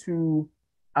need to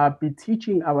be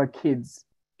teaching our kids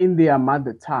in their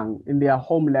mother tongue, in their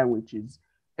home languages.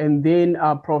 And then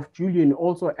Prof. Julian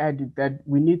also added that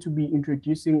we need to be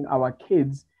introducing our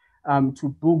kids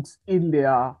to books in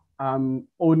their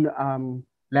own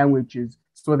languages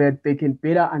so that they can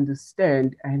better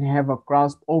understand and have a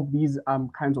grasp of these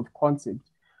kinds of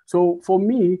concepts. So for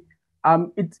me,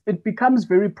 it becomes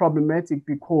very problematic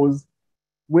because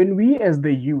when we as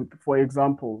the youth, for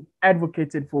example,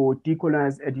 advocated for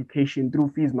decolonized education through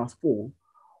Fees Must Fall,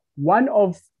 one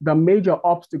of the major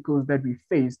obstacles that we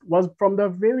faced was from the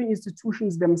very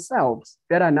institutions themselves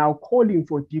that are now calling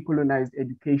for decolonized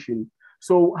education.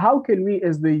 So how can we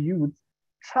as the youth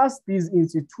trust these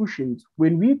institutions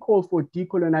when we call for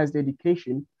decolonized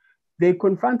education? They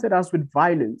confronted us with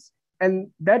violence.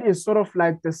 And that is sort of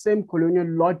like the same colonial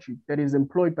logic that is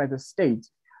employed by the state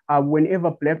whenever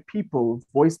Black people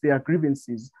voice their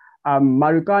grievances.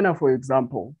 Marikana, for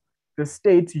example, the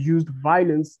state used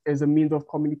violence as a means of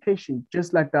communication,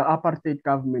 just like the apartheid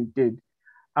government did.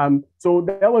 So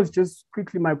that was just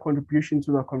quickly my contribution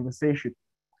to the conversation.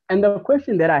 And the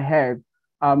question that I have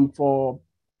for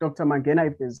Dr. Mangena,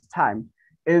 if there's time,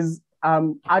 is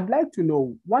I'd like to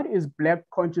know, what is Black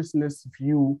consciousness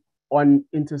view on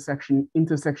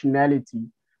intersectionality?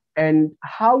 And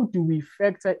how do we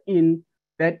factor in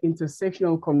that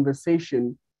intersectional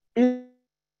conversation into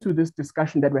this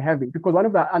discussion that we're having? Because one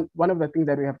of the things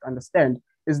that we have to understand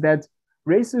is that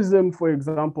racism, for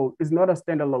example, is not a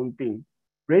standalone thing.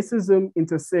 Racism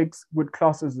intersects with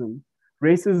classism.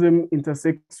 Racism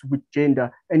intersects with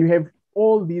gender. And you have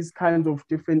all these kinds of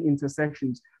different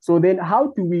intersections. So then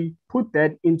how do we put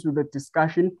that into the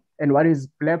discussion, and what is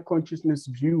Black consciousness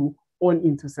view on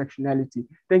intersectionality?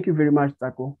 Thank you very much,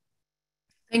 Tako.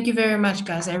 Thank you very much,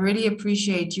 guys. I really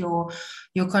appreciate your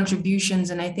contributions,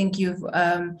 and I think you've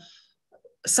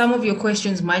some of your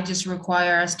questions might just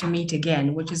require us to meet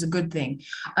again, which is a good thing.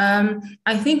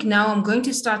 I think now I'm going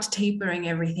to start tapering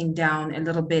everything down a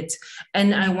little bit,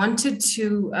 and I wanted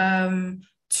to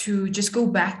just go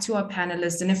back to our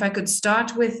panelists, and if I could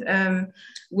start with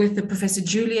the Professor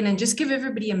Julian and just give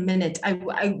everybody a minute.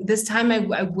 This time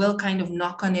I will kind of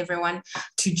knock on everyone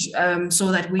to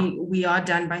so that we are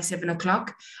done by 7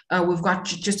 o'clock. We've got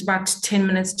just about 10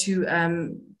 minutes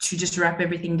to just wrap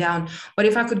everything down. But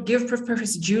if I could give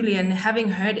Professor Julian, having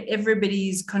heard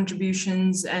everybody's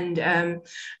contributions, and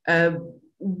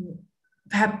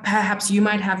perhaps you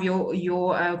might have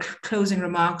your closing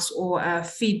remarks or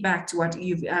feedback to what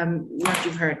you've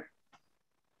heard.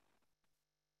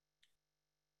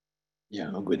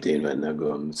 Yeah, good day,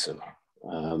 Miss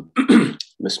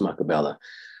Macabella.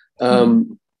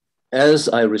 As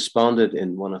I responded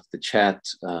in one of the chat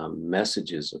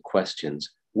messages or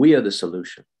questions, we are the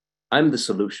solution. I'm the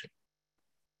solution.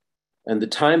 And the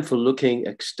time for looking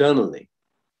externally,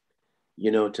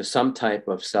 to some type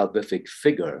of salvific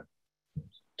figure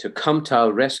to come to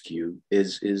our rescue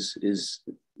is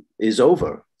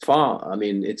over, far. I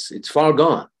mean, it's far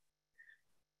gone.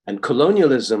 And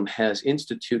colonialism has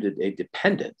instituted a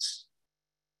dependence.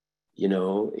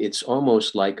 It's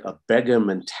almost like a beggar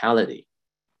mentality.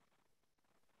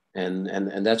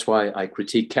 And that's why I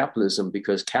critique capitalism,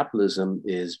 because capitalism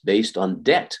is based on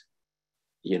debt.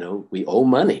 We owe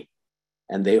money,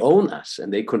 and they own us,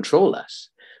 and they control us.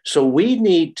 So we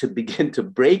need to begin to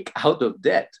break out of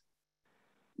debt.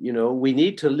 We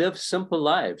need to live simple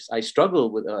lives. I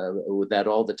struggle with that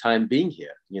all the time being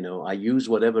here. I use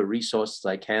whatever resources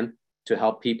I can to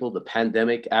help people, the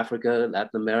pandemic, Africa,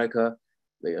 Latin America,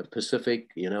 the Pacific,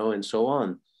 and so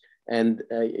on. And,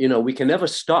 we can never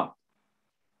stop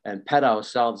and pat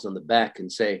ourselves on the back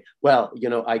and say, well,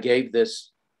 I gave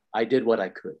this, I did what I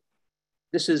could.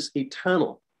 This is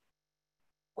eternal.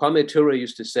 Kwame Ture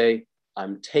used to say,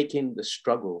 I'm taking the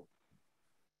struggle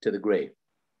to the grave.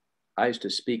 I used to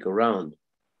speak around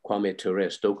Kwame Ture,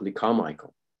 Stokely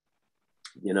Carmichael.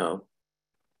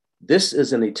 This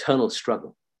is an eternal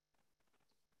struggle.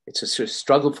 It's a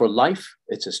struggle for life.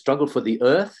 It's a struggle for the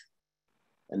earth.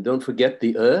 And don't forget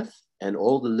the earth and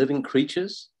all the living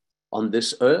creatures on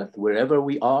this earth, wherever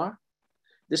we are.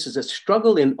 This is a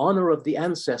struggle in honor of the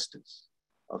ancestors,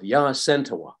 of Yah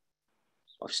Sentawa,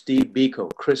 of Steve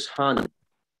Biko, Chris Hahn,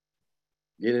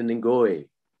 Lila Ngoe,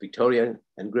 Victoria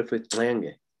and Griffith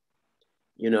Lange,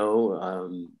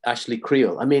 Ashley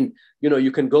Creel. I mean,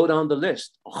 you can go down the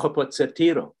list, Chopot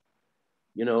Setiro,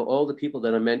 all the people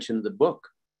that I mentioned in the book,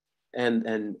 and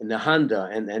Nahanda,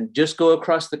 and just go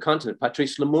across the continent,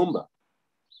 Patrice Lumumba,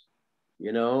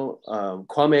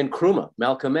 Kwame Nkrumah,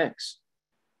 Malcolm X,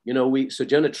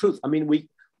 Sojourner Truth. I mean,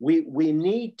 we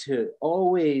need to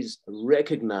always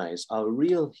recognize our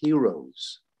real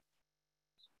heroes,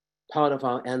 part of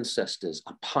our ancestors,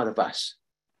 a part of us.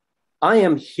 I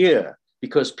am here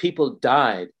because people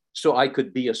died so I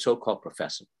could be a so-called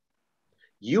professor.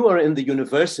 You are in the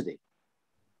university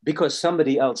because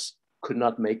somebody else could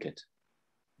not make it.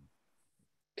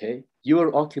 Okay, you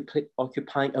are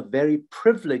occupying a very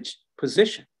privileged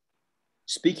position.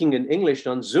 Speaking in English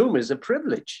on Zoom is a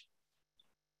privilege.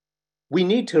 We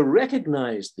need to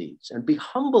recognize these and be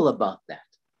humble about that.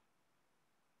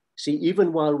 See,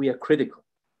 even while we are critical.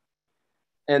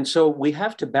 And so we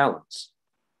have to balance.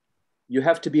 You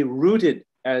have to be rooted,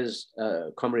 as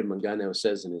Comrade Mangano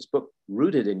says in his book,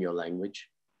 rooted in your language,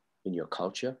 in your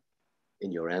culture,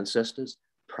 in your ancestors,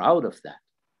 proud of that,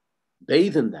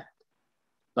 bathe in that,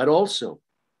 but also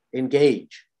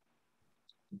engage,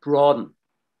 broaden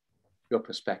your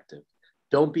perspective.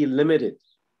 Don't be limited.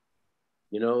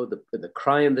 The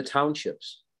cry in the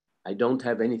townships, I don't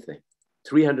have anything.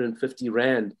 350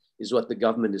 Rand is what the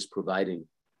government is providing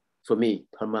for me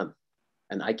per month.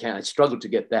 And I struggle to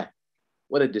get that.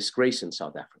 What a disgrace in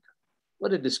South Africa.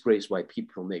 What a disgrace why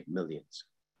people make millions.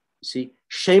 You see,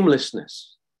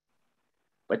 shamelessness.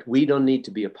 But we don't need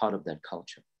to be a part of that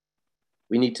culture.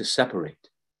 We need to separate.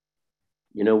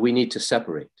 We need to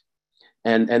separate.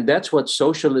 And that's what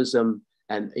socialism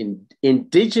and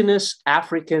indigenous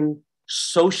African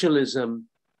socialism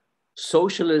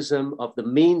of the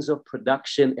means of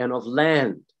production and of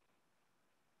land.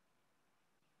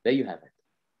 There you have it.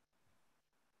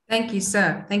 Thank you,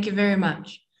 sir. Thank you very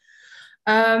much.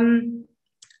 Abula,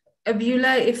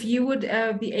 if you would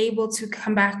be able to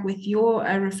come back with your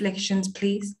reflections,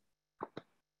 please.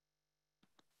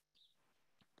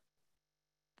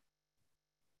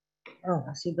 Oh,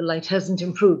 I see the light hasn't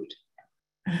improved.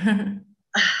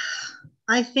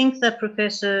 I think that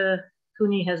Professor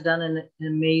Cooney has done an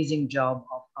amazing job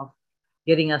of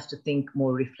getting us to think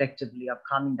more reflectively, of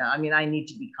calming down. I mean, I need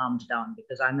to be calmed down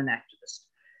because I'm an activist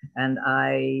and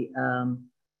I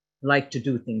like to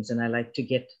do things and I like to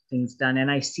get things done. And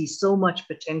I see so much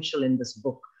potential in this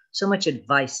book, so much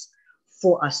advice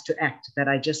for us to act that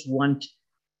I just want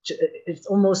to, it's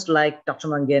almost like Dr.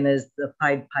 Mangena is the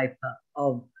Pied Piper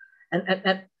of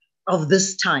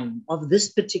this time, of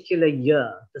this particular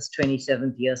year, this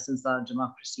 27th year since our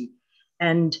democracy.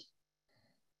 And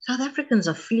South Africans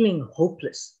are feeling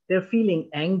hopeless. They're feeling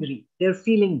angry. They're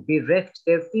feeling bereft.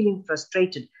 They're feeling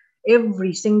frustrated.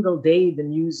 Every single day, the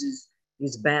news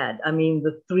is bad. I mean,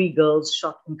 the 3 girls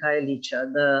shot in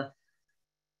Khayelitsha,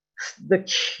 the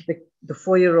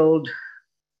 4-year-old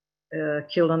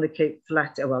killed on the Cape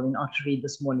Flat, well, in Ottery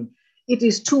this morning. It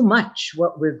is too much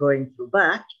what we're going through,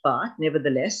 but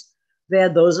nevertheless, there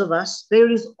are those of us, there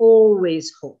is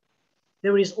always hope.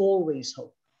 There is always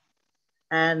hope.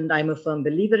 And I'm a firm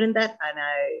believer in that, and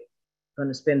I'm going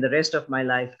to spend the rest of my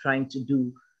life trying to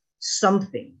do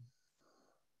something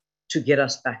to get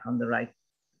us back on the right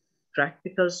track,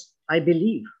 because I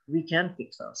believe we can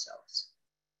fix ourselves.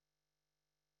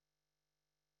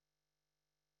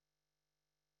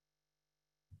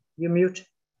 You're mute.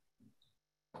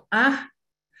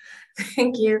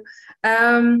 Thank you.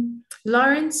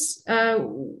 Lawrence,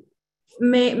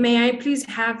 may I please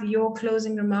have your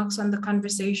closing remarks on the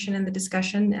conversation and the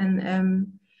discussion?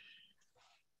 And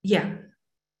yeah.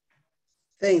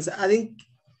 Thanks. I think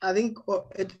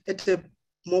at a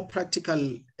more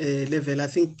practical level, I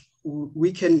think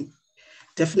we can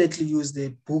definitely use the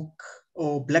book,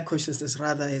 or Black consciousness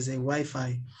rather, as a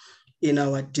Wi-Fi in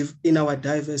our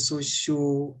diverse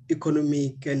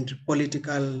socio-economic and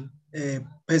political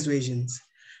persuasions.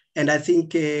 And I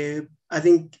think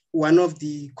one of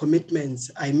the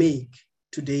commitments I make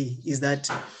today is that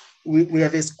we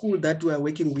have a school that we are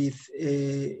working with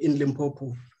in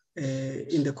Limpopo,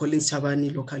 in the Collins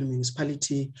Chabani local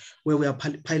municipality, where we are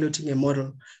piloting a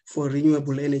model for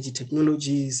renewable energy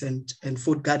technologies and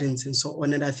food gardens and so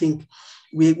on. And I think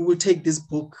we will take this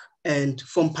book and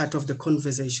form part of the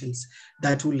conversations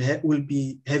that we'll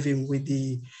be having with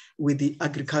the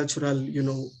agricultural,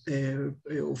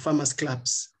 farmers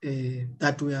clubs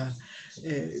that we are,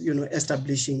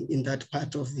 establishing in that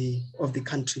part of the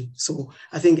country. So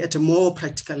I think at a more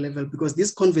practical level, because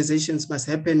these conversations must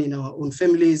happen in our own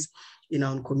families, in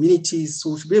our own communities,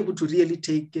 so to be able to really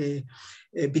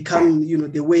become,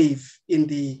 the wave in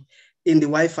the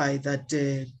Wi-Fi that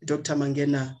Dr.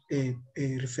 Mangena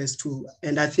refers to.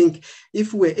 And I think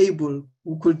if we're able,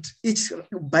 we could each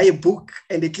buy a book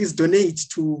and at least donate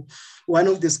to one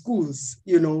of the schools,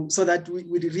 so that we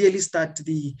really start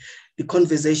the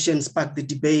conversation, spark the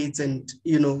debates and,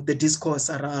 the discourse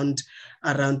around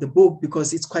the book,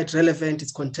 because it's quite relevant,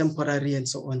 it's contemporary and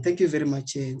so on. Thank you very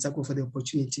much, Ntsako, for the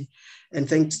opportunity. And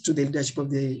thanks to the leadership of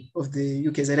the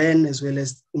UKZN as well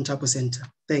as Umtapo Center.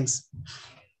 Thanks.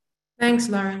 Thanks,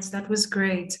 Lawrence. That was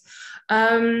great.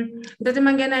 Dr.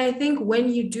 Mangena, I think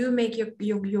when you do make your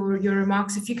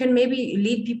remarks, if you can maybe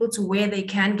lead people to where they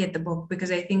can get the book, because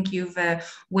I think you've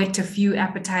whet a few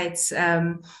appetites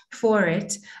for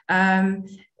it. And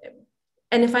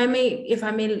if I may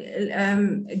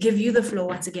give you the floor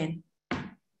once again.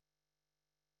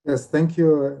 Yes, thank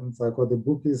you, Ntsako. The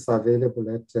book is available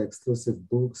at Exclusive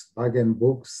Books, Bargain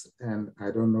Books, and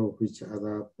I don't know which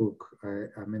other book,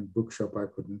 bookshop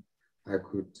I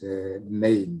could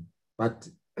name, but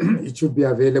it should be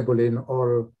available in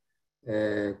all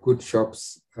good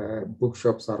shops,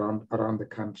 bookshops around the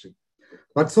country.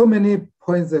 But so many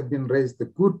points have been raised, the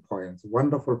good points,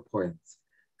 wonderful points.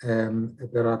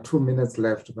 There are 2 minutes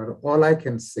left, but all I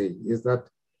can say is that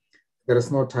there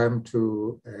is no time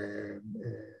to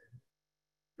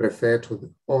refer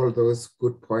to all those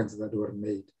good points that were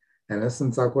made. And as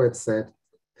Ntsako had said,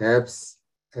 perhaps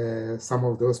some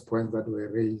of those points that were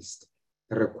raised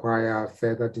require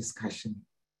further discussion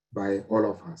by all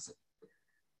of us.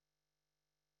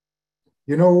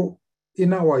 In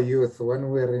our youth, when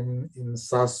we were in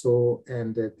SASO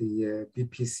and the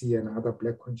BPC and other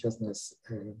Black consciousness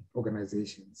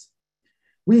organizations,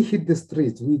 we hit the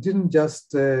streets. We didn't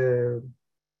just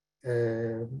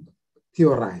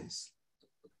theorize.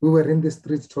 We were in the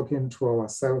streets talking to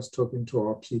ourselves, talking to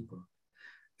our people.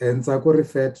 And Ntsako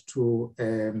referred to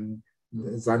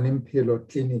Zanimpilo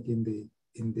Clinic in the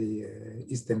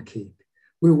Eastern Cape.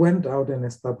 We went out and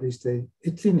established a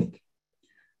clinic.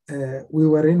 We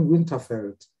were in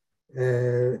Winterveld,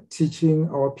 teaching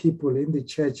our people in the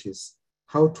churches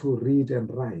how to read and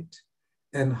write.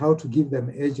 and how to give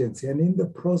them agency. And in the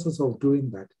process of doing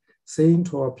that, saying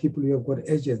to our people, you have got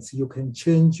agency, you can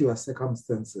change your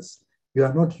circumstances. You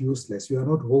are not useless, you are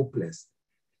not hopeless.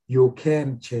 You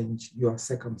can change your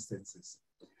circumstances.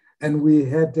 And we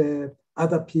had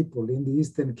other people in the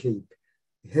Eastern Cape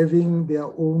having their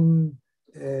own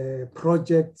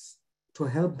projects to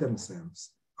help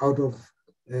themselves out of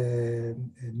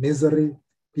misery,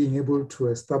 being able to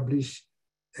establish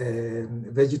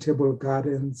vegetable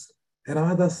gardens and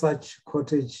other such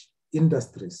cottage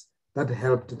industries that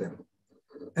helped them.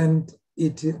 And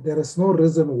there is no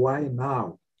reason why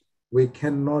now we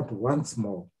cannot once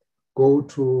more go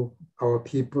to our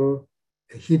people,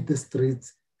 hit the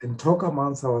streets, and talk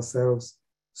amongst ourselves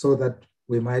so that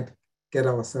we might get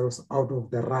ourselves out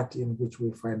of the rut in which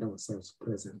we find ourselves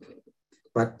presently.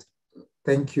 But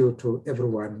thank you to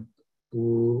everyone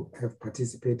who have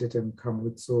participated and come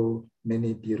with so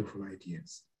many beautiful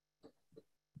ideas.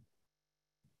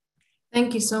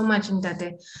 Thank you so much,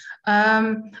 Ndate.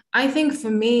 I think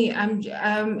for me,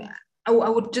 I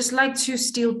would just like to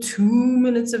steal 2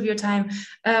 minutes of your time.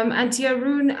 Auntie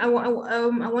Arun, I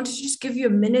wanted to just give you a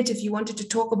minute if you wanted to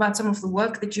talk about some of the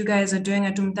work that you guys are doing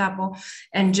at Umtapo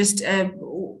and just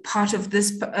part of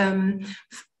this,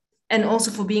 and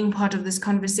also for being part of this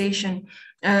conversation.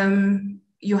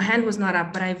 Your hand was not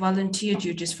up, but I volunteered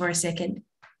you just for a second.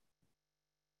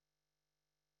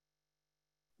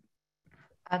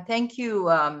 Thank you,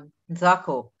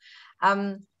 Zako.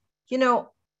 You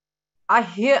know,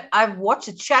 I've watched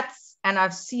the chats and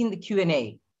I've seen the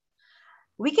Q&A.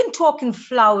 We can talk in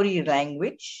flowery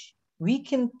language. We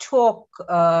can talk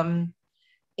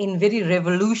in very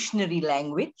revolutionary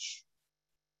language.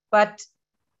 But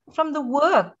from the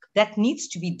work that needs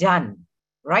to be done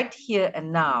right here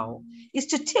and now is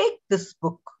to take this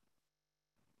book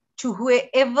to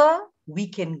wherever we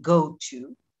can go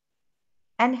to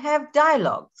and have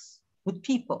dialogues with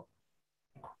people.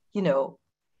 You know,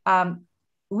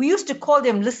 we used to call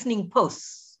them listening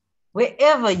posts.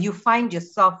 Wherever you find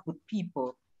yourself with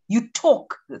people, you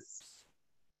talk this.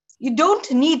 You don't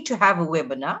need to have a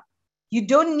webinar. You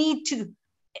don't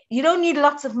need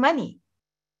lots of money.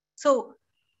 So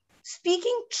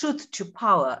speaking truth to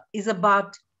power is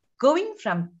about going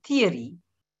from theory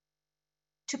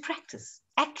to practice,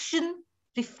 action,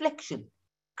 reflection,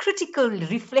 critical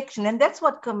reflection. And that's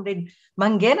what Comrade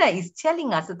Mangena is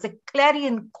telling us. It's a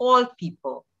clarion call,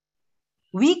 people.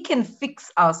 We can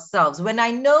fix ourselves. When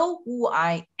I know who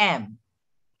I am,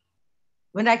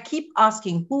 when I keep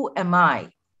asking, who am I?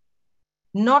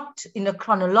 Not in a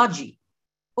chronology,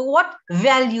 but what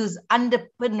values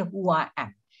underpin who I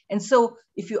am? And so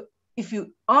if you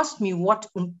ask me what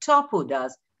Umtapo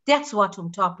does, that's what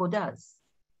Umtapo does.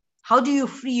 How do you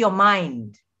free your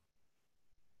mind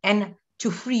and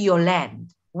to free your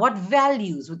land? What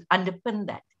values would underpin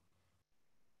that?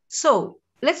 So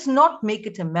let's not make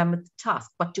it a mammoth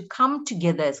task, but to come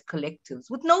together as collectives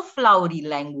with no flowery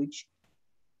language,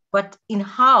 but in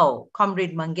how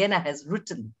Comrade Mangena has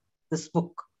written this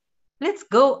book. Let's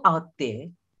go out there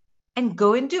and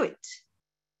go and do it.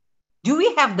 Do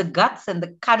we have the guts and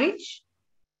the courage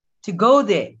to go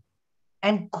there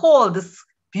and call this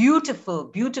beautiful,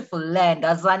 beautiful land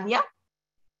Azania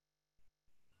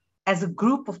as a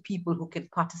group of people who can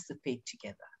participate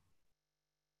together?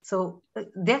 So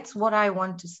that's what I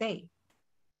want to say.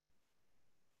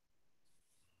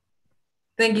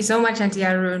 Thank you so much, Auntie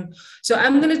Arun. So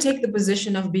I'm going to take the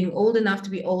position of being old enough to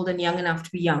be old and young enough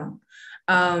to be young.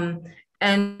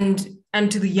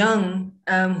 And to the young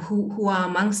who are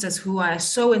amongst us, who are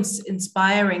so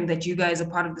inspiring that you guys are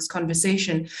part of this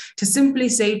conversation, to simply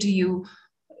say to you,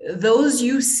 those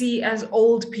you see as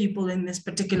old people in this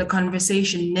particular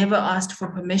conversation never asked for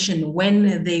permission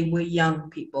when they were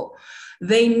young people.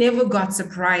 They never got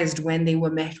surprised when they were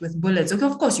met with bullets. Okay,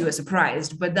 of course you were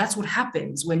surprised, but that's what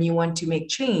happens when you want to make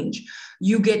change.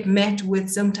 You get met with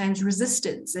sometimes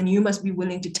resistance, and you must be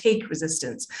willing to take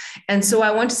resistance. And so I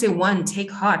want to say, one,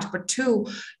 take heart, but two,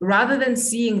 rather than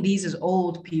seeing these as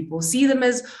old people, see them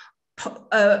as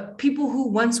people who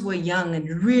once were young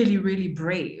and really, really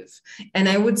brave. And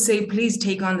I would say, please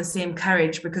take on the same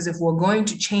courage, because if we're going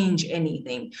to change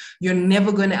anything, you're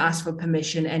never going to ask for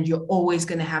permission, and you're always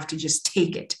going to have to just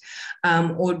take it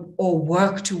or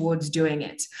work towards doing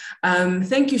it.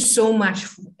 Thank you so much,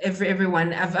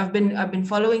 everyone. I've been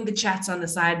following the chats on the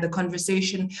side. The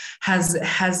conversation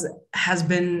has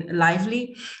been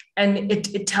lively, and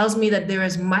it tells me that there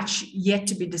is much yet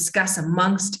to be discussed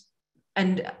amongst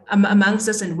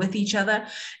us and with each other.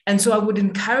 And so I would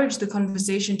encourage the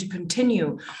conversation to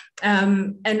continue,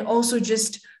 and also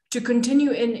just to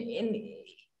continue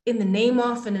in in the name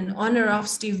of and in honor of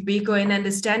Steve Biko, and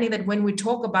understanding that when we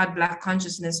talk about Black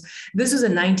consciousness, this is a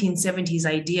 1970s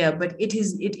idea, but it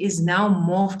is now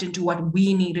morphed into what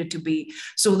we need it to be.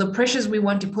 So the pressures we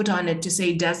want to put on it to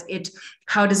say,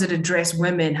 how does it address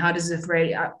women? How does it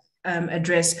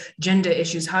address gender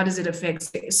issues? How does it affect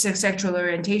sexual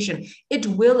orientation? It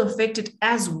will affect it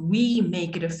as we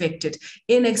make it affect it,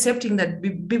 in accepting that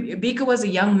Biko was a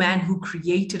young man who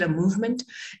created a movement.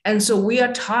 And so we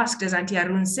are tasked, as Auntie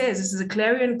Arun says, this is a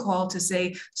clarion call to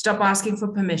say, stop asking for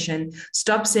permission,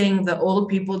 stop saying the old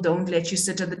people don't let you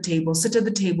sit at the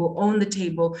table, own the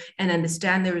table, and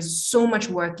understand there is so much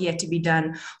work yet to be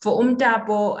done. For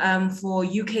Umtapo, for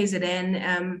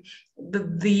UKZN,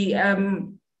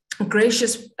 the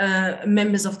gracious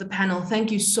members of the panel,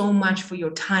 thank you so much for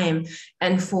your time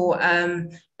and for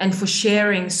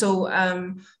sharing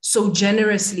so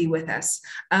generously with us.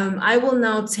 I will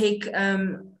now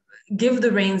give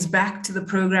the reins back to the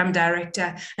program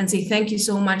director and say thank you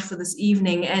so much for this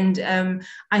evening. And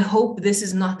I hope this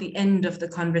is not the end of the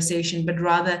conversation, but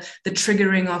rather the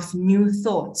triggering of new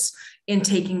thoughts in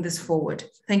taking this forward.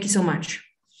 Thank you so much.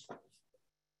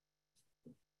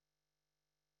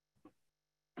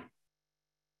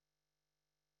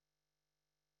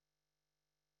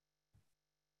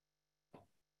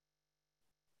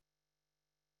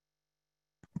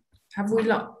 Have we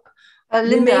lost?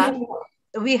 Linda,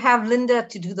 we have Linda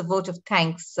to do the vote of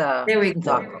thanks. There we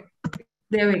go.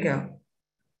 There we go.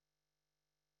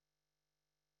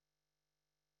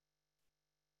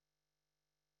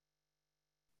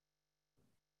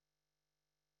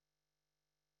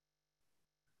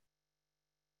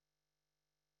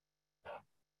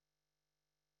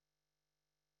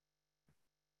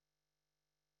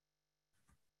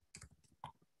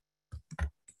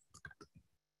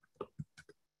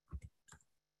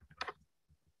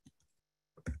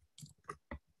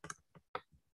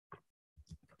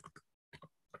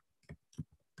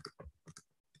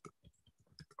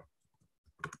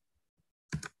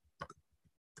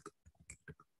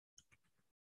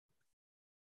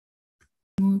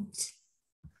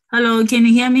 Hello, can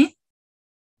you hear me?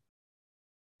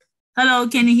 Hello,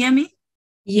 can you hear me?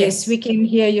 Yes, we can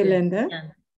hear you, Linda.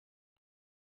 Yeah.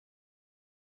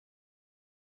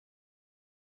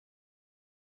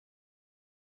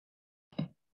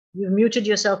 You've muted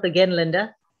yourself again,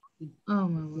 Linda. Oh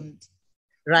my word.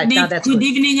 Right, now that's good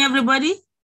evening, everybody.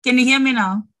 Can you hear me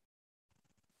now?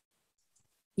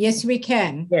 Yes, we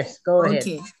can. Yes, go ahead.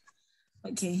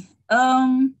 Okay.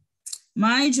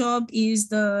 My job is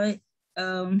the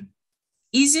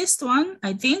easiest one,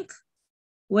 I think,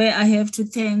 where I have to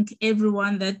thank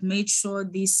everyone that made sure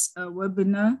this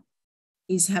webinar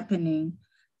is happening.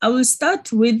 I will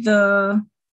start with the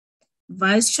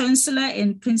Vice Chancellor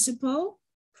and Principal,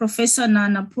 Professor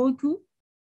Nana Poku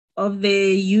of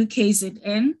the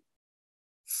UKZN,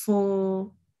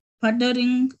 for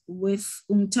partnering with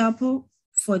Umtapo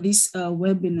for this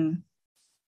webinar.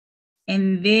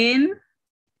 And then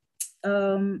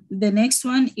the next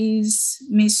one is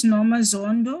Ms. Norma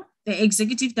Zondo, the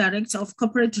Executive Director of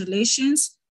Corporate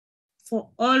Relations, for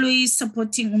always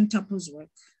supporting Umtapo's work.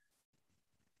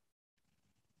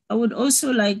 I would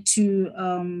also like to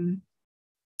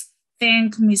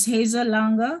thank Ms. Hazel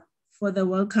Langa for the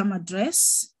welcome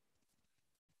address,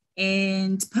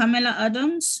 and Pamela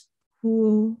Adams,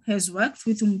 who has worked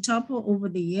with Umtapo over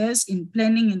the years in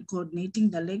planning and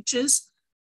coordinating the lectures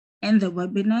and the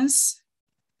webinars.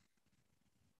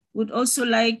 Would also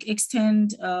like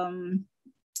extend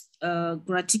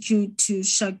gratitude to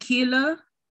Shakila,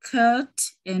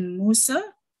 Kurt, and Musa,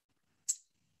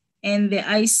 and the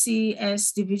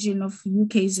ICS division of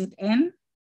UKZN.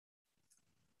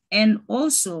 And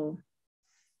also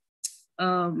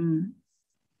a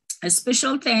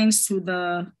special thanks to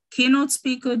the keynote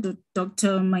speaker,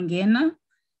 Dr. Mangena,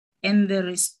 and the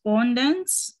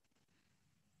respondents,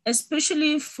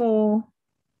 especially for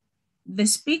the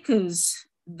speakers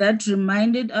that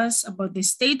reminded us about the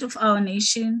state of our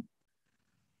nation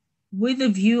with a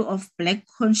view of Black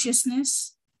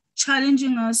consciousness,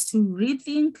 challenging us to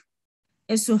rethink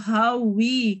as to how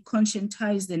we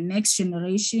conscientize the next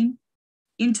generation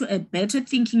into a better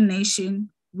thinking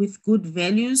nation with good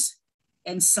values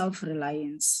and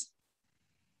self-reliance.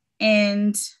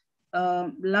 And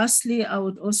lastly, I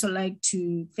would also like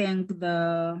to thank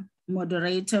the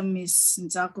moderator, Ms.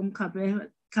 Nzakum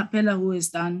Kapela, who has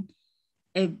done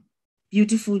a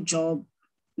beautiful job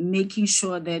making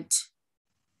sure that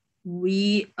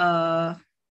we are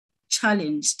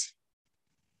challenged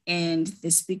and the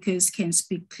speakers can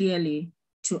speak clearly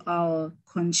to our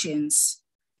conscience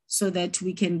so that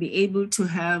we can be able to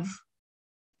have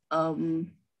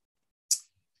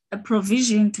a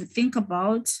provision to think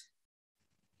about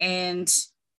and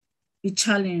be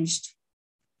challenged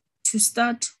to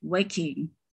start working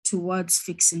towards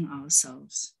fixing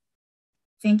ourselves.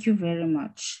 Thank you very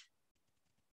much.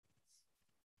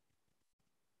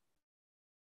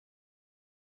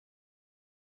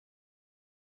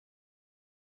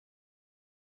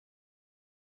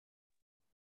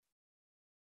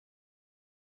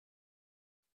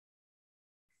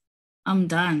 I'm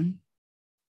done.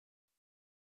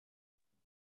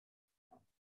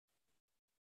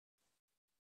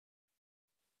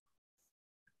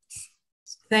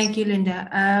 Thank you, Linda.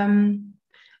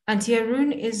 Auntie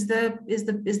Arun, is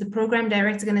the program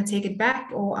director going to take it back,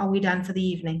 or are we done for the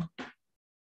evening?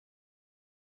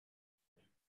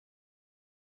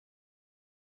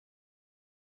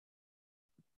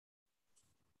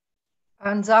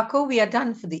 And Zako, we are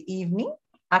done for the evening.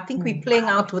 I think we're playing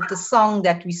out with the song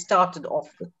that we started off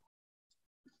with.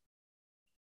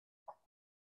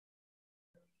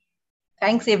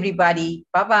 Thanks, everybody.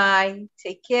 Bye-bye.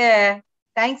 Take care.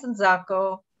 Thanks,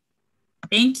 Nzako.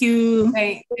 Thank you.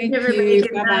 Thank you, everybody.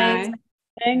 Good Bye-bye. night.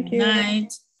 Thank you.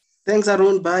 Night. Thanks,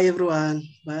 Arun. Bye, everyone.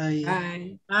 Bye.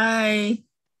 Bye. Bye.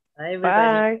 Bye,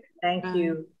 everybody. Bye. Thank Bye.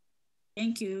 you.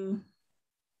 Thank you.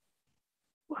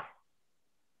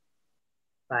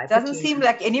 Bye. Doesn't seem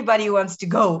like anybody wants to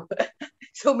go.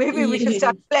 So maybe we should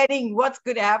start planning what's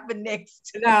going to happen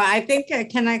next. No, I think,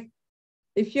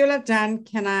 if you're done,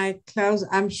 can I close?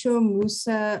 I'm sure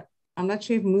Musa, I'm not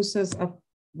sure if Musa's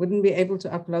wouldn't be able to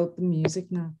upload the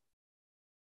music now.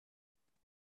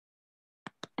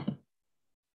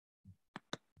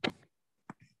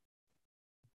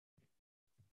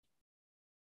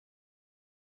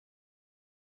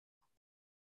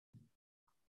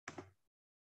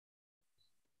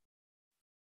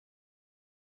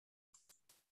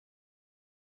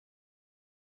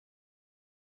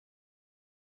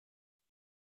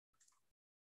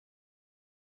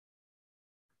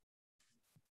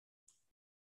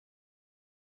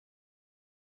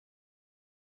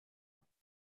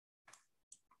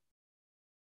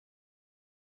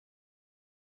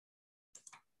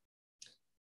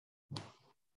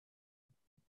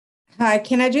 Hi,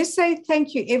 can I just say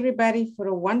thank you, everybody, for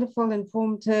a wonderful,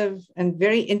 informative, and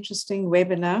very interesting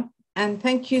webinar. And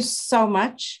thank you so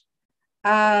much.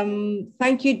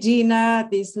 Thank you, Dina.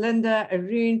 There's Linda,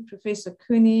 Arun, Professor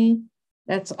Cooney,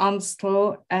 that's on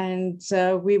still. And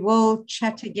we will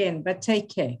chat again, but take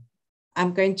care.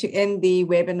 I'm going to end the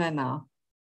webinar now.